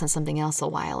take notes on something else a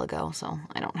while ago, so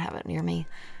I don't have it near me.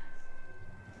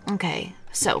 Okay,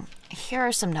 so here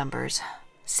are some numbers.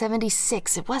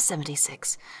 76, it was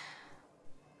 76.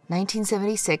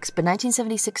 1976, but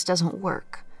 1976 doesn't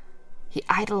work. He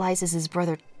idolizes his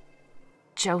brother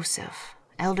Joseph.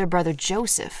 Elder brother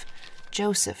Joseph.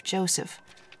 Joseph.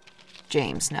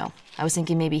 James, no. I was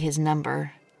thinking maybe his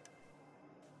number.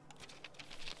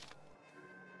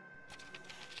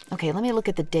 Okay, let me look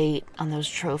at the date on those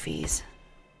trophies.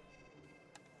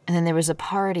 And then there was a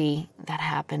party that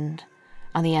happened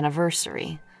on the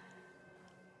anniversary.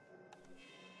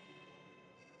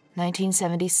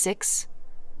 1976.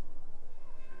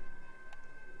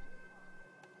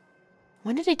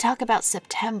 When did he talk about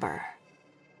September?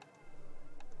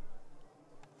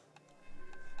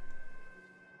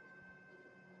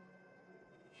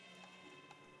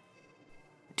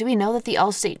 Do we know that the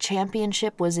All-State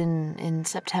Championship was in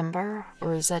September?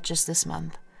 Or is that just this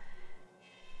month?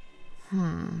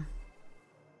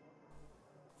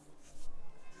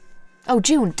 Oh,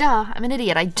 June, duh, I'm an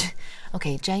idiot.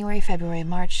 Okay, January, February,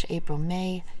 March, April,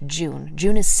 May, June.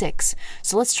 June is 6.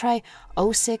 So let's try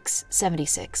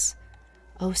 0676.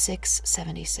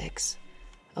 0676.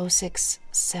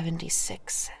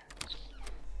 0676.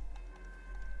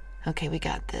 Okay, we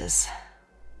got this.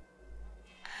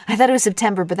 I thought it was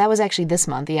September, but that was actually this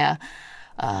month, yeah.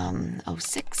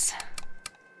 06.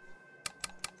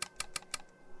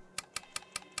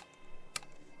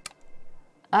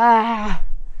 Ah!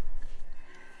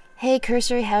 Hey,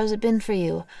 Cursory, how's it been for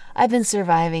you? I've been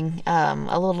surviving,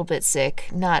 a little bit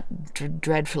sick. Not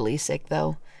dreadfully sick,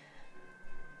 though.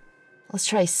 Let's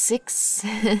try 6.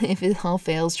 If it all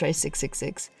fails, try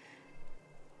 666.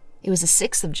 It was the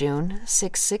 6th of June.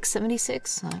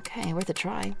 6676? Okay, worth a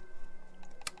try.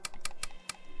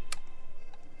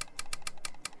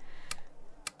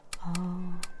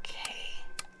 Okay.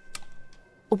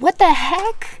 What the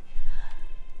heck?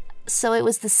 So it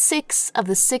was the 6th of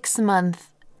the 6th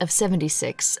month of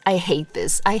 76. I hate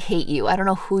this. I hate you. I don't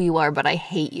know who you are, but I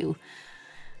hate you.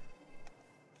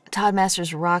 Todd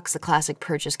Masters rocks the classic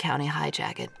Purchase County high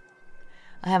jacket.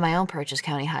 I have my own Purchase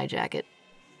County high jacket.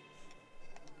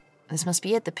 This must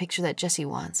be it, the picture that Jesse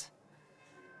wants.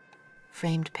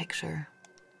 Framed picture.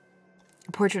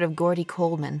 A portrait of Gordy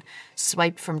Coleman,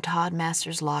 swiped from Todd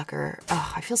Masters' locker.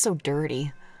 Oh, I feel so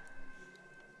dirty.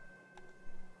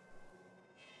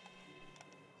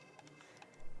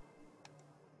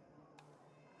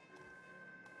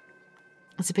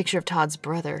 It's a picture of Todd's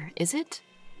brother. Is it?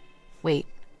 Wait.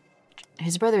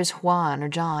 His brother is Juan or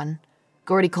John.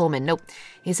 Gordy Coleman. Nope.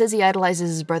 He says he idolizes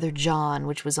his brother John,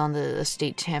 which was on the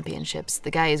state championships.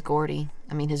 The guy is Gordy.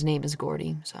 I mean, his name is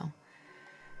Gordy, so. All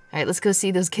right, let's go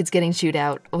see those kids getting chewed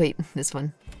out. Oh, wait, this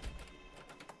one.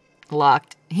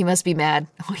 Locked. He must be mad.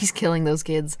 Oh, he's killing those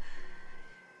kids.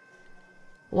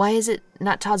 Why is it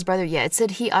not Todd's brother? Yeah, it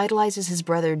said he idolizes his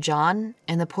brother John,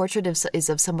 and the portrait is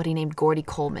of somebody named Gordy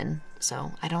Coleman.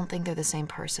 So I don't think they're the same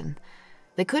person.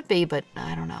 They could be, but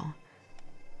I don't know.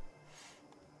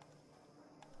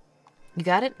 You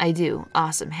got it? I do.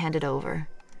 Awesome. Hand it over.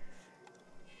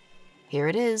 Here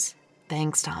it is.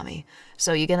 Thanks, Tommy.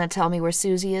 So you gonna tell me where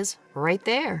Susie is? Right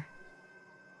there.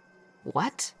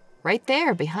 What? Right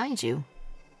there, behind you.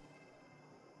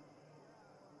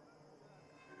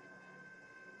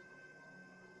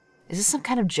 Is this some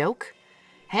kind of joke?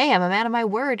 Hey, I'm a man of my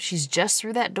word. She's just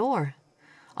through that door.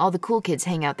 All the cool kids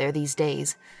hang out there these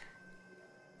days.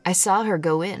 I saw her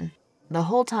go in. The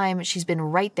whole time, she's been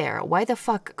right there. Why the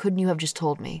fuck couldn't you have just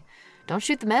told me? Don't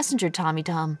shoot the messenger, Tommy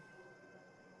Tom.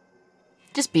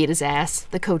 Just beat his ass.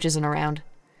 The coach isn't around.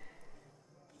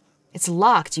 It's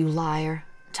locked, you liar.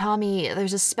 Tommy,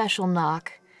 there's a special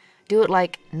knock. Do it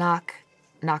like knock,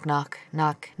 knock, knock,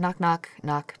 knock, knock, knock,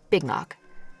 knock, big knock.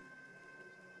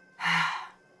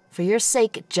 For your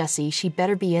sake, Jessie, she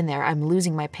better be in there. I'm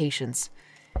losing my patience.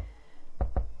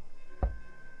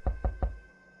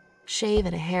 Shave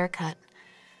and a haircut.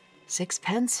 6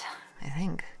 pence, I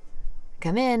think.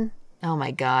 Come in. Oh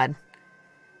my god.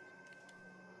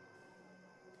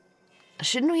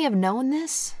 Shouldn't we have known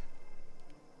this?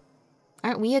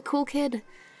 Aren't we a cool kid?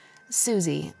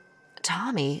 Susie.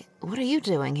 Tommy, what are you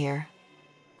doing here?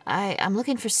 I'm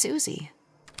looking for Susie.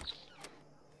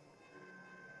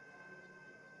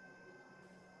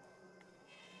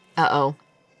 Uh-oh.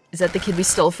 Is that the kid we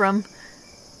stole from?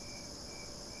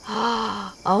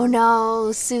 Oh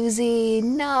no, Susie,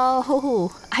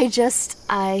 no. I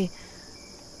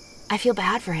feel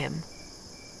bad for him.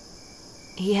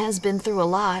 He has been through a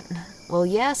lot. Well,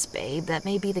 yes, babe, that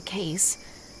may be the case.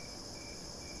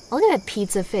 Look at that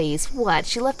pizza face. What,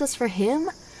 she left us for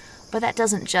him? But that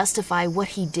doesn't justify what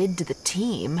he did to the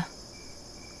team.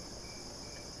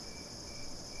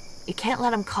 You can't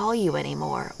let him call you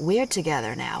anymore. We're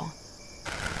together now.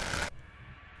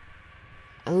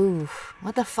 Ooh,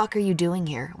 what the fuck are you doing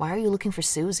here? Why are you looking for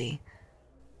Susie?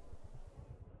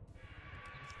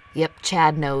 Yep,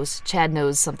 Chad knows. Chad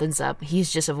knows something's up.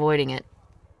 He's just avoiding it.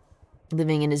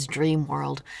 living in his dream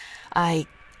world.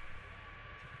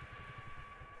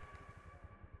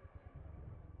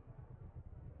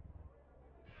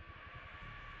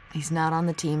 He's not on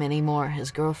the team anymore.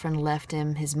 His girlfriend left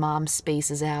him. His mom's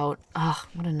space is out. Ugh,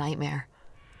 what a nightmare.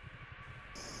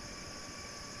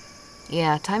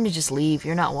 Yeah, time to just leave.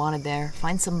 You're not wanted there.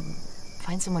 Find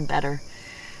someone better.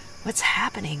 What's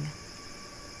happening?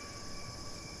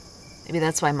 Maybe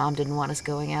that's why Mom didn't want us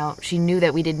going out. She knew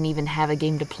that we didn't even have a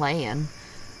game to play in.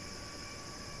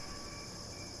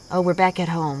 Oh, we're back at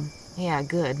home. Yeah,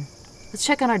 good. Let's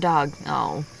check on our dog.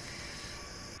 Oh.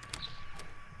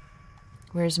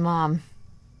 Where's Mom?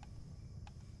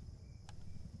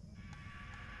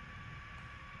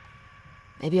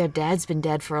 Maybe our dad's been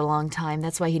dead for a long time.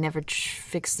 That's why he never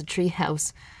fixed the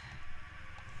treehouse.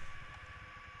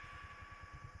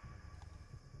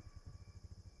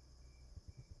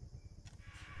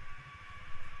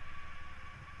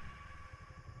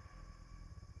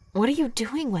 What are you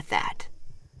doing with that?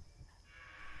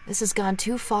 This has gone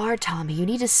too far, Tommy. You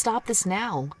need to stop this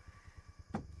now.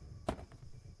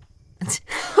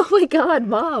 Oh my God,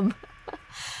 Mom.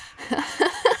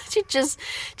 She just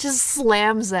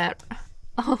slams that.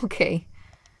 Okay.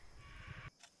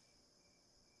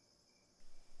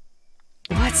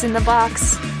 What's in the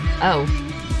box? Oh.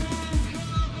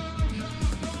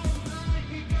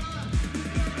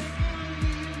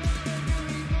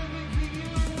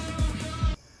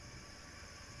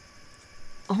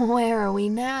 Where are we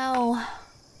now?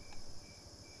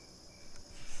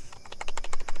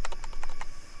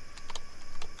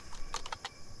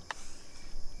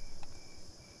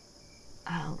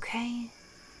 Okay.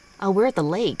 Oh, we're at the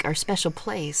lake, our special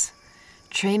place.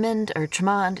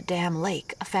 Tremond Dam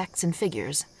Lake, facts and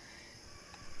figures.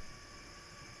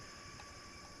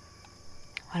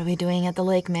 What are we doing at the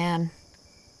lake, man?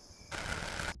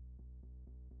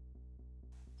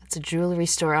 It's a jewelry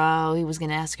store. Oh, he was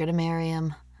gonna ask her to marry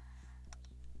him.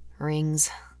 Rings.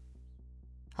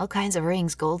 All kinds of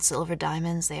rings, gold, silver,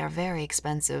 diamonds. They are very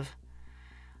expensive.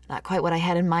 Not quite what I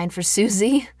had in mind for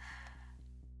Susie.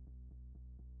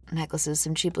 Necklaces,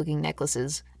 some cheap-looking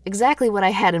necklaces. Exactly what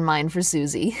I had in mind for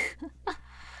Susie.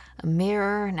 A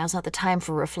mirror. Now's not the time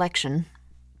for reflection.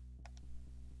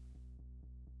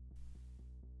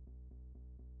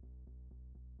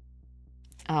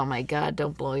 Oh my God,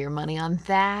 don't blow your money on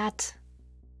that.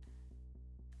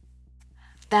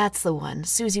 That's the one.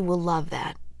 Susie will love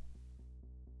that.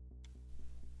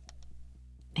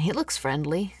 He looks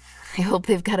friendly. I hope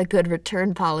they've got a good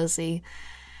return policy.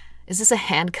 Is this a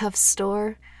handcuff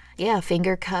store? Yeah,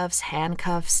 finger cuffs,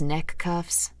 handcuffs, neck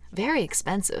cuffs. Very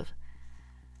expensive.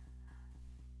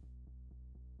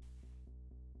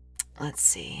 Let's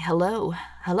see. Hello.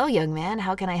 Hello, young man.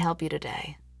 How can I help you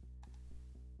today?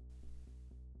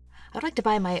 I would like to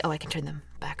buy my... Oh, I can turn the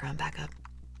background back up.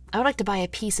 I would like to buy a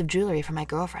piece of jewelry for my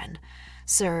girlfriend.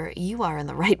 Sir, you are in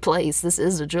the right place. This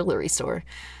is a jewelry store.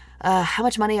 How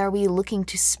much money are we looking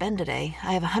to spend today?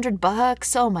 I have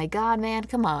 $100. Oh my God, man,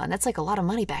 come on. That's like a lot of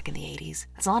money back in the 80s.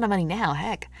 That's a lot of money now,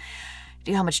 heck. Do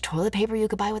you know how much toilet paper you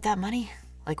could buy with that money?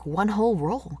 Like one whole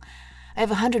roll. I have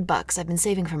 $100. I've been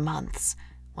saving for months.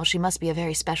 Well, she must be a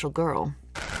very special girl.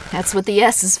 That's what the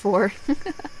S is for.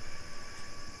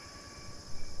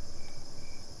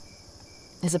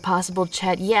 Is it possible,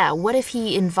 Chet? Yeah, what if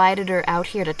he invited her out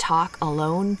here to talk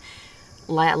alone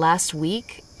last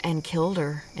week and killed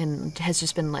her and has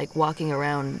just been like walking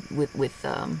around with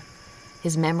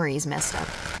his memories messed up?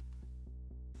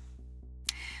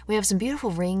 We have some beautiful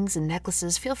rings and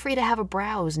necklaces. Feel free to have a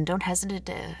browse and don't hesitate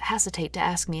to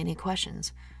ask me any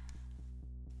questions.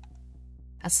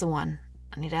 That's the one.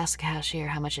 I need to ask the cashier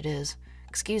how much it is.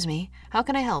 Excuse me, how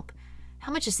can I help?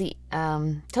 How much is the,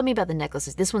 tell me about the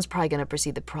necklaces. This one's probably going to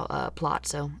precede the plot,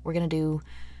 so we're going to do,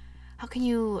 how can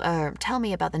you, tell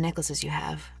me about the necklaces you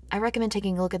have? I recommend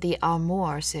taking a look at the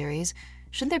Amour series.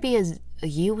 Shouldn't there be a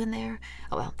U in there?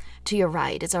 Oh well, to your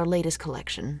right, it's our latest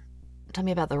collection. Tell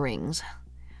me about the rings.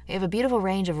 We have a beautiful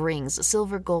range of rings,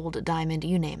 silver, gold, diamond,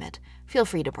 you name it. Feel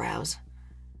free to browse.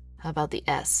 How about the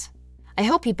S? I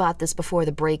hope he bought this before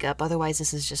the breakup, otherwise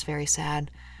this is just very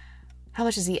sad. How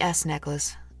much is the S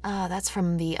necklace? That's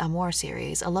from the Amour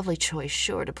series. A lovely choice,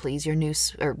 sure to please your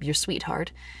your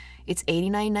sweetheart. It's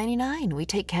 $89.99. We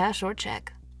take cash or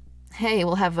check. Hey,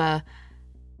 we'll have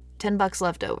 $10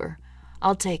 left over.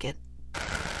 I'll take it.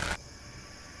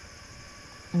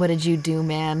 What did you do,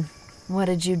 man? What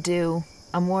did you do?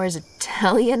 Amour is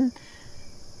Italian?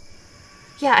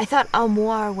 Yeah, I thought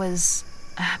Amour was...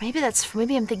 maybe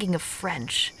I'm thinking of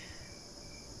French.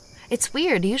 It's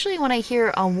weird. Usually when I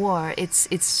hear Amour,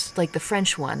 it's like the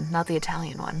French one, not the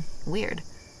Italian one. Weird.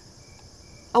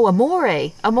 Oh,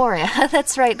 amore! Amore.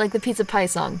 That's right, like the pizza pie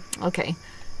song. Okay.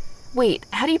 Wait,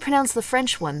 how do you pronounce the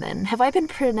French one then? Have I been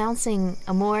pronouncing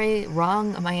amore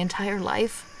wrong my entire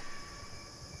life?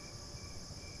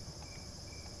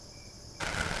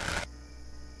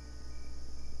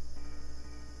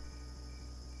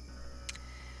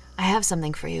 I have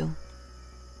something for you.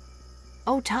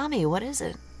 Oh, Tommy, what is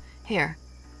it? Here.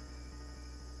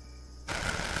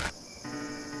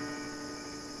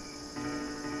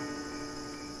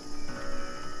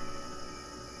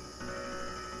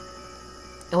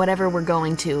 Whatever we're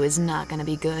going to is not going to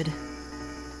be good.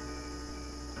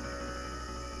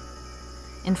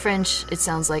 In French, it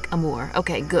sounds like amour.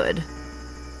 Okay, good.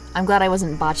 I'm glad I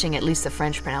wasn't botching at least the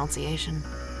French pronunciation.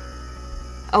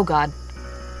 Oh god.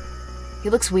 He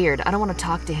looks weird. I don't want to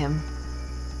talk to him.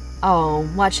 Oh,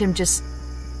 watch him just...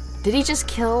 Did he just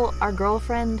kill our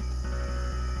girlfriend?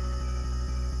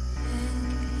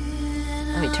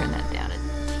 Let me turn that down a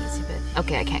teensy bit.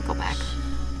 Okay, I can't go back.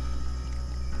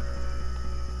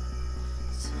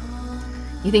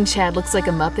 You think Chad looks like a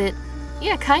Muppet?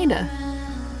 Yeah, kinda.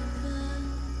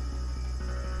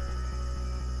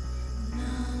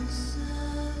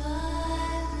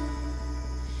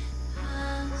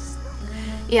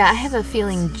 Yeah, I have a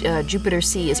feeling Jupiter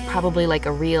Sea is probably like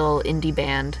a real indie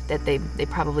band that they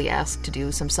probably asked to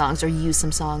do some songs or use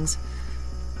some songs.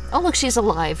 Oh look, she's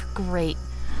alive. Great.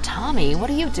 Tommy, what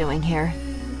are you doing here?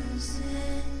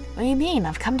 What do you mean?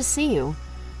 I've come to see you.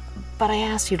 But I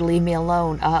asked you to leave me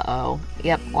alone. Uh-oh.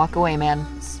 Yep, walk away, man.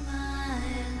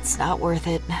 It's not worth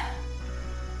it.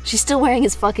 She's still wearing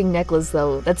his fucking necklace,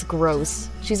 though. That's gross.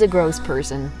 She's a gross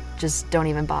person. Just don't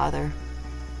even bother.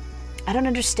 I don't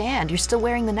understand. You're still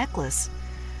wearing the necklace.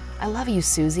 I love you,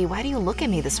 Susie. Why do you look at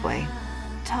me this way?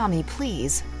 Tommy,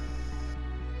 please.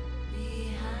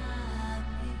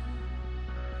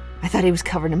 I thought he was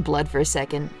covered in blood for a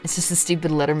second. It's just a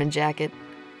stupid Letterman jacket.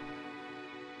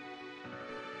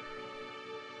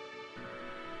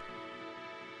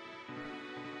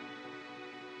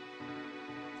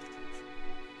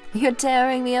 You're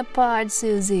tearing me apart,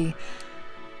 Susie.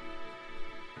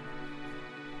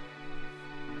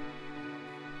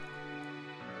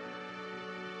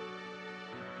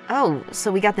 Oh, so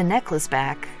we got the necklace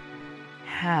back.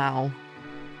 How?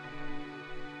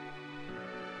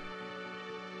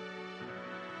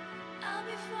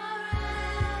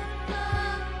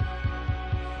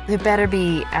 There better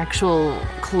be actual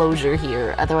closure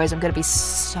here, otherwise I'm gonna be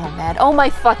so mad. Oh my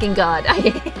fucking god!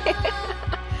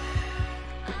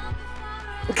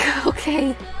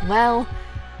 Okay, well...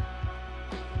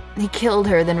 He killed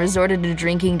her, then resorted to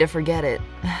drinking to forget it.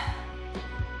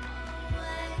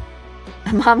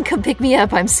 Mom, come pick me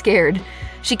up, I'm scared.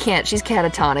 She can't, she's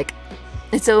catatonic.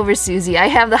 It's over, Susie, I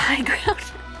have the high ground.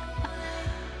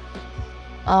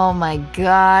 Oh my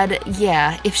god,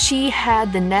 yeah, if she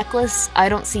had the necklace, I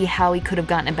don't see how he could have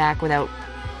gotten it back without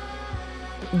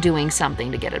doing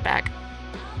something to get it back.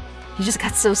 He just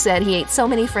got so sad he ate so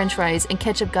many french fries and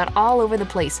ketchup got all over the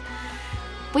place.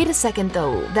 Wait a second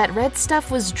though, that red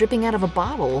stuff was dripping out of a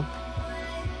bottle.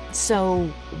 So,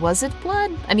 was it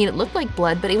blood? I mean, it looked like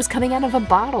blood, but it was coming out of a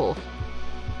bottle.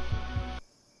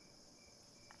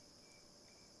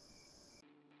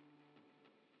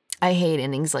 I hate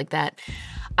endings like that.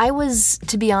 I was,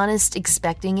 to be honest,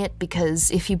 expecting it because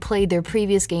if you played their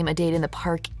previous game, A Date in the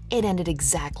Park, it ended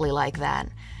exactly like that.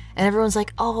 And everyone's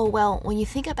like, oh, well, when you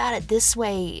think about it this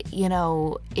way, you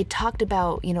know, it talked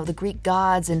about, you know, the Greek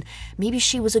gods and maybe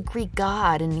she was a Greek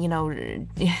god and, you know, and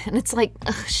it's like,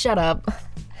 ugh, shut up.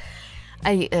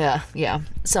 Yeah.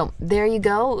 So there you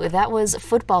go. That was a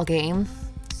football game.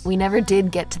 We never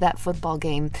did get to that football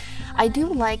game. I do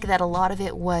like that a lot of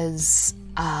it was,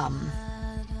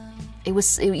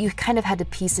 you kind of had to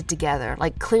piece it together.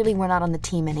 Like, clearly we're not on the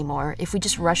team anymore. If we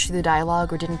just rushed through the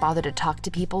dialogue or didn't bother to talk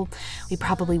to people, we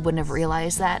probably wouldn't have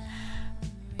realized that.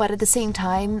 But at the same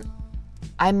time,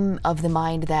 I'm of the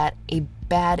mind that a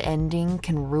bad ending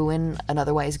can ruin an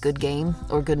otherwise good game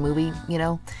or good movie, you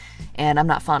know? And I'm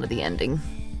not fond of the ending.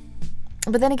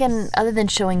 But then again, other than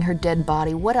showing her dead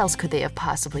body, what else could they have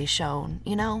possibly shown,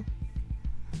 you know?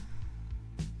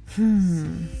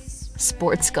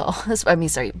 Sports ball,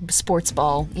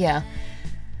 yeah.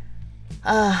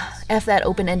 F that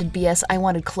open-ended BS, I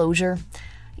wanted closure.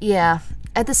 Yeah,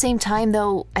 at the same time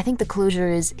though, I think the closure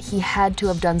is he had to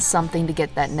have done something to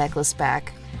get that necklace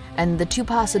back. And the two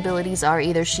possibilities are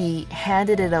either she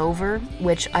handed it over,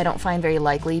 which I don't find very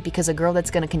likely, because a girl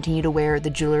that's going to continue to wear the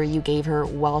jewelry you gave her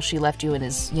while she left you and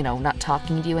is, you know, not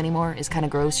talking to you anymore is kind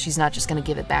of gross. She's not just going to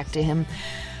give it back to him.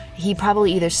 He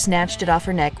probably either snatched it off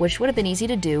her neck, which would have been easy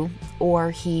to do,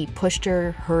 or he pushed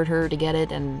her, hurt her to get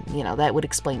it, and, you know, that would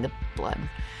explain the blood.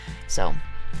 So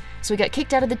he got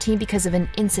kicked out of the team because of an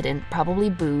incident, probably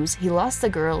booze. He lost the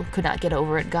girl, could not get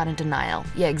over it, got in denial.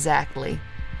 Yeah, exactly.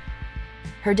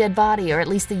 Her dead body, or at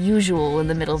least the usual in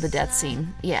the middle of the death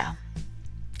scene. Yeah.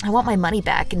 I want my money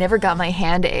back. Never got my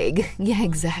hand egg. Yeah,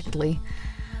 exactly.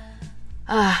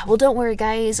 Well, don't worry,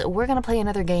 guys. We're gonna play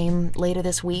another game later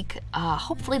this week.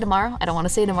 Hopefully tomorrow. I don't want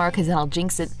to say tomorrow because then I'll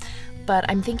jinx it. But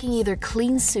I'm thinking either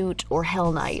Clean Suit or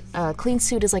Hell Night. Clean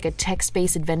Suit is like a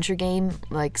text-based adventure game.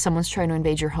 Like someone's trying to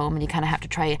invade your home and you kind of have to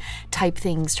try type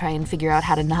things, try and figure out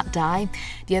how to not die.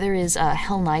 The other is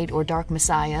Hell Night or Dark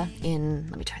Messiah in...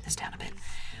 Let me turn this down a bit.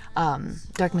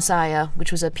 Dark Messiah,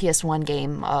 which was a PS1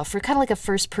 game, for kind of like a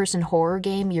first-person horror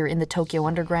game. You're in the Tokyo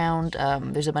Underground.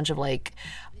 There's a bunch of like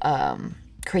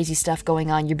crazy stuff going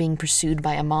on. You're being pursued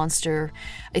by a monster.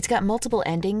 It's got multiple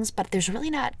endings, but there's really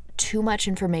not too much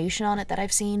information on it that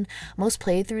I've seen. Most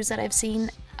playthroughs that I've seen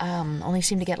only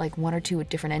seem to get like 1 or 2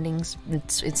 different endings.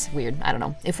 It's weird. I don't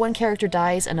know. If one character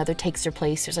dies, another takes their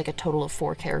place. There's like a total of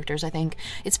 4 characters, I think.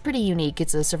 It's pretty unique.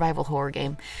 It's a survival horror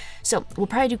game. So we'll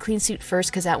probably do Clean Suit first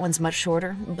because that one's much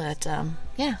shorter. But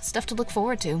yeah, stuff to look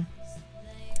forward to.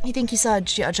 You think you saw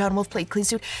John Wolfe play Clean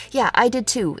Suit? Yeah, I did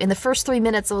too. In the first 3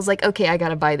 minutes, I was like, okay, I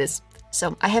gotta buy this.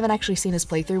 So I haven't actually seen his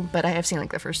playthrough, but I have seen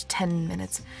like the first 10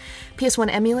 minutes. PS1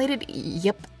 emulated?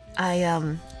 Yep.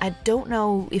 I don't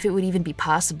know if it would even be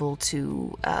possible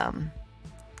to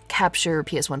capture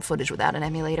PS1 footage without an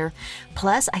emulator.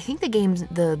 Plus, I think the games,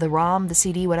 the ROM, the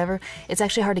CD, whatever, it's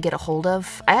actually hard to get a hold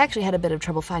of. I actually had a bit of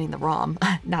trouble finding the ROM.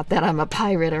 Not that I'm a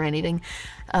pirate or anything.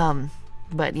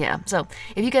 But yeah, so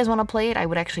if you guys want to play it, I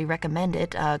would actually recommend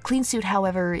it. Clean Suit,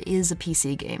 however, is a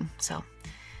PC game, so.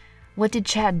 What did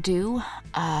Chad do?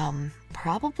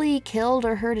 Probably killed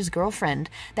or hurt his girlfriend.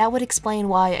 That would explain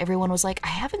why everyone was like, I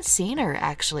haven't seen her,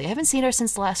 actually. I haven't seen her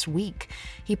since last week.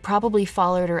 He probably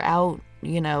followed her out,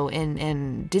 you know,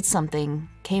 and did something,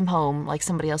 came home, like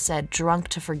somebody else said, drunk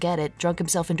to forget it, drunk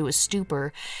himself into a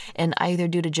stupor, and either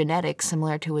due to genetics,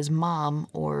 similar to his mom,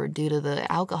 or due to the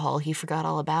alcohol, he forgot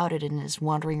all about it and is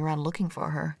wandering around looking for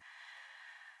her.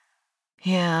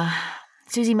 Yeah,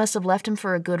 Susie must have left him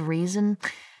for a good reason.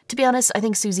 To be honest, I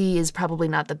think Susie is probably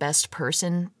not the best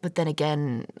person, but then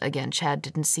again, Chad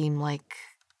didn't seem like,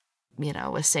 you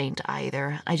know, a saint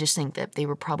either. I just think that they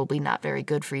were probably not very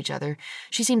good for each other.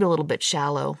 She seemed a little bit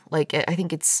shallow. Like, I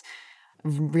think it's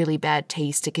really bad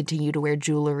taste to continue to wear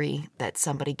jewelry that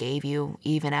somebody gave you,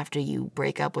 even after you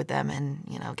break up with them and,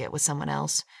 you know, get with someone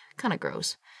else. Kind of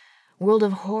gross. World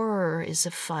of Horror is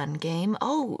a fun game.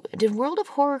 Oh, did World of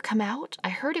Horror come out? I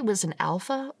heard it was in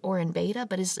alpha or in beta,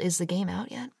 but is the game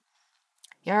out yet?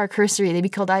 Yara Cursory, they be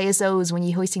called ISOs when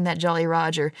you hoisting that Jolly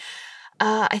Roger.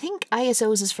 I think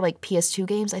ISOs is for like PS2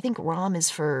 games. I think ROM is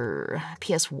for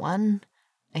PS1,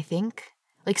 I think.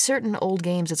 Like certain old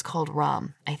games it's called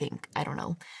ROM, I think. I don't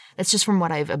know. That's just from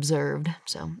what I've observed.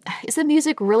 So, is the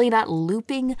music really not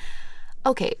looping?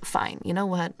 Okay, fine. You know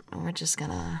what? We're just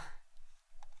gonna...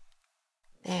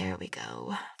 There we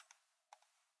go.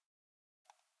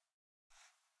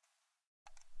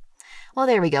 Well,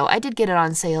 there we go. I did get it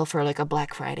on sale for like a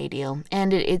Black Friday deal,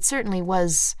 and it certainly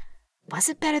was... Was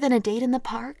it better than A Date in the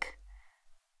Park?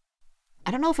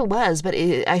 I don't know if it was, but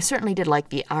I certainly did like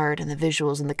the art and the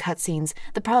visuals and the cutscenes.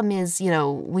 The problem is, you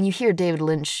know, when you hear David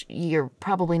Lynch, you're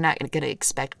probably not going to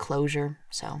expect closure,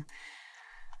 so...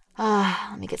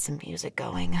 let me get some music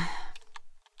going.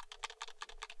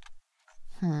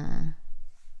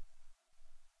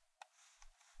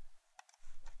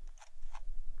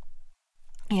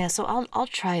 Yeah, so I'll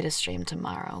try to stream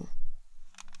tomorrow.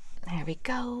 There we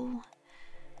go.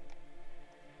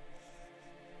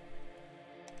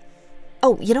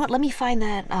 Oh, you know what? Let me find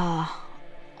that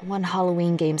one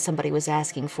Halloween game somebody was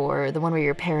asking for, the one where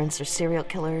your parents are serial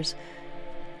killers.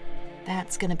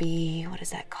 That's gonna be, what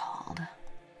is that called?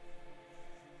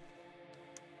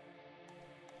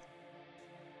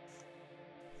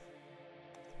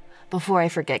 Before I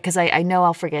forget, because I know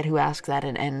I'll forget who asked that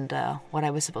and what I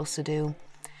was supposed to do.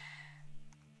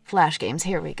 Flash games,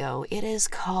 here we go. It is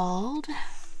called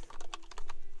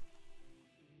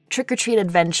Trick or Treat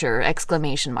Adventure,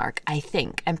 exclamation mark, I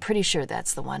think. I'm pretty sure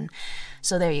that's the one.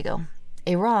 So there you go.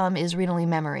 A ROM is read-only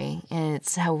memory, and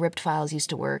it's how ripped files used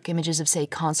to work. Images of, say,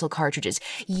 console cartridges.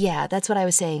 Yeah, that's what I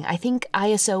was saying. I think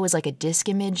ISO is like a disk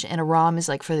image, and a ROM is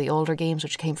like for the older games,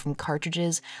 which came from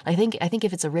cartridges. I think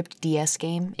if it's a ripped DS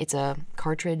game, it's a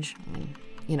cartridge. I mean,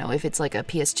 you know, if it's like a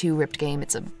PS2 ripped game,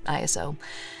 it's a ISO.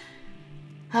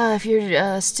 If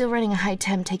you're still running a high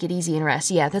temp, take it easy and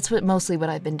rest. Yeah, that's mostly what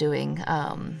I've been doing.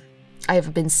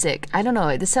 I've been sick. I don't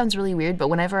know, this sounds really weird, but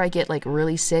whenever I get like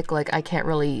really sick, like I can't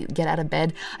really get out of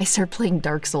bed, I start playing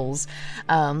Dark Souls.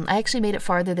 I actually made it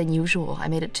farther than usual. I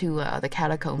made it to the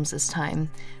catacombs this time.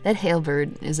 That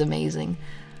Halberd is amazing.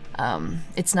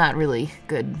 It's not really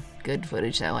good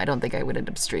footage though. I don't think I would end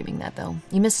up streaming that though.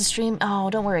 You missed the stream? Oh,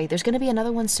 don't worry. There's going to be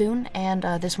another one soon, and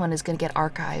this one is going to get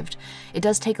archived. It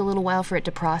does take a little while for it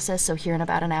to process, so here in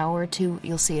about an hour or two,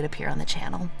 you'll see it appear on the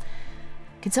channel.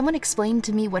 Can someone explain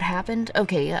to me what happened?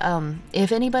 Okay,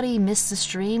 if anybody missed the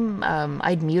stream,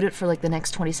 I'd mute it for like the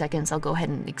next 20 seconds. I'll go ahead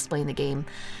and explain the game.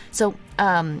 So,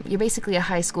 you're basically a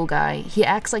high school guy. He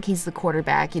acts like he's the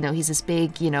quarterback, you know, he's this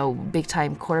big, you know,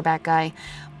 big-time quarterback guy,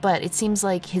 but it seems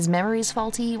like his memory is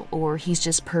faulty, or he's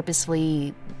just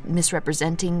purposefully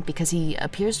misrepresenting because he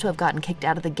appears to have gotten kicked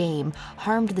out of the game,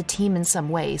 harmed the team in some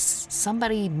way.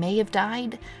 Somebody may have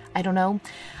died? I don't know.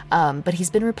 But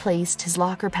he's been replaced. His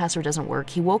locker password doesn't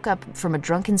work. He woke up from a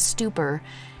drunken stupor,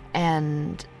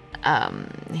 and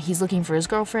he's looking for his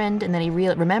girlfriend, and then he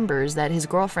remembers that his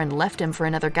girlfriend left him for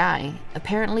another guy.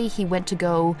 Apparently, he went to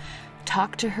go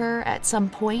talk to her at some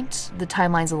point. The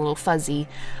timeline's a little fuzzy.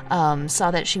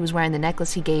 Saw that she was wearing the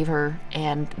necklace he gave her,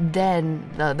 and then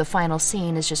the final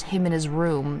scene is just him in his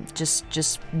room,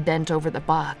 just bent over the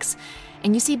box.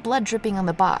 And you see blood dripping on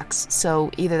the box, so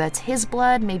either that's his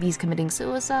blood, maybe he's committing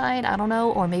suicide, I don't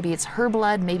know, or maybe it's her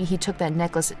blood, maybe he took that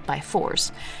necklace by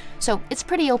force. So it's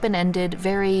pretty open-ended,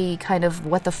 very kind of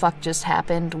what the fuck just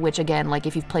happened, which again, like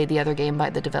if you've played the other game by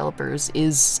the developers,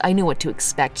 is, I knew what to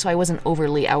expect, so I wasn't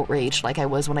overly outraged like I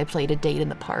was when I played A Date in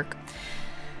the Park.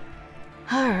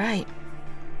 Alright.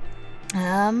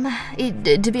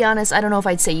 To be honest, I don't know if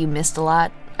I'd say you missed a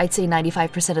lot. I'd say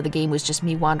 95% of the game was just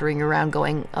me wandering around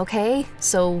going, okay,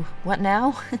 so what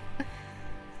now?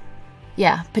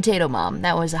 Yeah, Potato Mom,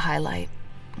 that was a highlight.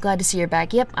 Glad to see you're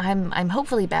back. Yep, I'm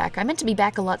hopefully back. I meant to be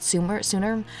back a lot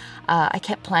sooner. I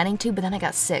kept planning to, but then I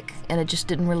got sick, and it just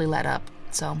didn't really let up,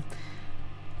 so...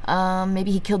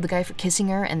 maybe he killed the guy for kissing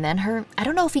her and then her. I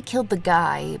don't know if he killed the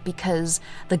guy, because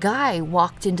the guy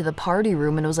walked into the party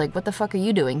room and was like, what the fuck are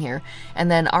you doing here?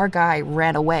 And then our guy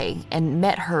ran away and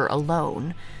met her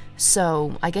alone.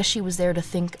 So I guess she was there to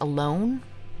think alone.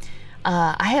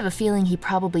 I have a feeling he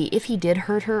probably, if he did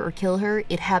hurt her or kill her,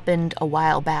 it happened a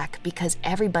while back, because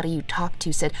everybody you talked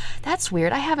to said, that's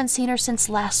weird, I haven't seen her since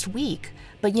last week.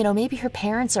 But you know, maybe her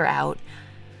parents are out.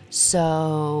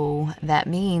 So that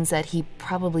means that he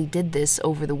probably did this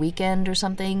over the weekend or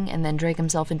something, and then drank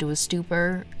himself into a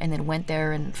stupor, and then went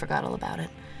there and forgot all about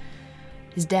it.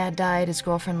 His dad died, his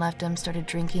girlfriend left him, started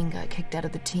drinking, got kicked out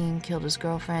of the team, killed his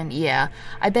girlfriend. Yeah,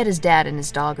 I bet his dad and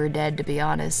his dog are dead, to be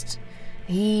honest.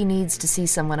 He needs to see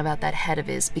someone about that head of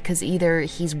his, because either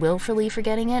he's willfully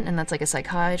forgetting it, and that's like a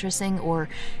psychiatrist thing, or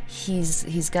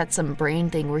he's got some brain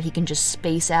thing where he can just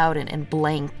space out and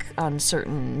blank on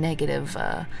certain negative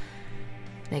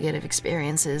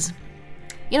experiences.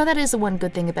 You know, that is the one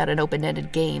good thing about an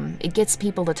open-ended game. It gets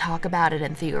people to talk about it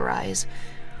and theorize.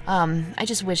 I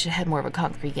just wish it had more of a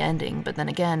concrete ending, but then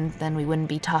again, then we wouldn't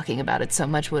be talking about it so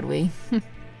much, would we?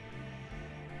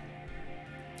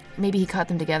 Maybe he caught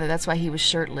them together, that's why he was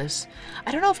shirtless.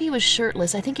 I don't know if he was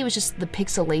shirtless, I think it was just the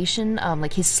pixelation,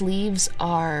 like his sleeves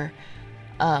are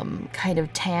kind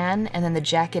of tan, and then the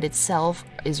jacket itself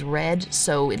is red,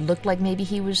 so it looked like maybe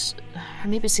he was, or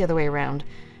maybe it's the other way around.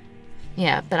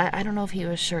 Yeah, but I don't know if he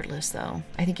was shirtless though.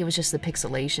 I think it was just the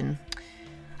pixelation.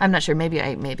 I'm not sure, maybe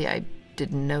I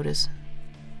didn't notice.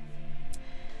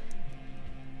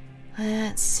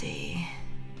 Let's see.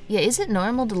 Yeah, is it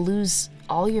normal to lose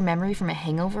all your memory from a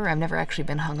hangover? I've never actually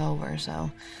been hungover,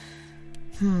 so...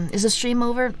 Is the stream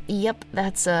over? Yep,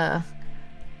 that's, yeah,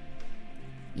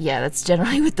 that's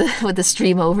generally what the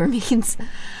stream over means.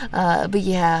 But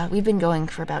yeah, we've been going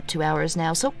for about 2 hours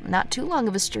now, so not too long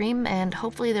of a stream, and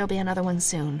hopefully there'll be another one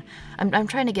soon. I'm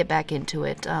trying to get back into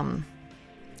it.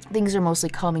 Things are mostly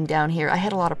calming down here. I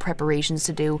had a lot of preparations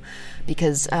to do,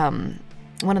 because, a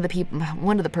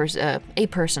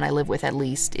person I live with at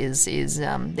least is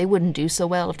they wouldn't do so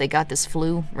well if they got this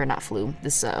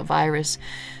this virus.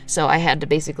 So I had to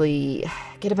basically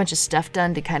get a bunch of stuff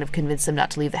done to kind of convince them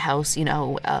not to leave the house. You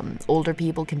know, older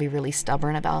people can be really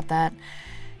stubborn about that.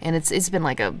 And it's been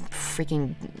like a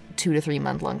freaking 2 to 3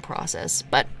 month long process.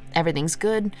 But everything's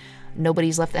good.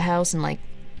 Nobody's left the house in like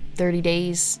 30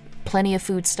 days. Plenty of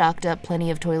food stocked up,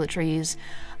 plenty of toiletries.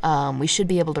 We should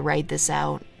be able to ride this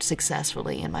out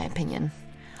successfully, in my opinion.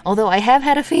 Although I have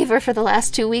had a fever for the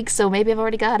last 2 weeks, so maybe I've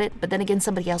already got it. But then again,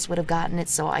 somebody else would have gotten it,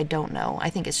 so I don't know. I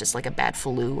think it's just like a bad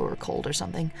flu or a cold or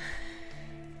something.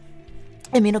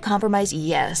 Immunocompromised,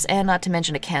 yes, and not to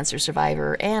mention a cancer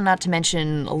survivor, and not to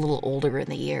mention a little older in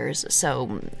the years,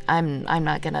 so I'm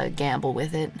not gonna gamble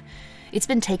with it. It's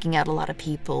been taking out a lot of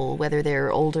people, whether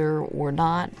they're older or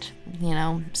not, you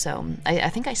know, so I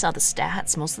think I saw the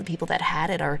stats. Most of the people that had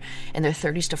it are in their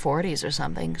 30s to 40s or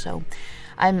something, so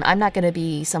I'm not gonna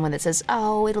be someone that says,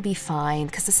 oh, it'll be fine,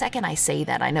 because the second I say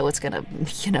that, I know it's gonna,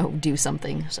 you know, do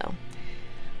something, so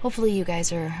hopefully you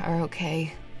guys are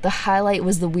okay. The highlight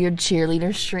was the weird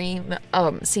cheerleader stream.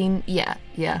 Scene.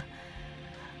 Yeah.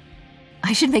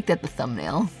 I should make that the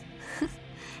thumbnail.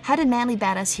 How did Manly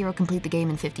Badass Hero complete the game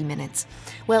in 50 minutes?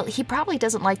 Well, he probably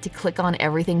doesn't like to click on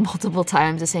everything multiple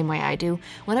times the same way I do.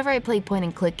 Whenever I play point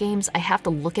and click games, I have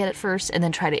to look at it first and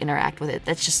then try to interact with it.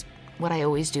 That's just what I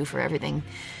always do for everything.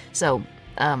 So,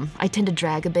 I tend to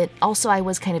drag a bit. Also, I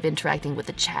was kind of interacting with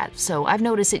the chat, so I've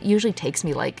noticed it usually takes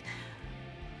me like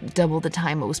double the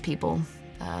time most people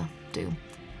do.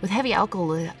 With heavy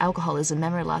alcoholism,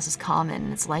 memory loss is common,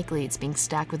 and it's likely it's being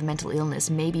stacked with mental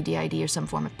illness, maybe DID or some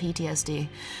form of PTSD.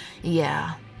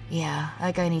 Yeah,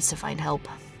 that guy needs to find help.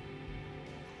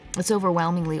 It's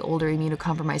overwhelmingly older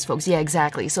immunocompromised folks. Yeah,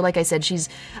 exactly. So like I said, she's,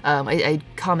 I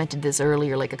commented this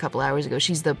earlier, like a couple hours ago,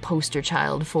 she's the poster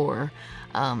child for,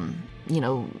 you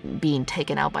know, being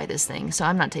taken out by this thing. So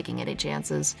I'm not taking any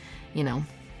chances, you know.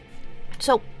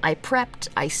 So I prepped,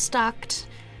 I stocked,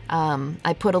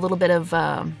 I put a little bit of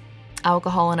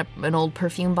alcohol in an old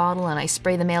perfume bottle, and I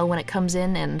spray the mail when it comes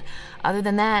in, and other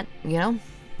than that, you know,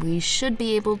 we should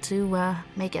be able to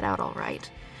make it out all right.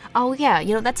 Oh yeah,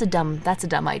 you know, that's a dumb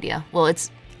idea. Well,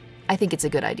 I think it's a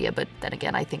good idea, but then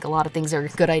again, I think a lot of things are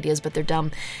good ideas, but they're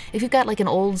dumb. If you've got like an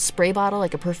old spray bottle,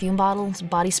 like a perfume bottle,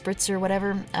 body spritzer or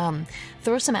whatever,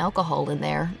 throw some alcohol in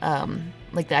there,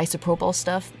 like the isopropyl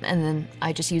stuff, and then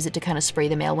I just use it to kind of spray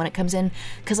the mail when it comes in,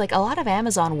 because like a lot of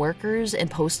Amazon workers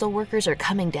and postal workers are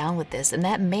coming down with this, and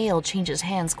that mail changes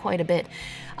hands quite a bit.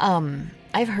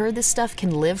 I've heard this stuff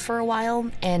can live for a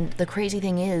while, and the crazy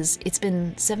thing is, it's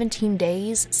been 17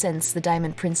 days since the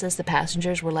Diamond Princess, the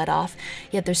passengers, were let off,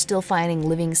 yet they're still finding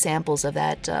living samples of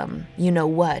that,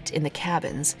 you-know-what, in the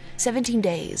cabins. 17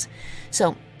 days.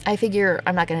 So, I figure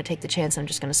I'm not going to take the chance, I'm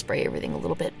just going to spray everything a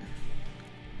little bit.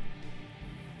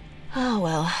 Oh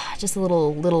well, just a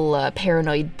little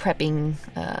paranoid prepping,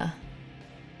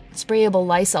 sprayable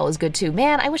Lysol is good too.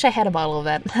 Man, I wish I had a bottle of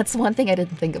that. That's one thing I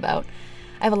didn't think about.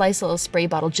 I have a Lysol spray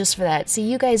bottle just for that. See,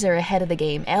 you guys are ahead of the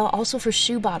game. Also for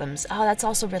shoe bottoms. Oh, that's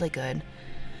also really good.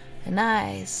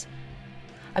 Nice.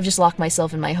 I've just locked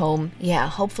myself in my home. Yeah,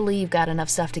 hopefully you've got enough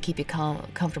stuff to keep you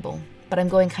comfortable. But I'm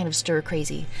going kind of stir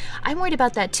crazy. I'm worried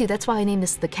about that too. That's why I named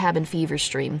this the Cabin Fever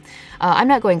stream. I'm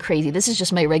not going crazy. This is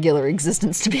just my regular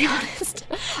existence, to be honest.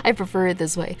 I prefer it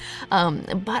this way.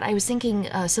 But I was thinking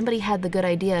somebody had the good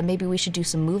idea. Maybe we should do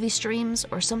some movie streams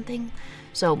or something.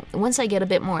 So once I get a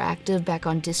bit more active back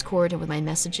on Discord and with my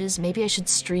messages, maybe I should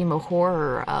stream a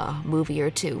horror movie or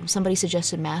two. Somebody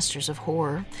suggested Masters of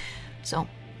Horror. So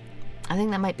I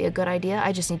think that might be a good idea.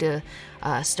 I just need to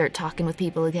start talking with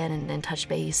people again and touch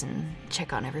base and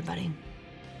check on everybody.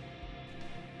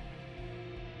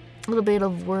 A little bit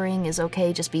of worrying is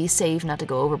okay, just be safe, not to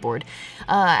go overboard.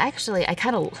 Actually, I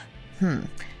kind of,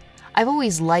 I've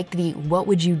always liked the what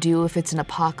would you do if it's an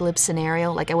apocalypse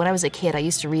scenario. Like when I was a kid, I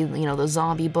used to read, you know, those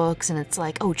zombie books, and it's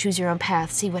like, oh, choose your own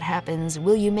path, see what happens.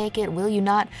 Will you make it? Will you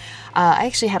not? I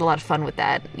actually had a lot of fun with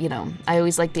that. You know, I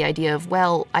always liked the idea of,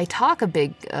 well, I talk a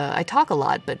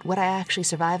lot, but would I actually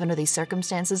survive under these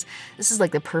circumstances? This is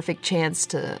like the perfect chance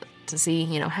to see,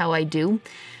 you know, how I do.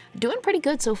 Doing pretty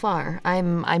good so far.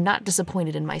 I'm not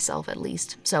disappointed in myself, at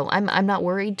least. So I'm not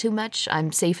worried too much.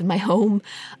 I'm safe in my home.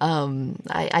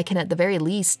 I can at the very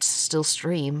least still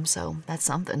stream, so that's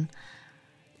something.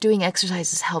 Doing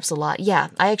exercises helps a lot. Yeah,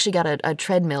 I actually got a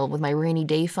treadmill with my rainy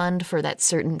day fund for that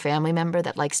certain family member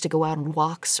that likes to go out on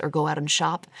walks or go out and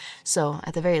shop. So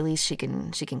at the very least, she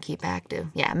can keep active.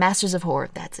 Yeah, Masters of Horror,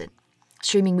 that's it.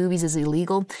 Streaming movies is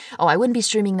illegal. Oh, I wouldn't be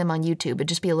streaming them on YouTube. It'd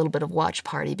just be a little bit of watch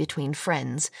party between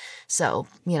friends. So,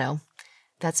 you know,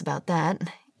 that's about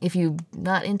that. If you're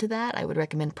not into that, I would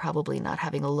recommend probably not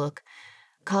having a look.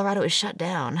 Colorado is shut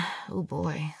down. Oh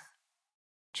boy.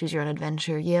 Choose your own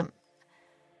adventure. Yep.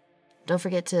 Don't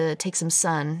forget to take some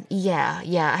sun. Yeah,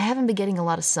 I haven't been getting a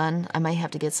lot of sun. I might have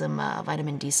to get some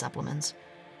vitamin D supplements.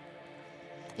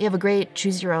 You have a great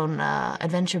choose-your-own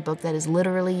adventure book that is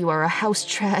literally you are a house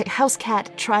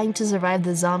cat trying to survive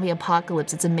the zombie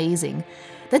apocalypse. It's amazing.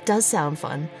 That does sound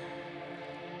fun.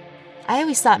 I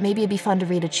always thought maybe it'd be fun to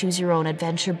read a choose-your-own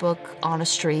adventure book on a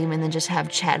stream and then just have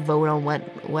chat vote on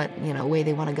what you know, way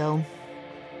they want to go.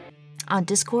 On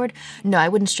Discord? No, I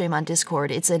wouldn't stream on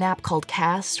Discord. It's an app called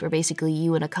Cast, where basically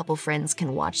you and a couple friends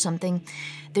can watch something.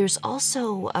 There's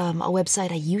also a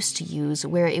website I used to use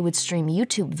where it would stream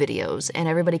YouTube videos, and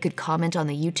everybody could comment on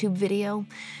the YouTube video,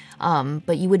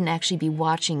 but you wouldn't actually be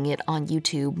watching it on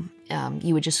YouTube.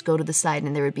 You would just go to the site,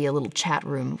 and there would be a little chat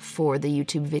room for the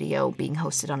YouTube video being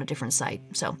hosted on a different site.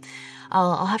 So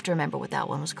I'll have to remember what that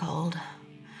one was called.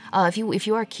 If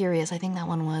you are curious, I think that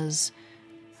one was...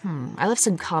 I left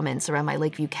some comments around my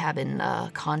Lakeview Cabin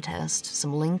contest,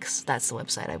 some links. That's the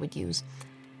website I would use.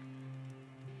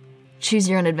 Choose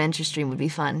your own adventure stream would be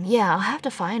fun. Yeah, I'll have to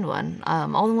find one.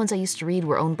 All the ones I used to read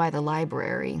were owned by the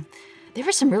library. There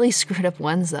were some really screwed up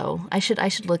ones, though. I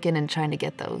should look in and try to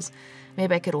get those.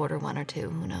 Maybe I could order one or two,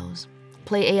 who knows.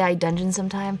 Play AI Dungeon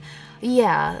sometime?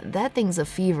 Yeah, that thing's a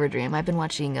fever dream. I've been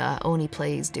watching Oni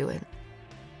Plays do it.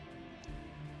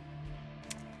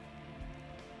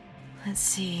 Let's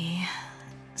see.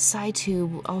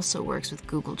 SciTube also works with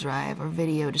Google Drive or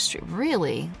video to stream.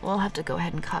 Really? Well, I'll have to go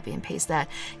ahead and copy and paste that.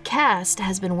 Cast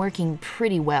has been working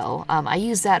pretty well. I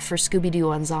used that for Scooby-Doo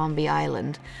on Zombie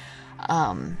Island,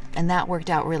 and that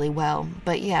worked out really well.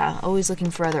 But yeah, always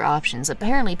looking for other options.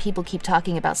 Apparently, people keep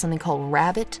talking about something called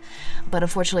Rabbit, but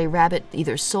unfortunately, Rabbit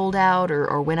either sold out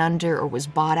or went under or was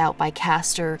bought out by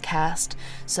Cast.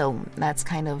 So that's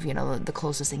kind of, you know, the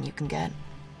closest thing you can get.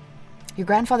 Your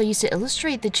grandfather used to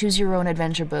illustrate the Choose Your Own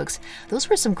Adventure books. Those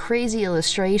were some crazy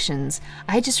illustrations.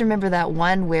 I just remember that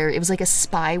one where it was like a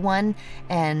spy one,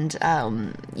 and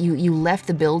you left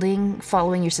the building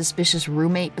following your suspicious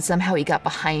roommate, but somehow he got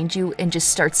behind you and just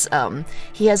starts,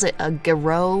 he has a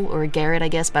garrote, or a garrote, I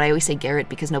guess, but I always say garrote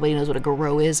because nobody knows what a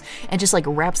garrote is, and just like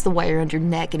wraps the wire around your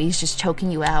neck, and he's just choking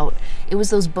you out. It was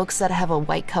those books that have a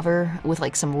white cover with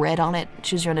like some red on it,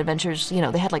 Choose Your Own Adventures. You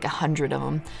know, they had like 100 of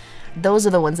them. Those are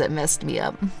the ones that messed me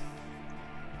up.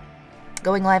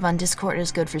 Going live on Discord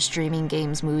is good for streaming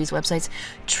games, movies, websites.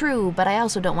 True, but I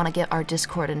also don't want to get our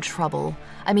Discord in trouble.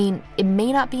 I mean, it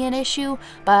may not be an issue,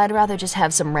 but I'd rather just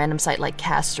have some random site like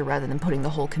Caster rather than putting the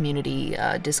whole community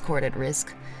Discord at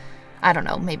risk. I don't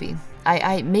know, maybe.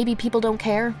 Maybe people don't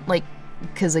care, like,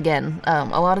 because again,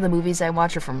 a lot of the movies I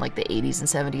watch are from like the 80s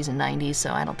and 70s and 90s,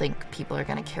 so I don't think people are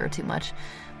going to care too much,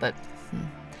 but...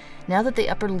 Now that the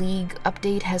Upper League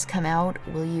update has come out,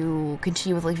 will you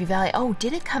continue with Lakeview Valley? Oh,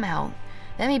 did it come out?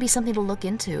 That may be something to look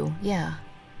into, yeah.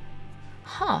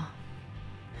 Huh.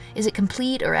 Is it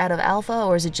complete or out of alpha,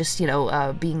 or is it just, you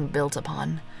know, being built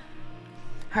upon?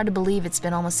 Hard to believe it's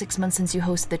been almost 6 months since you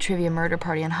hosted the Trivia Murder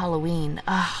Party on Halloween.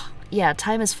 Yeah,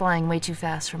 time is flying way too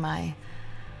fast for my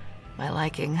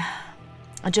liking.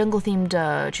 A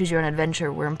jungle-themed Choose Your Own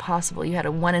Adventure were impossible. You had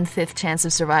a 1 in 5th chance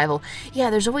of survival. Yeah,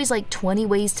 there's always like 20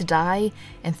 ways to die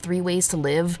and 3 ways to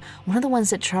live. One of the ones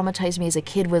that traumatized me as a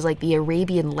kid was like the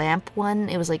Arabian lamp one.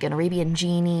 It was like an Arabian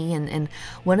genie, and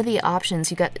one of the options,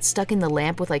 you got stuck in the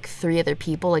lamp with like 3 other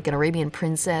people, like an Arabian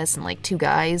princess and like 2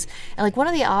 guys. And like one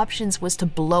of the options was to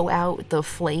blow out the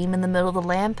flame in the middle of the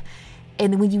lamp.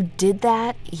 And when you did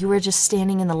that, you were just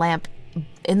standing in the lamp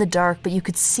in the dark, but you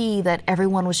could see that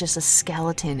everyone was just a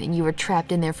skeleton and you were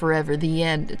trapped in there forever. The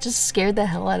end. It just scared the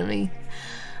hell out of me.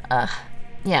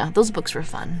 Yeah, those books were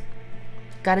fun.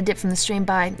 Got a dip from the stream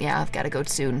by? Yeah, I've got to go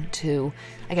soon too.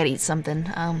 I gotta eat something.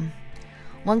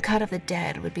 One Cut of the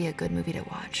Dead would be a good movie to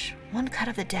watch. One Cut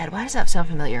of the Dead. Why does that sound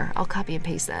familiar? I'll copy and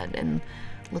paste that and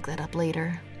look that up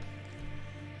later.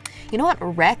 You know what?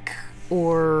 Wreck,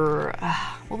 or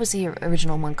what was the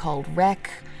original one called? Wreck,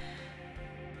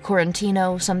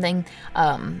 Quarantino, something.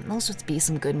 Those would be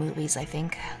some good movies, I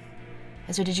think.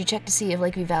 So did you check to see if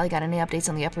Lakeview Valley got any updates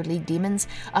on the Upper League demons?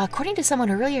 According to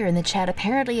someone earlier in the chat,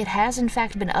 apparently it has in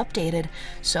fact been updated,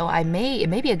 so it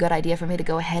may be a good idea for me to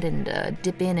go ahead and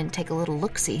dip in and take a little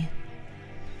look-see.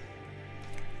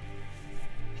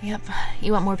 Yep,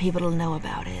 you want more people to know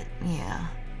about it. Yeah.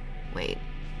 Wait.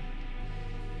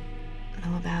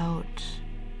 Know about...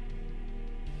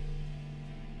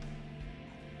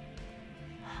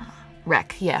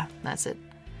 Wreck, yeah, that's it.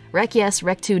 Wreck, yes.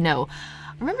 Wreck 2, no.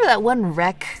 Remember that one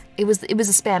Wreck? It was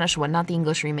a Spanish one, not the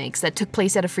English remakes, that took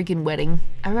place at a freaking wedding.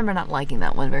 I remember not liking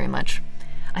that one very much.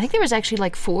 I think there was actually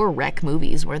like 4 Wreck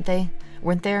movies, weren't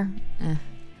there?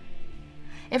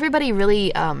 Everybody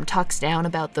really talks down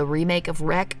about the remake of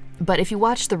Wreck, but if you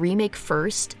watch the remake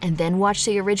first and then watch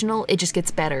the original, it just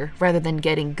gets better rather than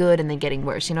getting good and then getting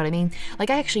worse, you know what I mean? Like,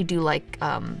 I actually do like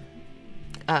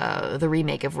the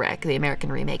remake of Wreck, the American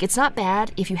remake. It's not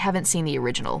bad if you haven't seen the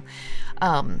original.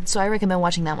 So I recommend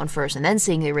watching that one first and then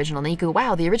seeing the original, and then you go,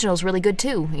 wow, the original is really good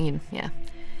too. I mean, yeah.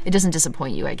 It doesn't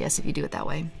disappoint you, I guess, if you do it that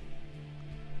way.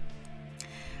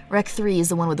 Wreck 3 is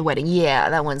the one with the wedding. Yeah,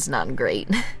 that one's not great.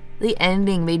 The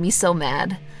ending made me so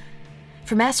mad.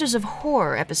 For Masters of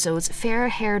Horror episodes,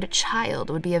 Fair-Haired Child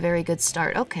would be a very good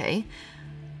start. Okay.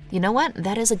 You know what?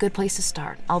 That is a good place to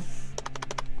start. I'll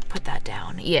put that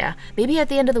down. Yeah, maybe at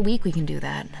the end of the week we can do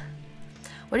that.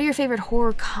 What are your favorite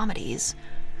horror comedies?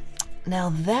 Now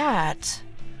that...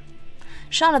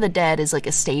 Shaun of the Dead is like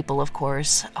a staple, of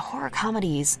course. Horror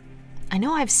comedies. I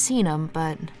know I've seen them,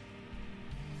 but...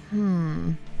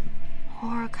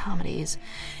 Horror comedies.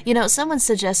 You know, someone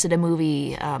suggested a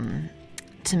movie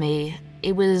to me.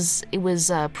 It was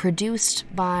produced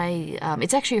by...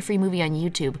 it's actually a free movie on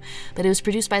YouTube, but it was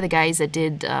produced by the guys that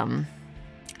did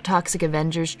Toxic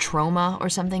Avengers Trauma or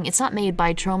something. It's not made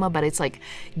by Trauma, but it's like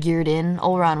geared in.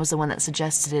 Olron was the one that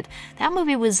suggested it. That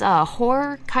movie was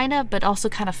horror, kind of, but also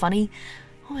kind of funny.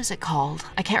 What was it called?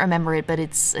 I can't remember it, but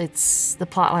it's the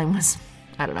plotline was...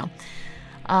 I don't know.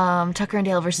 Tucker and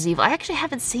Dale versus Evil. I actually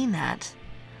haven't seen that.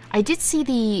 I did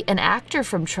see an actor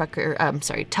from Tucker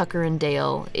and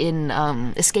Dale in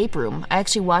Escape Room. I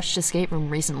actually watched Escape Room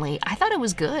recently. I thought it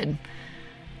was good.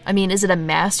 I mean, is it a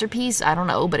masterpiece? I don't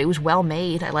know, but it was well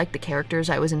made. I liked the characters.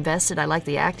 I was invested. I liked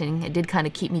the acting. It did kind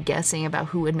of keep me guessing about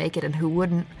who would make it and who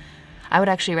wouldn't. I would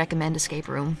actually recommend Escape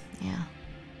Room. Yeah.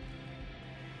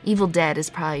 Evil Dead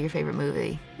is probably your favorite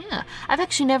movie. Yeah, I've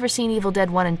actually never seen Evil Dead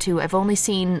 1 and 2. I've only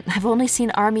seen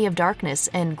Army of Darkness,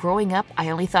 and growing up, I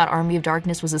only thought Army of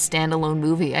Darkness was a standalone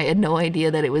movie. I had no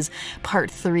idea that it was part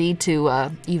 3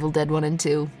 to Evil Dead 1 and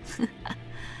 2.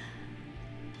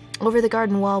 Over the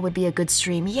Garden Wall would be a good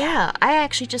stream. Yeah, I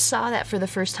actually just saw that for the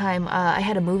first time. I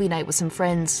had a movie night with some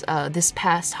friends this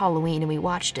past Halloween, and we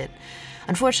watched it.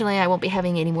 Unfortunately, I won't be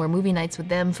having any more movie nights with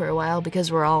them for a while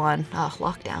because we're all on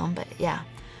lockdown, but yeah.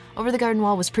 Over the Garden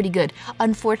Wall was pretty good.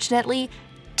 Unfortunately,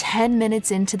 10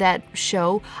 minutes into that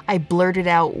show, I blurted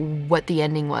out what the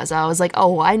ending was. I was like,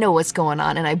 oh, I know what's going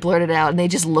on, and I blurted it out, and they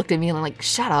just looked at me and I'm like,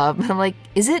 shut up. And I'm like,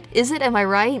 is it? Am I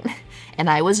right? And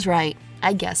I was right.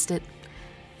 I guessed it.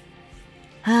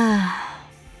 Oh,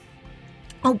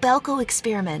 Belko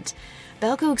Experiment.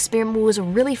 Belko Experiment was a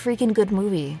really freaking good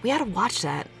movie. We had to watch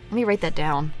that. Let me write that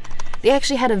down. They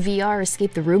actually had a VR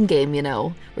escape the room game, you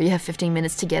know, where you have 15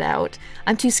 minutes to get out.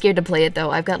 I'm too scared to play it, though.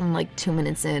 I've gotten like 2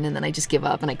 minutes in, and then I just give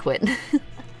up and I quit.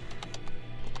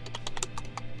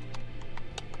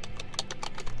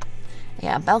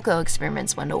 Yeah, Belko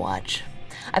Experiment's one to watch.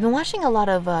 I've been watching a lot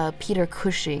of Peter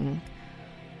Cushing.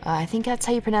 I think that's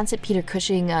how you pronounce it, Peter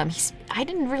Cushing. I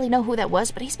didn't really know who that was,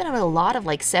 but he's been in a lot of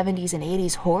like 70s and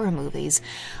 80s horror movies.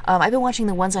 I've been watching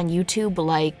the ones on YouTube,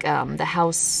 like The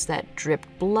House That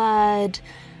Dripped Blood,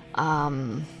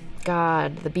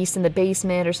 God, The Beast in the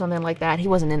Basement or something like that. He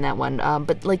wasn't in that one,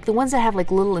 but like the ones that have like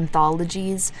little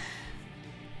anthologies.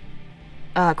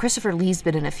 Christopher Lee's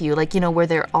been in a few, like, you know, where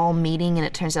they're all meeting and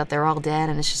it turns out they're all dead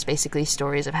and it's just basically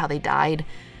stories of how they died.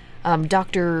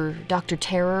 Dr.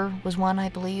 Terror was one, I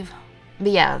believe.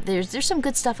 But yeah, there's some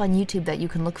good stuff on YouTube that you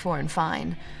can look for and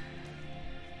find.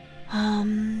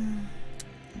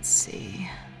 Let's see.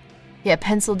 Yeah,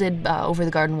 Pencil did Over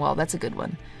the Garden Wall. That's a good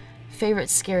one. Favorite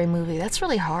scary movie? That's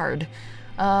really hard.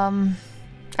 I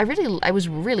was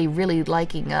really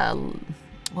liking,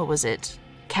 what was it?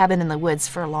 Cabin in the Woods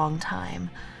for a long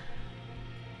time.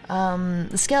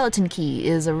 The Skeleton Key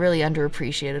is a really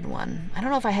underappreciated one. I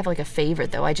don't know if I have like a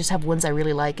favorite though. I just have ones I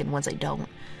really like and ones I don't.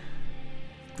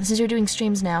 Since you're doing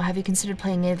streams now, have you considered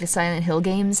playing any of the Silent Hill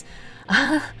games?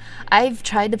 I've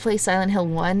tried to play Silent Hill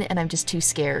 1 and I'm just too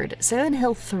scared. Silent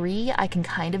Hill 3 I can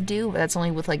kind of do, but that's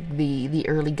only with like the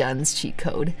early guns cheat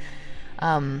code.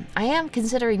 I am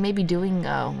considering maybe doing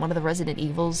one of the Resident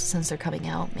Evils since they're coming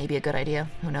out. Maybe a good idea.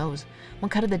 Who knows? One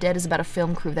Cut of the Dead is about a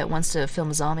film crew that wants to film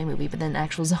a zombie movie, but then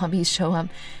actual zombies show up,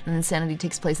 and insanity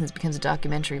takes place and it becomes a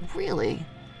documentary. Really?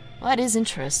 Well, that is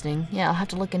interesting. Yeah, I'll have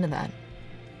to look into that.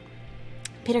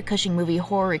 Peter Cushing movie,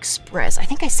 Horror Express. I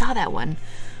think I saw that one.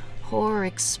 Horror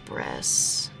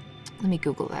Express. Let me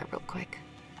Google that real quick.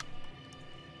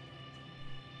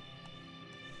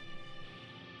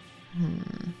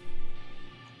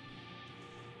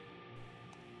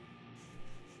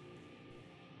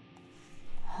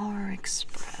 Horror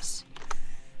Express.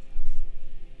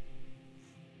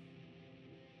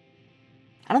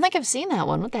 I don't think I've seen that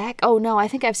one. What the heck? Oh, no, I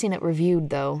think I've seen it reviewed,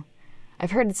 though.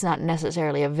 I've heard it's not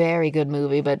necessarily a very good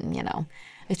movie, but, you know,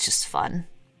 it's just fun.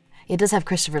 It does have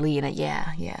Christopher Lee in it,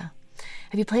 yeah.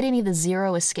 Have you played any of the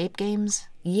Zero Escape games?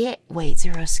 Yeah, wait,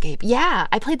 Zero Escape. Yeah,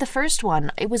 I played the first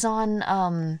one. It was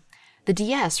on, the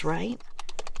DS, right?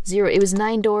 It was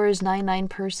 9 doors, 9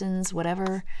 persons,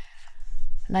 whatever.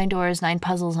 9 doors, 9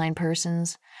 puzzles, 9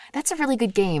 persons. That's a really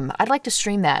good game. I'd like to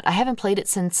stream that. I haven't played it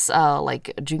since,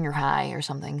 like, junior high or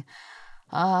something.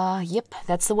 Yep,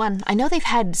 that's the one. I know they've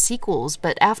had sequels,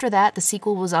 but after that, the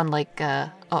sequel was on like,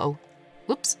 uh-oh.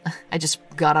 Whoops, I just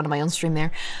got onto my own stream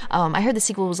there. I heard the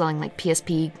sequel was on like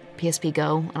PSP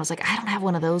Go, and I was like, I don't have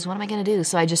one of those, what am I gonna do?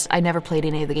 So I never played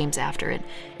any of the games after it.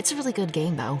 It's a really good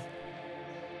game, though.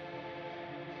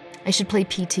 I should play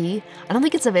PT. I don't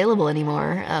think it's available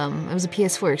anymore. It was a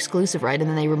PS4 exclusive, right? And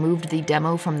then they removed the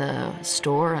demo from the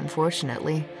store,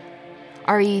 unfortunately.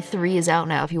 RE3 is out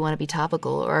now if you want to be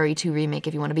topical, or RE2 Remake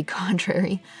if you want to be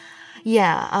contrary.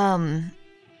 Yeah,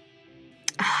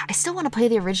 I still want to play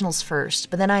the originals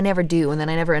first, but then I never do, and then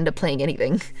I never end up playing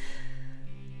anything.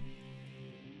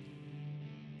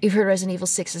 You've heard Resident Evil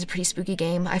 6 is a pretty spooky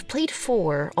game. I've played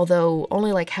 4, although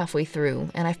only like halfway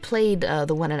through, and I've played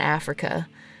the one in Africa.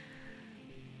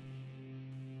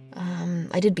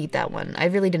 I did beat that one. I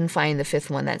really didn't find the 5th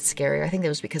one that scary. I think that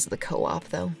was because of the co-op,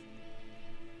 though.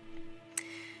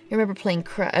 You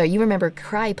remember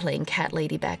Cry playing Cat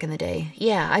Lady back in the day?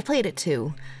 Yeah, I played it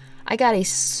too. I got a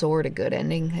sort of good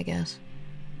ending, I guess.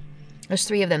 There's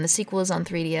 3 of them. The sequel is on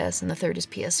 3DS, and the 3rd is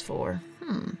PS4.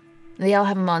 They all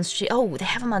have them on Steam. Oh, they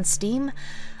have them on Steam?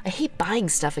 I hate buying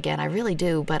stuff again. I really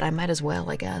do, but I might as well,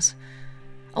 I guess.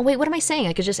 Oh, wait, what am I saying?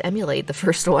 I could just emulate the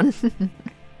first one.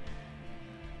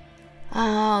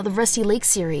 The Rusty Lake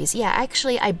series. Yeah,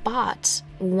 actually, I bought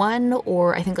 1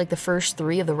 or I think like the first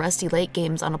 3 of the Rusty Lake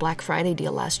games on a Black Friday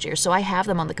deal last year, so I have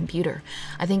them on the computer.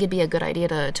 I think it'd be a good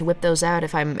idea to whip those out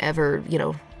if I'm ever, you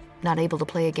know, not able to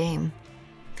play a game.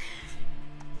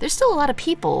 There's still a lot of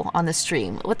people on the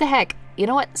stream. What the heck? You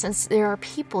know what? Since there are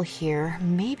people here,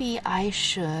 maybe I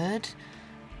should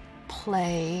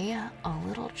play a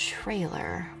little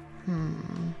trailer.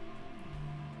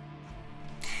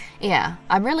 Yeah,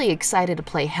 I'm really excited to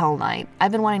play Hell Knight.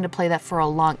 I've been wanting to play that for a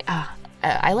long...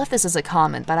 I left this as a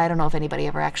comment, but I don't know if anybody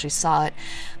ever actually saw it.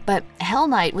 But Hell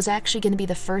Knight was actually going to be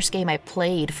the first game I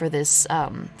played for this,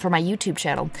 for my YouTube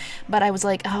channel. But I was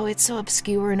like, oh, it's so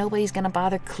obscure, nobody's going to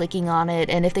bother clicking on it,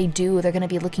 and if they do, they're going to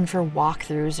be looking for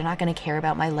walkthroughs, they're not going to care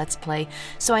about my Let's Play.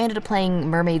 So I ended up playing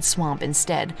Mermaid Swamp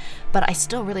instead. But I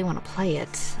still really want to play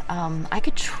it. I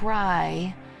could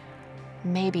try,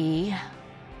 maybe,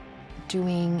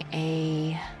 doing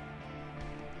a...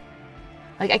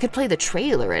 Like, I could play the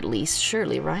trailer at least,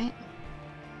 surely, right?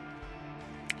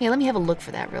 Yeah, let me have a look for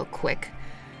that real quick.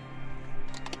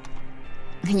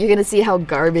 You're gonna see how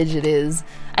garbage it is.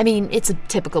 I mean, it's a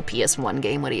typical PS1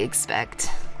 game, what do you expect?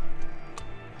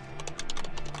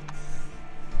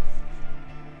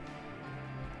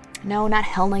 No, not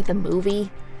Hell Knight the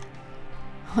movie.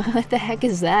 What the heck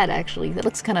is that, actually? That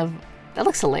looks kind of... that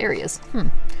looks hilarious.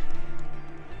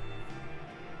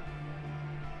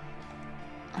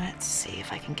 Let's see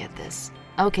if I can get this.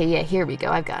 Okay, yeah, here we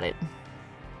go. I've got it.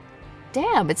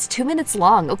 Damn, it's 2 minutes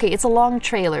long. Okay, it's a long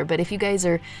trailer, but if you guys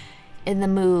are in the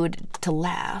mood to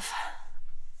laugh,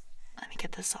 let me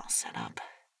get this all set up.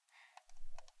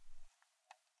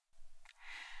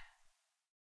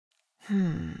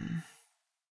 You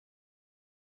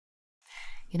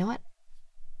know what?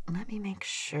 Let me make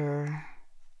sure.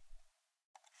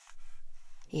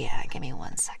 Yeah, give me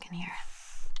 1 second here.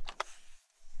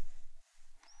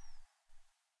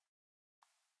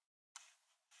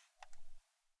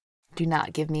 Do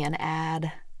not give me an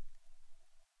ad.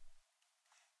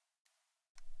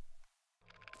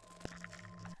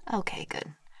 Okay,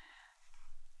 good.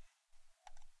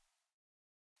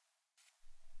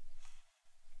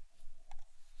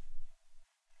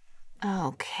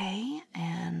 Okay,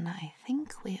 and I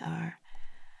think we are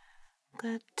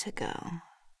good to go.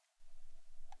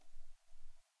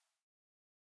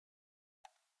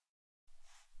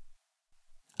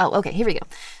 Oh, okay, here we go.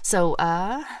 So,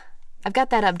 I've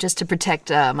got that up just to protect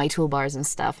my toolbars and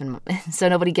stuff, and so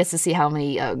nobody gets to see how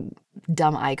many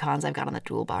dumb icons I've got on the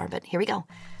toolbar, but here we go.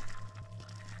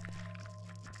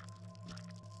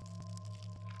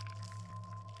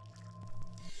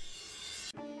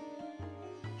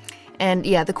 And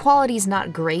yeah, the quality's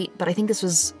not great, but I think this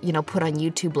was, you know, put on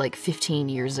YouTube like 15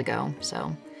 years ago,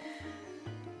 so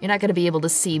you're not going to be able to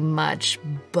see much,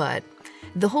 but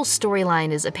the whole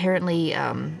storyline is apparently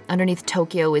underneath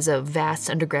Tokyo is a vast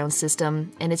underground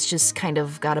system, and it's just kind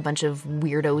of got a bunch of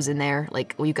weirdos in there.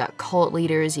 Like, well, you've got cult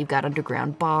leaders, you've got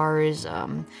underground bars,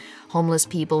 homeless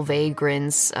people,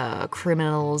 vagrants,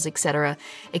 criminals, etc.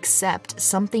 Except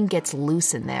something gets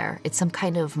loose in there. It's some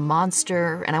kind of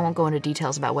monster, and I won't go into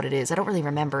details about what it is. I don't really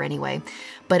remember anyway.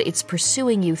 But it's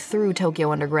pursuing you through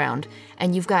Tokyo Underground,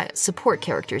 and you've got support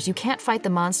characters. You can't fight the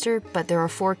monster, but there are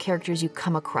 4 characters you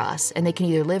come across, and they can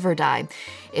either live or die.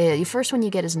 The first one you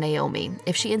get is Naomi.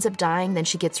 If she ends up dying, then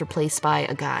she gets replaced by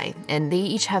a guy, and they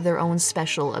each have their own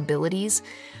special abilities.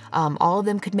 All of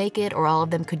them could make it, or all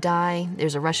of them could die.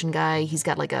 There's a Russian guy, he's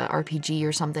got like a RPG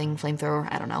or something, flamethrower,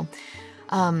 I don't know.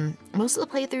 Most of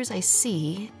the playthroughs I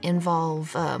see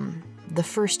involve the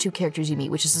first 2 characters you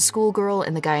meet, which is the schoolgirl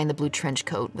and the guy in the blue trench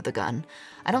coat with a gun.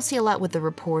 I don't see a lot with the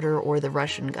reporter or the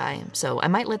Russian guy, so I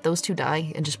might let those 2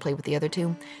 die and just play with the other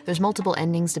 2. There's multiple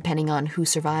endings depending on who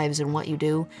survives and what you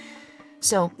do.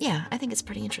 So yeah, I think it's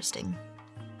pretty interesting.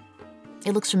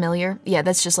 It looks familiar. Yeah,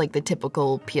 that's just like the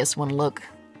typical PS1 look.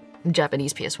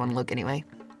 Japanese PS1 look, anyway.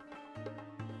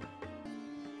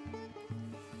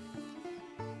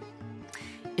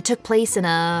 It took place in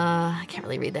I can't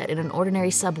really read that, in an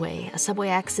ordinary subway. A subway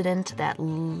accident that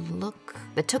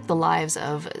took the lives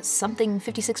of something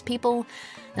 56 people.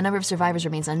 The number of survivors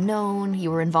remains unknown.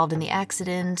 You were involved in the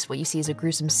accident. What you see is a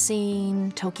gruesome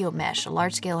scene. Tokyo Mesh, a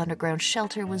large-scale underground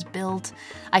shelter was built.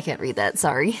 I can't read that,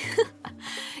 sorry.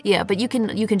 Yeah, but you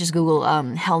can just Google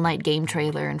Hell Night game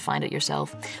trailer and find it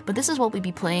yourself. But this is what we'd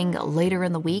be playing later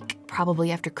in the week,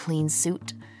 probably after Clean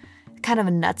Suit. Kind of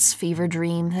a nuts fever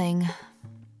dream thing.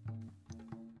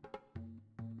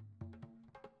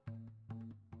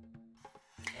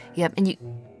 Yep, and you...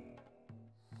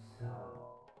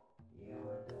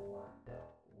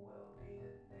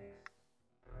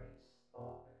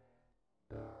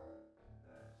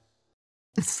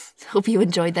 Hope you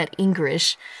enjoyed that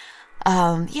English.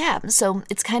 Yeah, so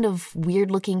it's kind of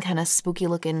weird looking, kind of spooky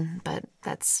looking, but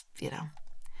that's, you know.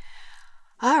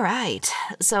 All right,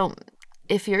 so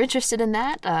if you're interested in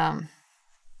that,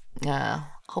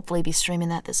 hopefully be streaming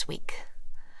that this week.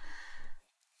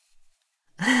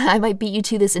 I might beat you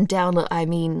to this and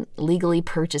legally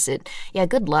purchase it. Yeah,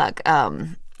 good luck.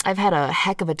 I've had a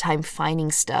heck of a time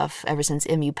finding stuff ever since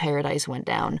MU Paradise went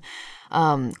down.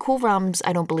 Cool ROMs,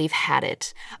 I don't believe, had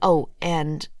it. Oh,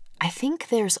 and I think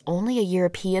there's only a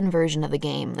European version of the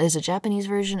game. There's a Japanese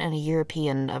version and a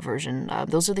European version.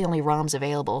 Those are the only ROMs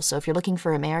available. So if you're looking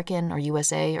for American or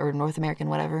USA or North American,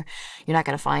 whatever, you're not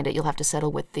going to find it. You'll have to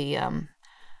settle with the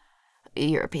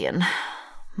European.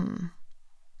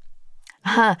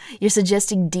 You're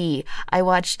suggesting D. I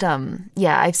watched,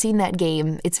 yeah, I've seen that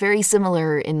game. It's very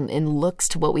similar in looks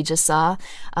to what we just saw.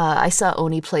 I saw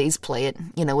Oni Plays play it,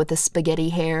 you know, with the spaghetti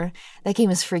hair. That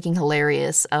game is freaking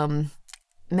hilarious.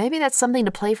 Maybe that's something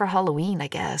to play for Halloween, I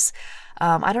guess.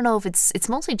 I don't know if it's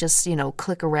mostly just, you know,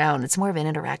 click around. It's more of an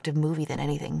interactive movie than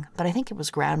anything, but I think it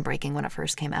was groundbreaking when it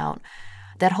first came out.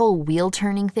 That whole wheel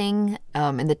turning thing,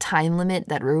 and the time limit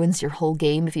that ruins your whole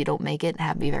game if you don't make it,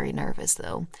 had me very nervous,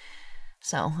 though.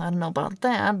 So, I don't know about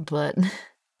that, but...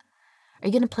 Are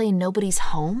you gonna play Nobody's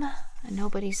Home?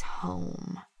 Nobody's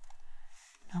Home.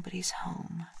 Nobody's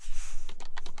Home.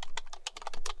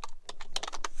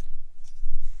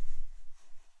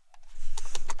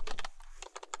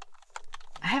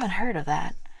 I haven't heard of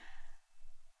that.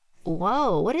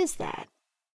 Whoa, what is that?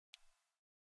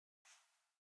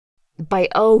 By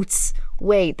Oats.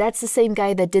 Wait, that's the same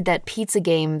guy that did that pizza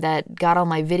game that got all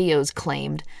my videos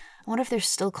claimed. I wonder if they're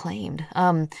still claimed.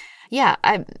 Yeah,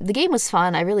 the game was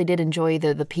fun. I really did enjoy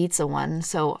the pizza one,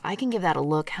 so I can give that a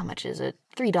look. How much is it?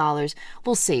 $3.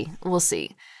 We'll see. We'll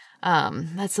see.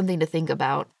 That's something to think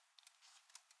about.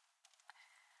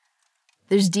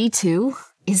 There's D2?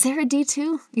 Is there a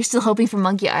D2? You're still hoping for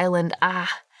Monkey Island?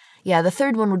 Yeah, the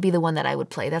third one would be the one that I would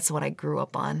play. That's the one I grew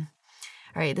up on.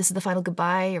 All right, this is the final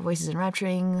goodbye. Your voice is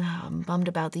enrapturing. I'm bummed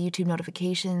about the YouTube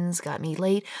notifications. Got me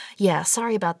late. Yeah,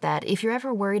 sorry about that. If you're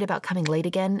ever worried about coming late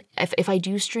again, if I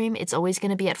do stream, it's always going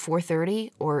to be at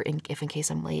 4:30, or in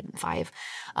case I'm late, 5.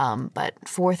 But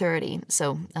 4:30.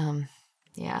 So,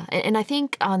 yeah. And I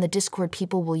think on the Discord,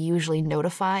 people will usually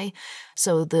notify.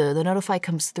 So the notify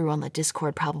comes through on the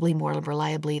Discord probably more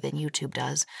reliably than YouTube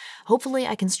does. Hopefully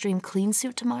I can stream Clean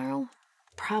Suit tomorrow.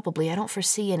 Probably. I don't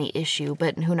foresee any issue,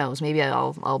 but who knows? Maybe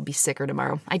I'll be sicker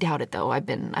tomorrow. I doubt it though. I've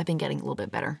been getting a little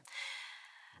bit better.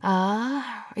 Are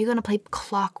you gonna play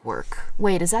Clockwork?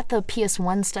 Wait, is that the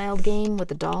PS1 styled game with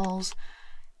the dolls?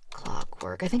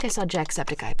 Clockwork. I think I saw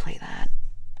Jacksepticeye play that.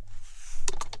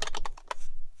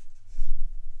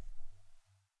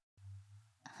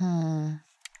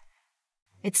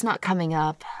 It's not coming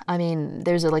up. I mean,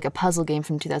 there's like a puzzle game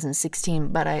from 2016,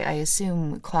 but I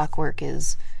assume Clockwork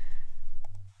is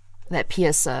that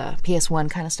PS1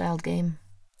 kind of styled game.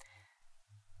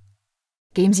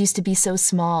 Games used to be so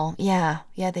small. Yeah,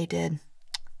 they did.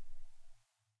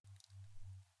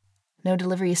 No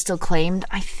delivery is still claimed?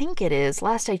 I think it is.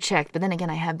 Last I checked, but then again,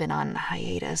 I have been on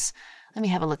hiatus. Let me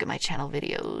have a look at my channel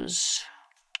videos.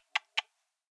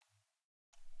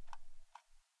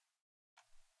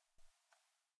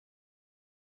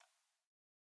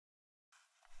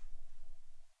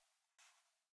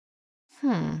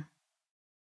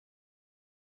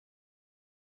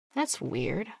 That's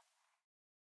weird.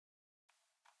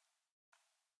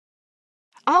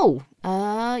 Oh,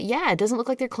 yeah, it doesn't look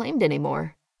like they're claimed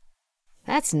anymore.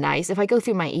 That's nice. If I go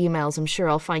through my emails, I'm sure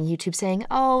I'll find YouTube saying,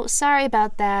 oh, sorry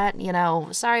about that, you know,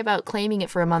 sorry about claiming it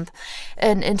for a month.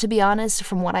 And to be honest,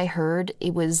 from what I heard,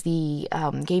 it was the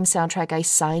game soundtrack guy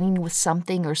signing with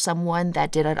something or someone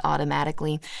that did it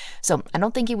automatically. So I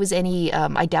don't think it was any,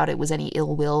 I doubt it was any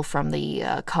ill will from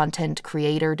the content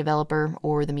creator, developer,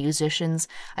 or the musicians.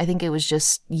 I think it was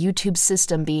just YouTube's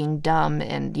system being dumb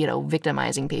and, you know,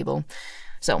 victimizing people.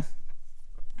 So,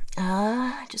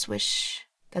 I just wish...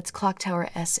 That's Clock Tower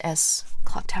SS.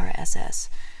 Clock Tower SS.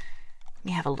 Let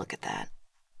me have a look at that.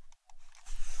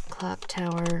 Clock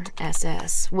Tower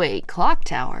SS. Wait, Clock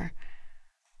Tower?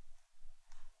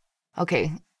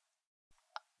 Okay.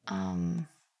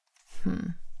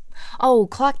 Oh,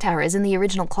 Clock Tower is in the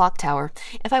original Clock Tower.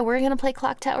 If I were going to play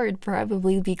Clock Tower, it'd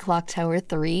probably be Clock Tower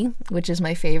 3, which is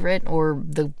my favorite, or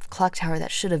the Clock Tower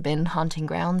that should have been Haunting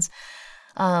Grounds.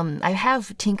 I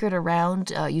have tinkered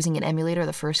around using an emulator,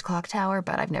 the first Clock Tower,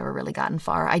 but I've never really gotten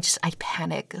far. I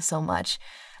panic so much.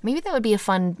 Maybe that would be a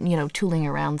fun, you know, tooling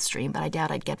around stream, but I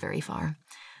doubt I'd get very far.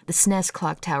 The SNES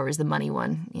Clock Tower is the money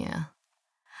one, yeah.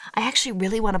 I actually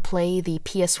really want to play the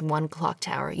PS1 Clock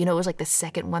Tower. You know, it was like the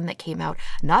second one that came out.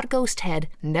 Not Ghost Head,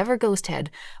 never Ghost Head,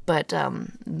 but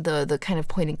the kind of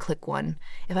point and click one.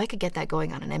 If I could get that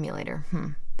going on an emulator,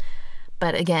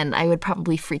 But again, I would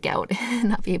probably freak out and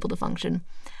not be able to function.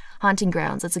 Haunting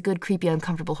Grounds, that's a good, creepy,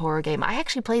 uncomfortable horror game. I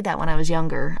actually played that when I was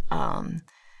younger.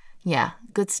 Yeah,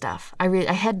 good stuff. I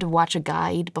had to watch a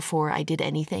guide before I did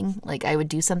anything. Like, I would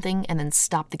do something and then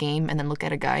stop the game and then look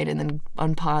at a guide and then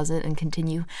unpause it and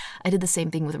continue. I did the same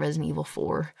thing with Resident Evil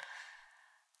 4.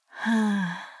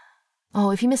 Oh,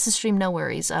 if you missed the stream, no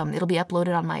worries. It'll be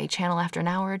uploaded on my channel after an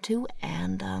hour or two,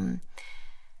 and,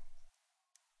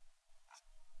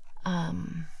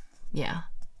 yeah.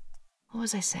 What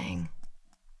was I saying?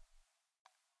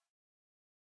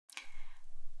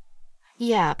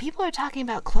 Yeah, people are talking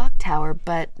about Clock Tower,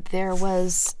 but there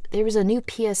was a new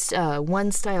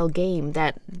PS1 style game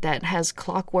that has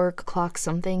clockwork, clock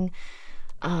something.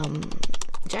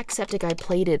 Jacksepticeye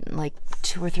played it like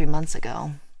 2 or 3 months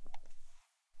ago.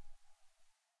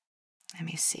 Let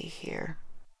me see here.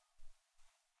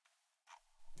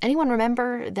 Anyone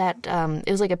remember that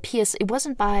it was like a PS... It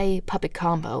wasn't by Puppet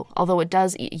Combo, although it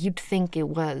does... You'd think it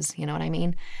was, you know what I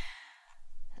mean?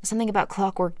 Something about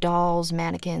clockwork dolls,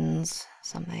 mannequins,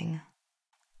 something.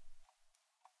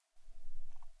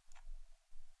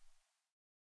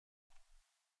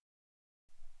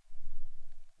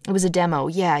 It was a demo.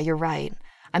 Yeah, you're right.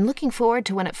 I'm looking forward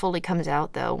to when it fully comes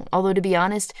out, though. Although, to be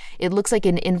honest, it looks like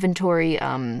an inventory...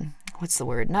 what's the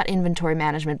word? Not inventory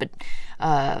management, but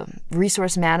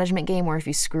resource management game where if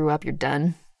you screw up, you're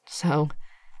done. So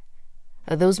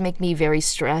those make me very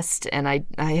stressed, and I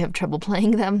have trouble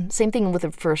playing them. Same thing with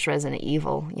the first Resident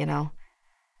Evil, you know.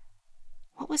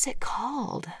 What was it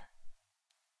called?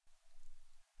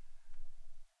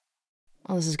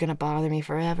 Oh, this is gonna bother me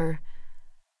forever.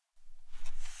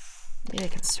 Maybe I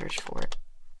can search for it.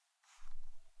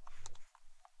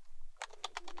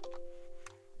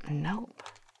 Nope.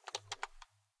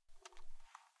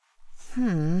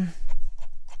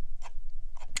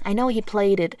 I know he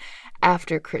played it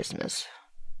after Christmas.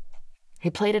 He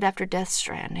played it after Death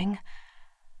Stranding.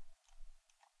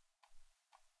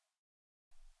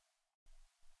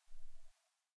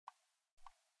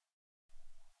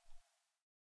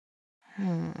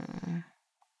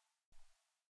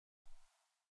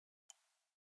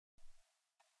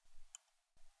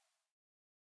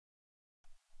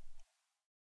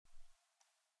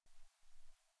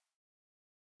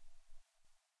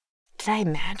 Did I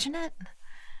imagine it?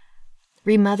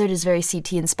 Remothered is very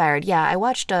CT inspired. Yeah, I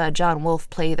watched John Wolfe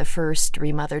play the first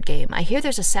Remothered game. I hear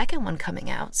there's a second one coming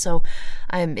out, so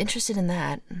I'm interested in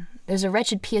that. There's a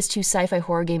wretched PS2 sci-fi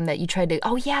horror game that you tried to...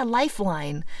 Oh yeah,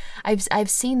 Lifeline! I've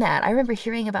seen that. I remember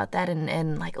hearing about that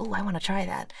and like, oh, I want to try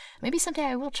that. Maybe someday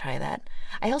I will try that.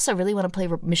 I also really want to play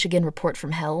Michigan Report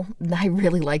from Hell. I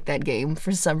really like that game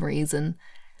for some reason.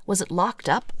 Was it locked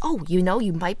up? Oh, you know,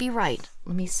 you might be right.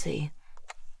 Let me see.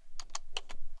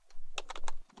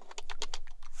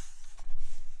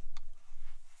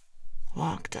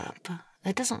 Locked up.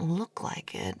 That doesn't look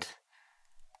like it.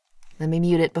 Let me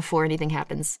mute it before anything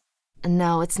happens.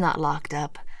 No, it's not locked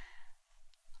up.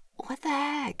 What the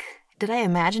heck? Did I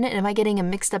imagine it? Am I getting him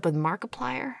mixed up with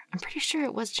Markiplier? I'm pretty sure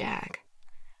it was Jack.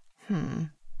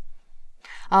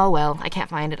 Oh well, I can't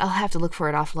find it. I'll have to look for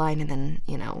it offline and then,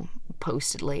 you know,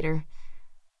 post it later.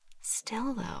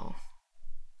 Still, though.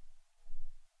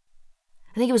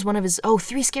 I think it was one of his... Oh,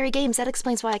 3 Scary Games. That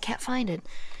explains why I can't find it.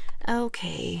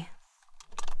 Okay.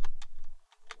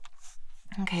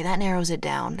 Okay, that narrows it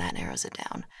down. That narrows it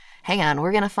down. Hang on,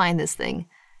 we're gonna find this thing.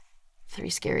 3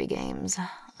 Scary Games.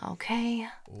 Okay.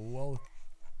 Whoa.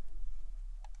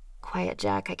 Quiet,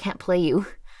 Jack. I can't play you.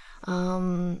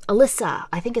 Alyssa.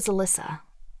 I think it's Alyssa.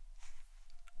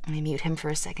 Let me mute him for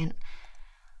a second.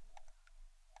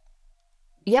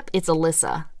 Yep, it's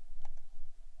Alyssa.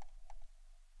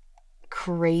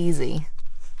 Crazy.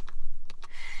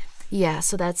 Yeah,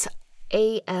 so that's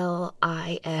ALISA-demo,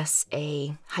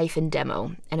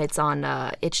 and it's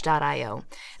on itch.io.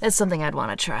 That's something I'd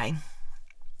want to try.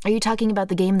 Are you talking about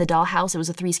the game The Dollhouse? It was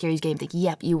a 3 Scary Game thing.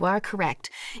 Yep, you are correct.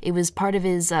 It was part of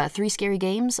his 3 Scary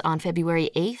Games on February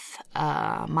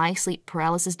 8th. My Sleep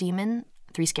Paralysis Demon,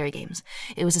 3 Scary Games.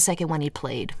 It was the second one he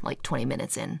played, like 20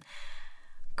 minutes in.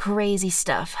 Crazy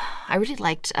stuff. I really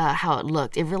liked how it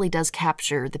looked. It really does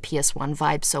capture the PS1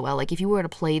 vibe so well. Like, if you were to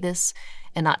play this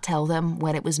and not tell them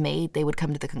when it was made, they would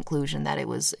come to the conclusion that it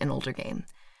was an older game.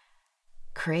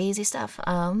 Crazy stuff.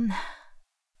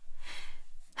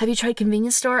 Have you tried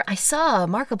Convenience Store? I saw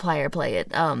Markiplier play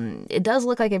it. It does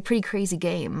look like a pretty crazy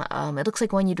game. It looks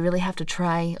like one you'd really have to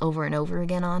try over and over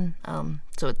again on,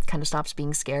 so it kind of stops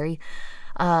being scary.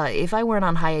 If I weren't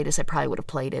on hiatus, I probably would have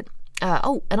played it.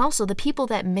 Oh, and also the people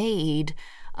that made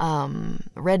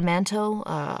Red Manto,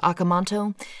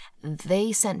 Akamanto,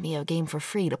 they sent me a game for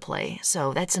free to play,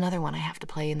 so that's another one I have to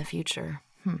play in the future.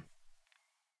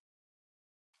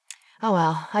 Oh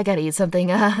well, I gotta eat something.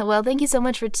 Well, thank you so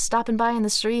much for stopping by on the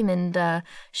stream and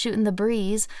shooting the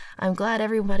breeze. I'm glad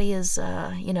everybody is,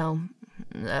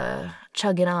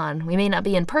 chugging on. We may not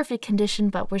be in perfect condition,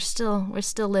 but we're still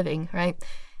living, right?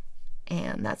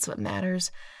 And that's what matters.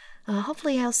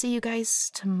 Hopefully I'll see you guys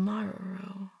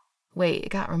tomorrow. Wait, it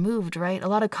got removed, right? A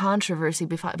lot of controversy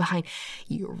behind...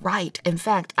 You're right. In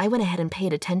fact, I went ahead and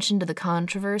paid attention to the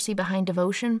controversy behind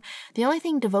Devotion. The only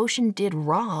thing Devotion did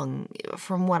wrong,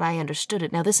 from what I understood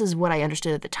it... Now, this is what I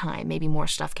understood at the time. Maybe more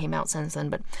stuff came out since then,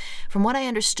 but from what I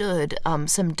understood,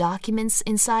 some documents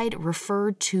inside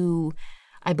referred to,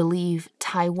 I believe,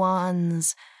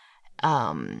 Taiwan's...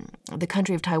 the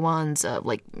country of Taiwan's,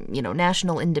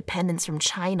 national independence from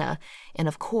China. And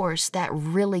of course, that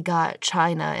really got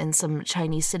China and some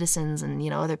Chinese citizens and,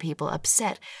 other people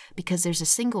upset because there's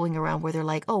this thing going around where they're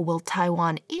like, oh, well,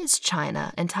 Taiwan is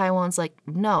China. And Taiwan's like,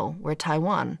 no, we're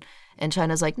Taiwan. And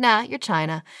China's like, nah, you're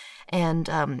China. And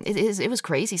it was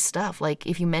crazy stuff. Like,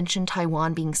 if you mention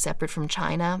Taiwan being separate from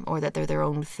China or that they're their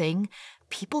own thing,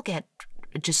 people get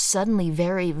just suddenly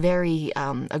very, very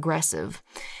aggressive.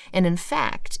 And in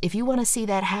fact, if you want to see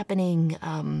that happening,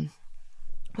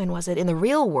 when was it? In the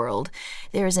real world,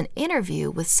 there is an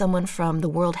interview with someone from the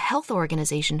World Health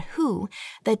Organization, WHO,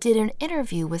 that did an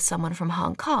interview with someone from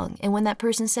Hong Kong. And when that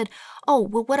person said, oh,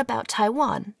 well, what about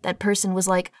Taiwan? That person was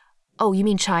like, oh, you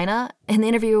mean China? And the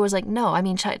interviewer was like, no, I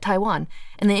mean Taiwan.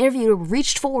 And the interviewer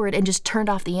reached forward and just turned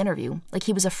off the interview. Like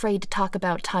he was afraid to talk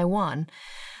about Taiwan.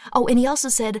 Oh, and he also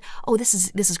said, oh, this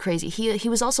is crazy. He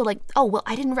was also like, oh, well,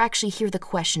 I didn't actually hear the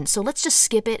question, so let's just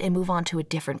skip it and move on to a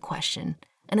different question.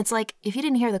 And it's like, if you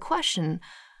didn't hear the question,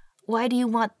 why do you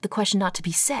want the question not to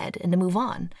be said and to move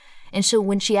on? And so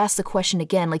when she asked the question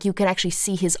again, like you could actually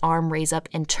see his arm raise up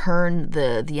and turn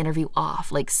the interview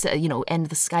off, like, end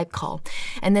the Skype call.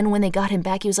 And then when they got him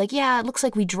back, he was like, yeah, it looks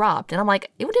like we dropped. And I'm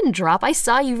like, it didn't drop. I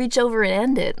saw you reach over and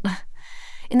end it.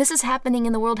 And this is happening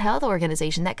in the World Health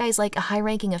Organization. That guy's like a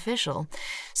high-ranking official.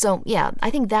 So, yeah, I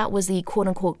think that was the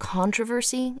quote-unquote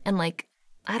controversy. And, like,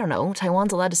 I don't know,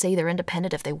 Taiwan's allowed to say they're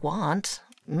independent if they want.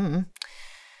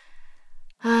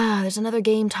 There's another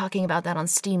game talking about that on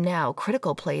Steam now.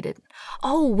 Critical played it.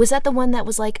 Oh, was that the one that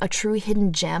was like a true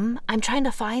hidden gem? I'm trying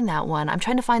to find that one. I'm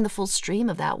trying to find the full stream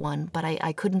of that one, but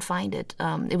I couldn't find it.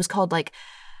 It was called, like,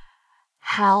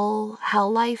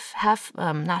 Half-Life?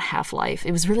 Not Half-Life.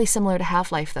 It was really similar to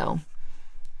Half-Life, though.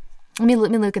 Let me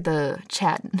look at the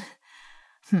chat.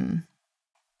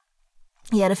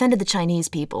 Yeah, it offended the Chinese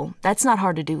people. That's not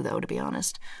hard to do, though, to be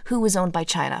honest. Who was owned by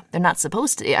China? They're not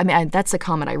supposed to. I mean, that's the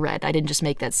comment I read. I didn't just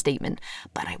make that statement,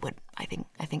 but I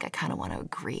think I kind of want to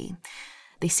agree.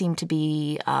 They seem to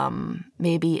be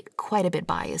maybe quite a bit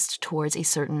biased towards a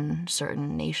certain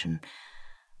nation.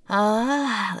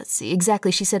 Let's see.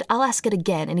 Exactly. She said, I'll ask it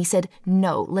again. And he said,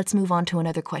 no, let's move on to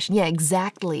another question. Yeah,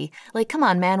 exactly. Like, come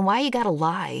on, man, why you gotta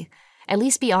lie? At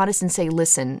least be honest and say,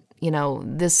 listen,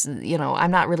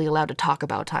 I'm not really allowed to talk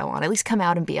about Taiwan. At least come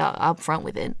out and be upfront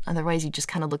with it. Otherwise, you just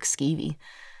kind of look skeevy.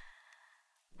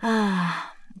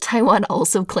 Taiwan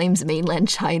also claims mainland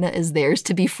China is theirs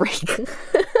to be free.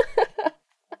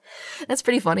 That's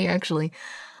pretty funny, actually.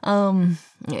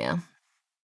 Yeah.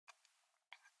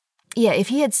 Yeah, if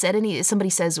he had said somebody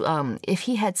says, if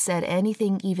he had said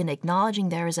anything even acknowledging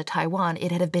there is a Taiwan,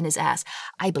 it'd have been his ass.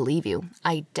 I believe you.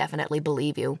 I definitely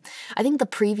believe you. I think the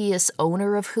previous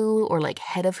owner of Who, or like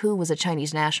head of Who, was a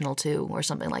Chinese national too, or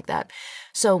something like that.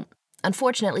 So,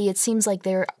 unfortunately, it seems like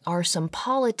there are some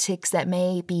politics that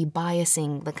may be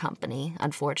biasing the company,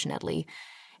 unfortunately.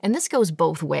 And this goes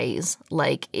both ways.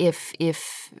 Like,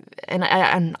 and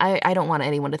I don't want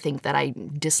anyone to think that I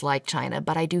dislike China,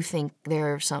 but I do think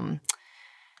there are some,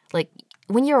 like,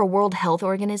 when you're a World Health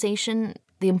Organization,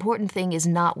 the important thing is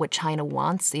not what China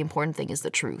wants. The important thing is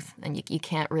the truth. And you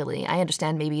can't really, I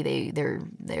understand maybe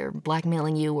they're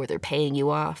blackmailing you or they're paying you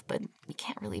off, but you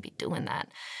can't really be doing that.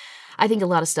 I think a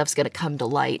lot of stuff's gonna come to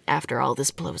light after all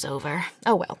this blows over.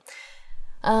 Oh well.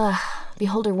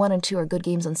 Beholder 1 and 2 are good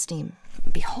games on Steam.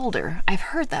 Beholder? I've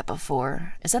heard that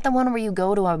before. Is that the one where you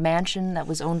go to a mansion that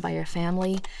was owned by your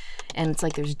family and it's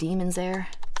like there's demons there?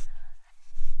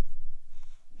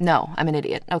 No, I'm an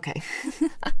idiot. Okay.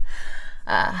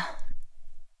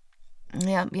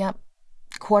 Yep.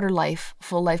 Quarter life,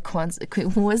 full life,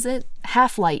 what was it?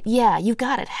 Half light. Yeah, you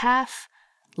got it. Half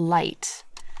light.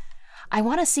 I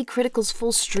want to see Critical's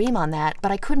full stream on that,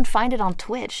 but I couldn't find it on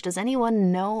Twitch. Does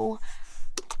anyone know?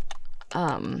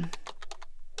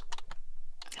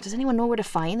 Does anyone know where to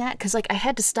find that? Because, like, I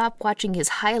had to stop watching his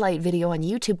highlight video on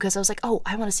YouTube because I was like, oh,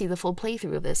 I want to see the full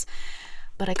playthrough of this.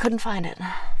 But I couldn't find it.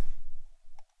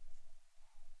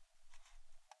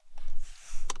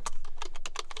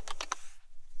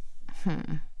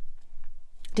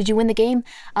 Did you win the game?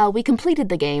 We completed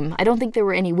the game. I don't think there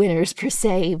were any winners per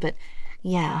se, but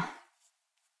yeah.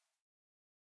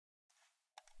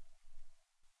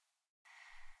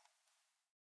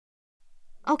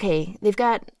 Okay, they've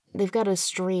got a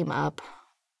stream up.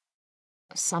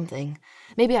 Something.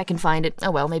 Maybe I can find it.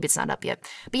 Oh well, maybe it's not up yet.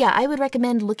 But yeah, I would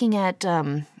recommend looking at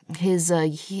his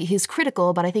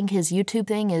Critical, but I think his YouTube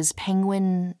thing is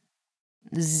Penguin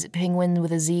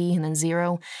with a Z and then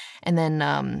 0. And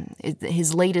then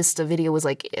his latest video was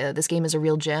like, this game is a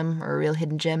real gem or a real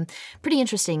hidden gem. Pretty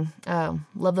interesting.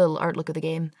 Love the art look of the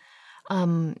game.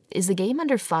 Is the game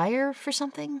under fire for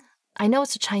something? I know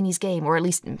it's a Chinese game, or at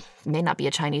least it may not be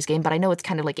a Chinese game, but I know it's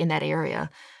kind of like in that area.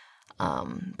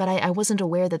 But I wasn't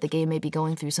aware that the game may be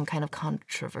going through some kind of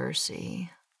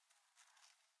controversy.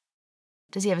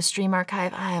 Does he have a stream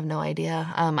archive? I have no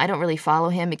idea. I don't really follow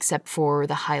him except for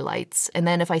the highlights. And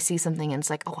then if I see something and it's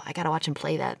like, oh, I gotta watch him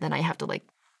play that, then I have to, like,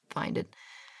 find it.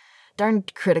 Darn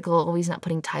Critical, always not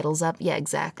putting titles up. Yeah,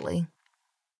 exactly.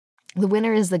 The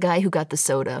winner is the guy who got the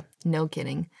soda. No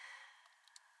kidding.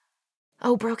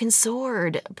 Oh, Broken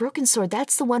Sword. Broken Sword,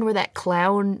 that's the one where that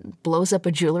clown blows up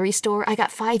a jewelry store. I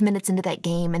got 5 minutes into that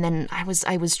game, and then I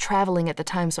was traveling at the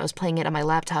time, so I was playing it on my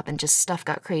laptop, and just stuff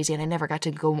got crazy, and I never got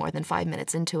to go more than 5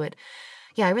 minutes into it.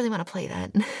 Yeah, I really want to play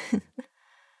that.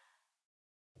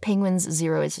 Penguins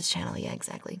 0 is his channel. Yeah,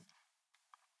 exactly.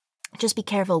 Just be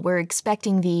careful. We're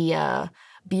expecting the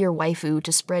beer waifu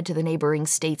to spread to the neighboring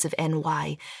states of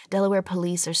NY. Delaware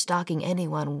police are stalking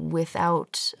anyone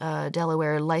without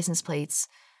Delaware license plates,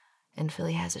 and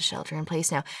Philly has a shelter in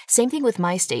place now. Same thing with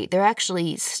my state. They're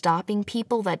actually stopping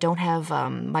people that don't have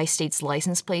my state's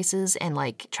license plates and,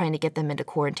 like, trying to get them into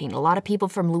quarantine. A lot of people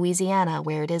from Louisiana,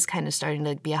 where it is kind of starting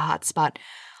to be a hot spot,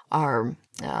 are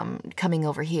coming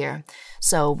over here.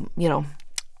 So, you know,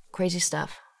 crazy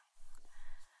stuff.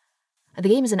 The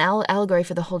game is an allegory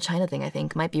for the whole China thing, I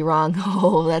think. Might be wrong.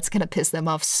 Oh, that's gonna piss them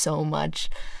off so much.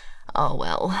 Oh,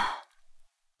 well.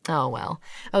 Oh, well.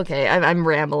 Okay, I'm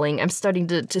rambling. I'm starting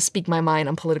to speak my mind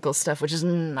on political stuff, which is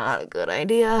not a good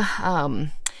idea.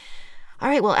 All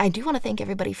right, well, I do want to thank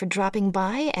everybody for dropping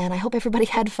by, and I hope everybody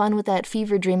had fun with that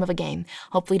fever dream of a game.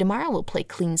 Hopefully tomorrow we'll play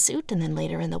Clean Suit, and then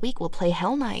later in the week we'll play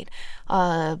Hell Knight.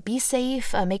 Be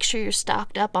safe. Make sure you're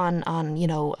stocked up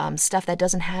on stuff that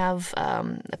doesn't have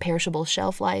a perishable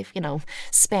shelf life. You know,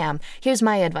 Spam. Here's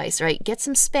my advice, right? Get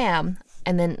some Spam,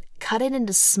 and then cut it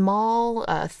into small,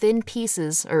 thin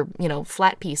pieces, or, you know,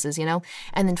 flat pieces, you know,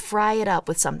 and then fry it up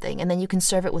with something. And then you can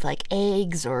serve it with, like,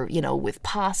 eggs or, you know, with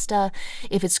pasta.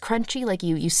 If it's crunchy, like,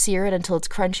 you sear it until it's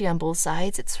crunchy on both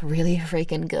sides, it's really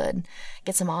freaking good.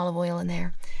 Get some olive oil in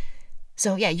there.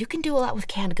 So yeah, you can do a lot with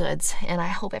canned goods, and I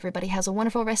hope everybody has a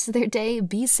wonderful rest of their day.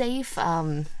 Be safe.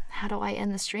 How do I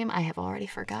end the stream? I have already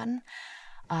forgotten.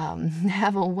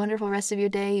 Have a wonderful rest of your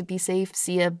day. Be safe.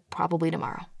 See ya probably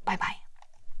tomorrow. Bye-bye.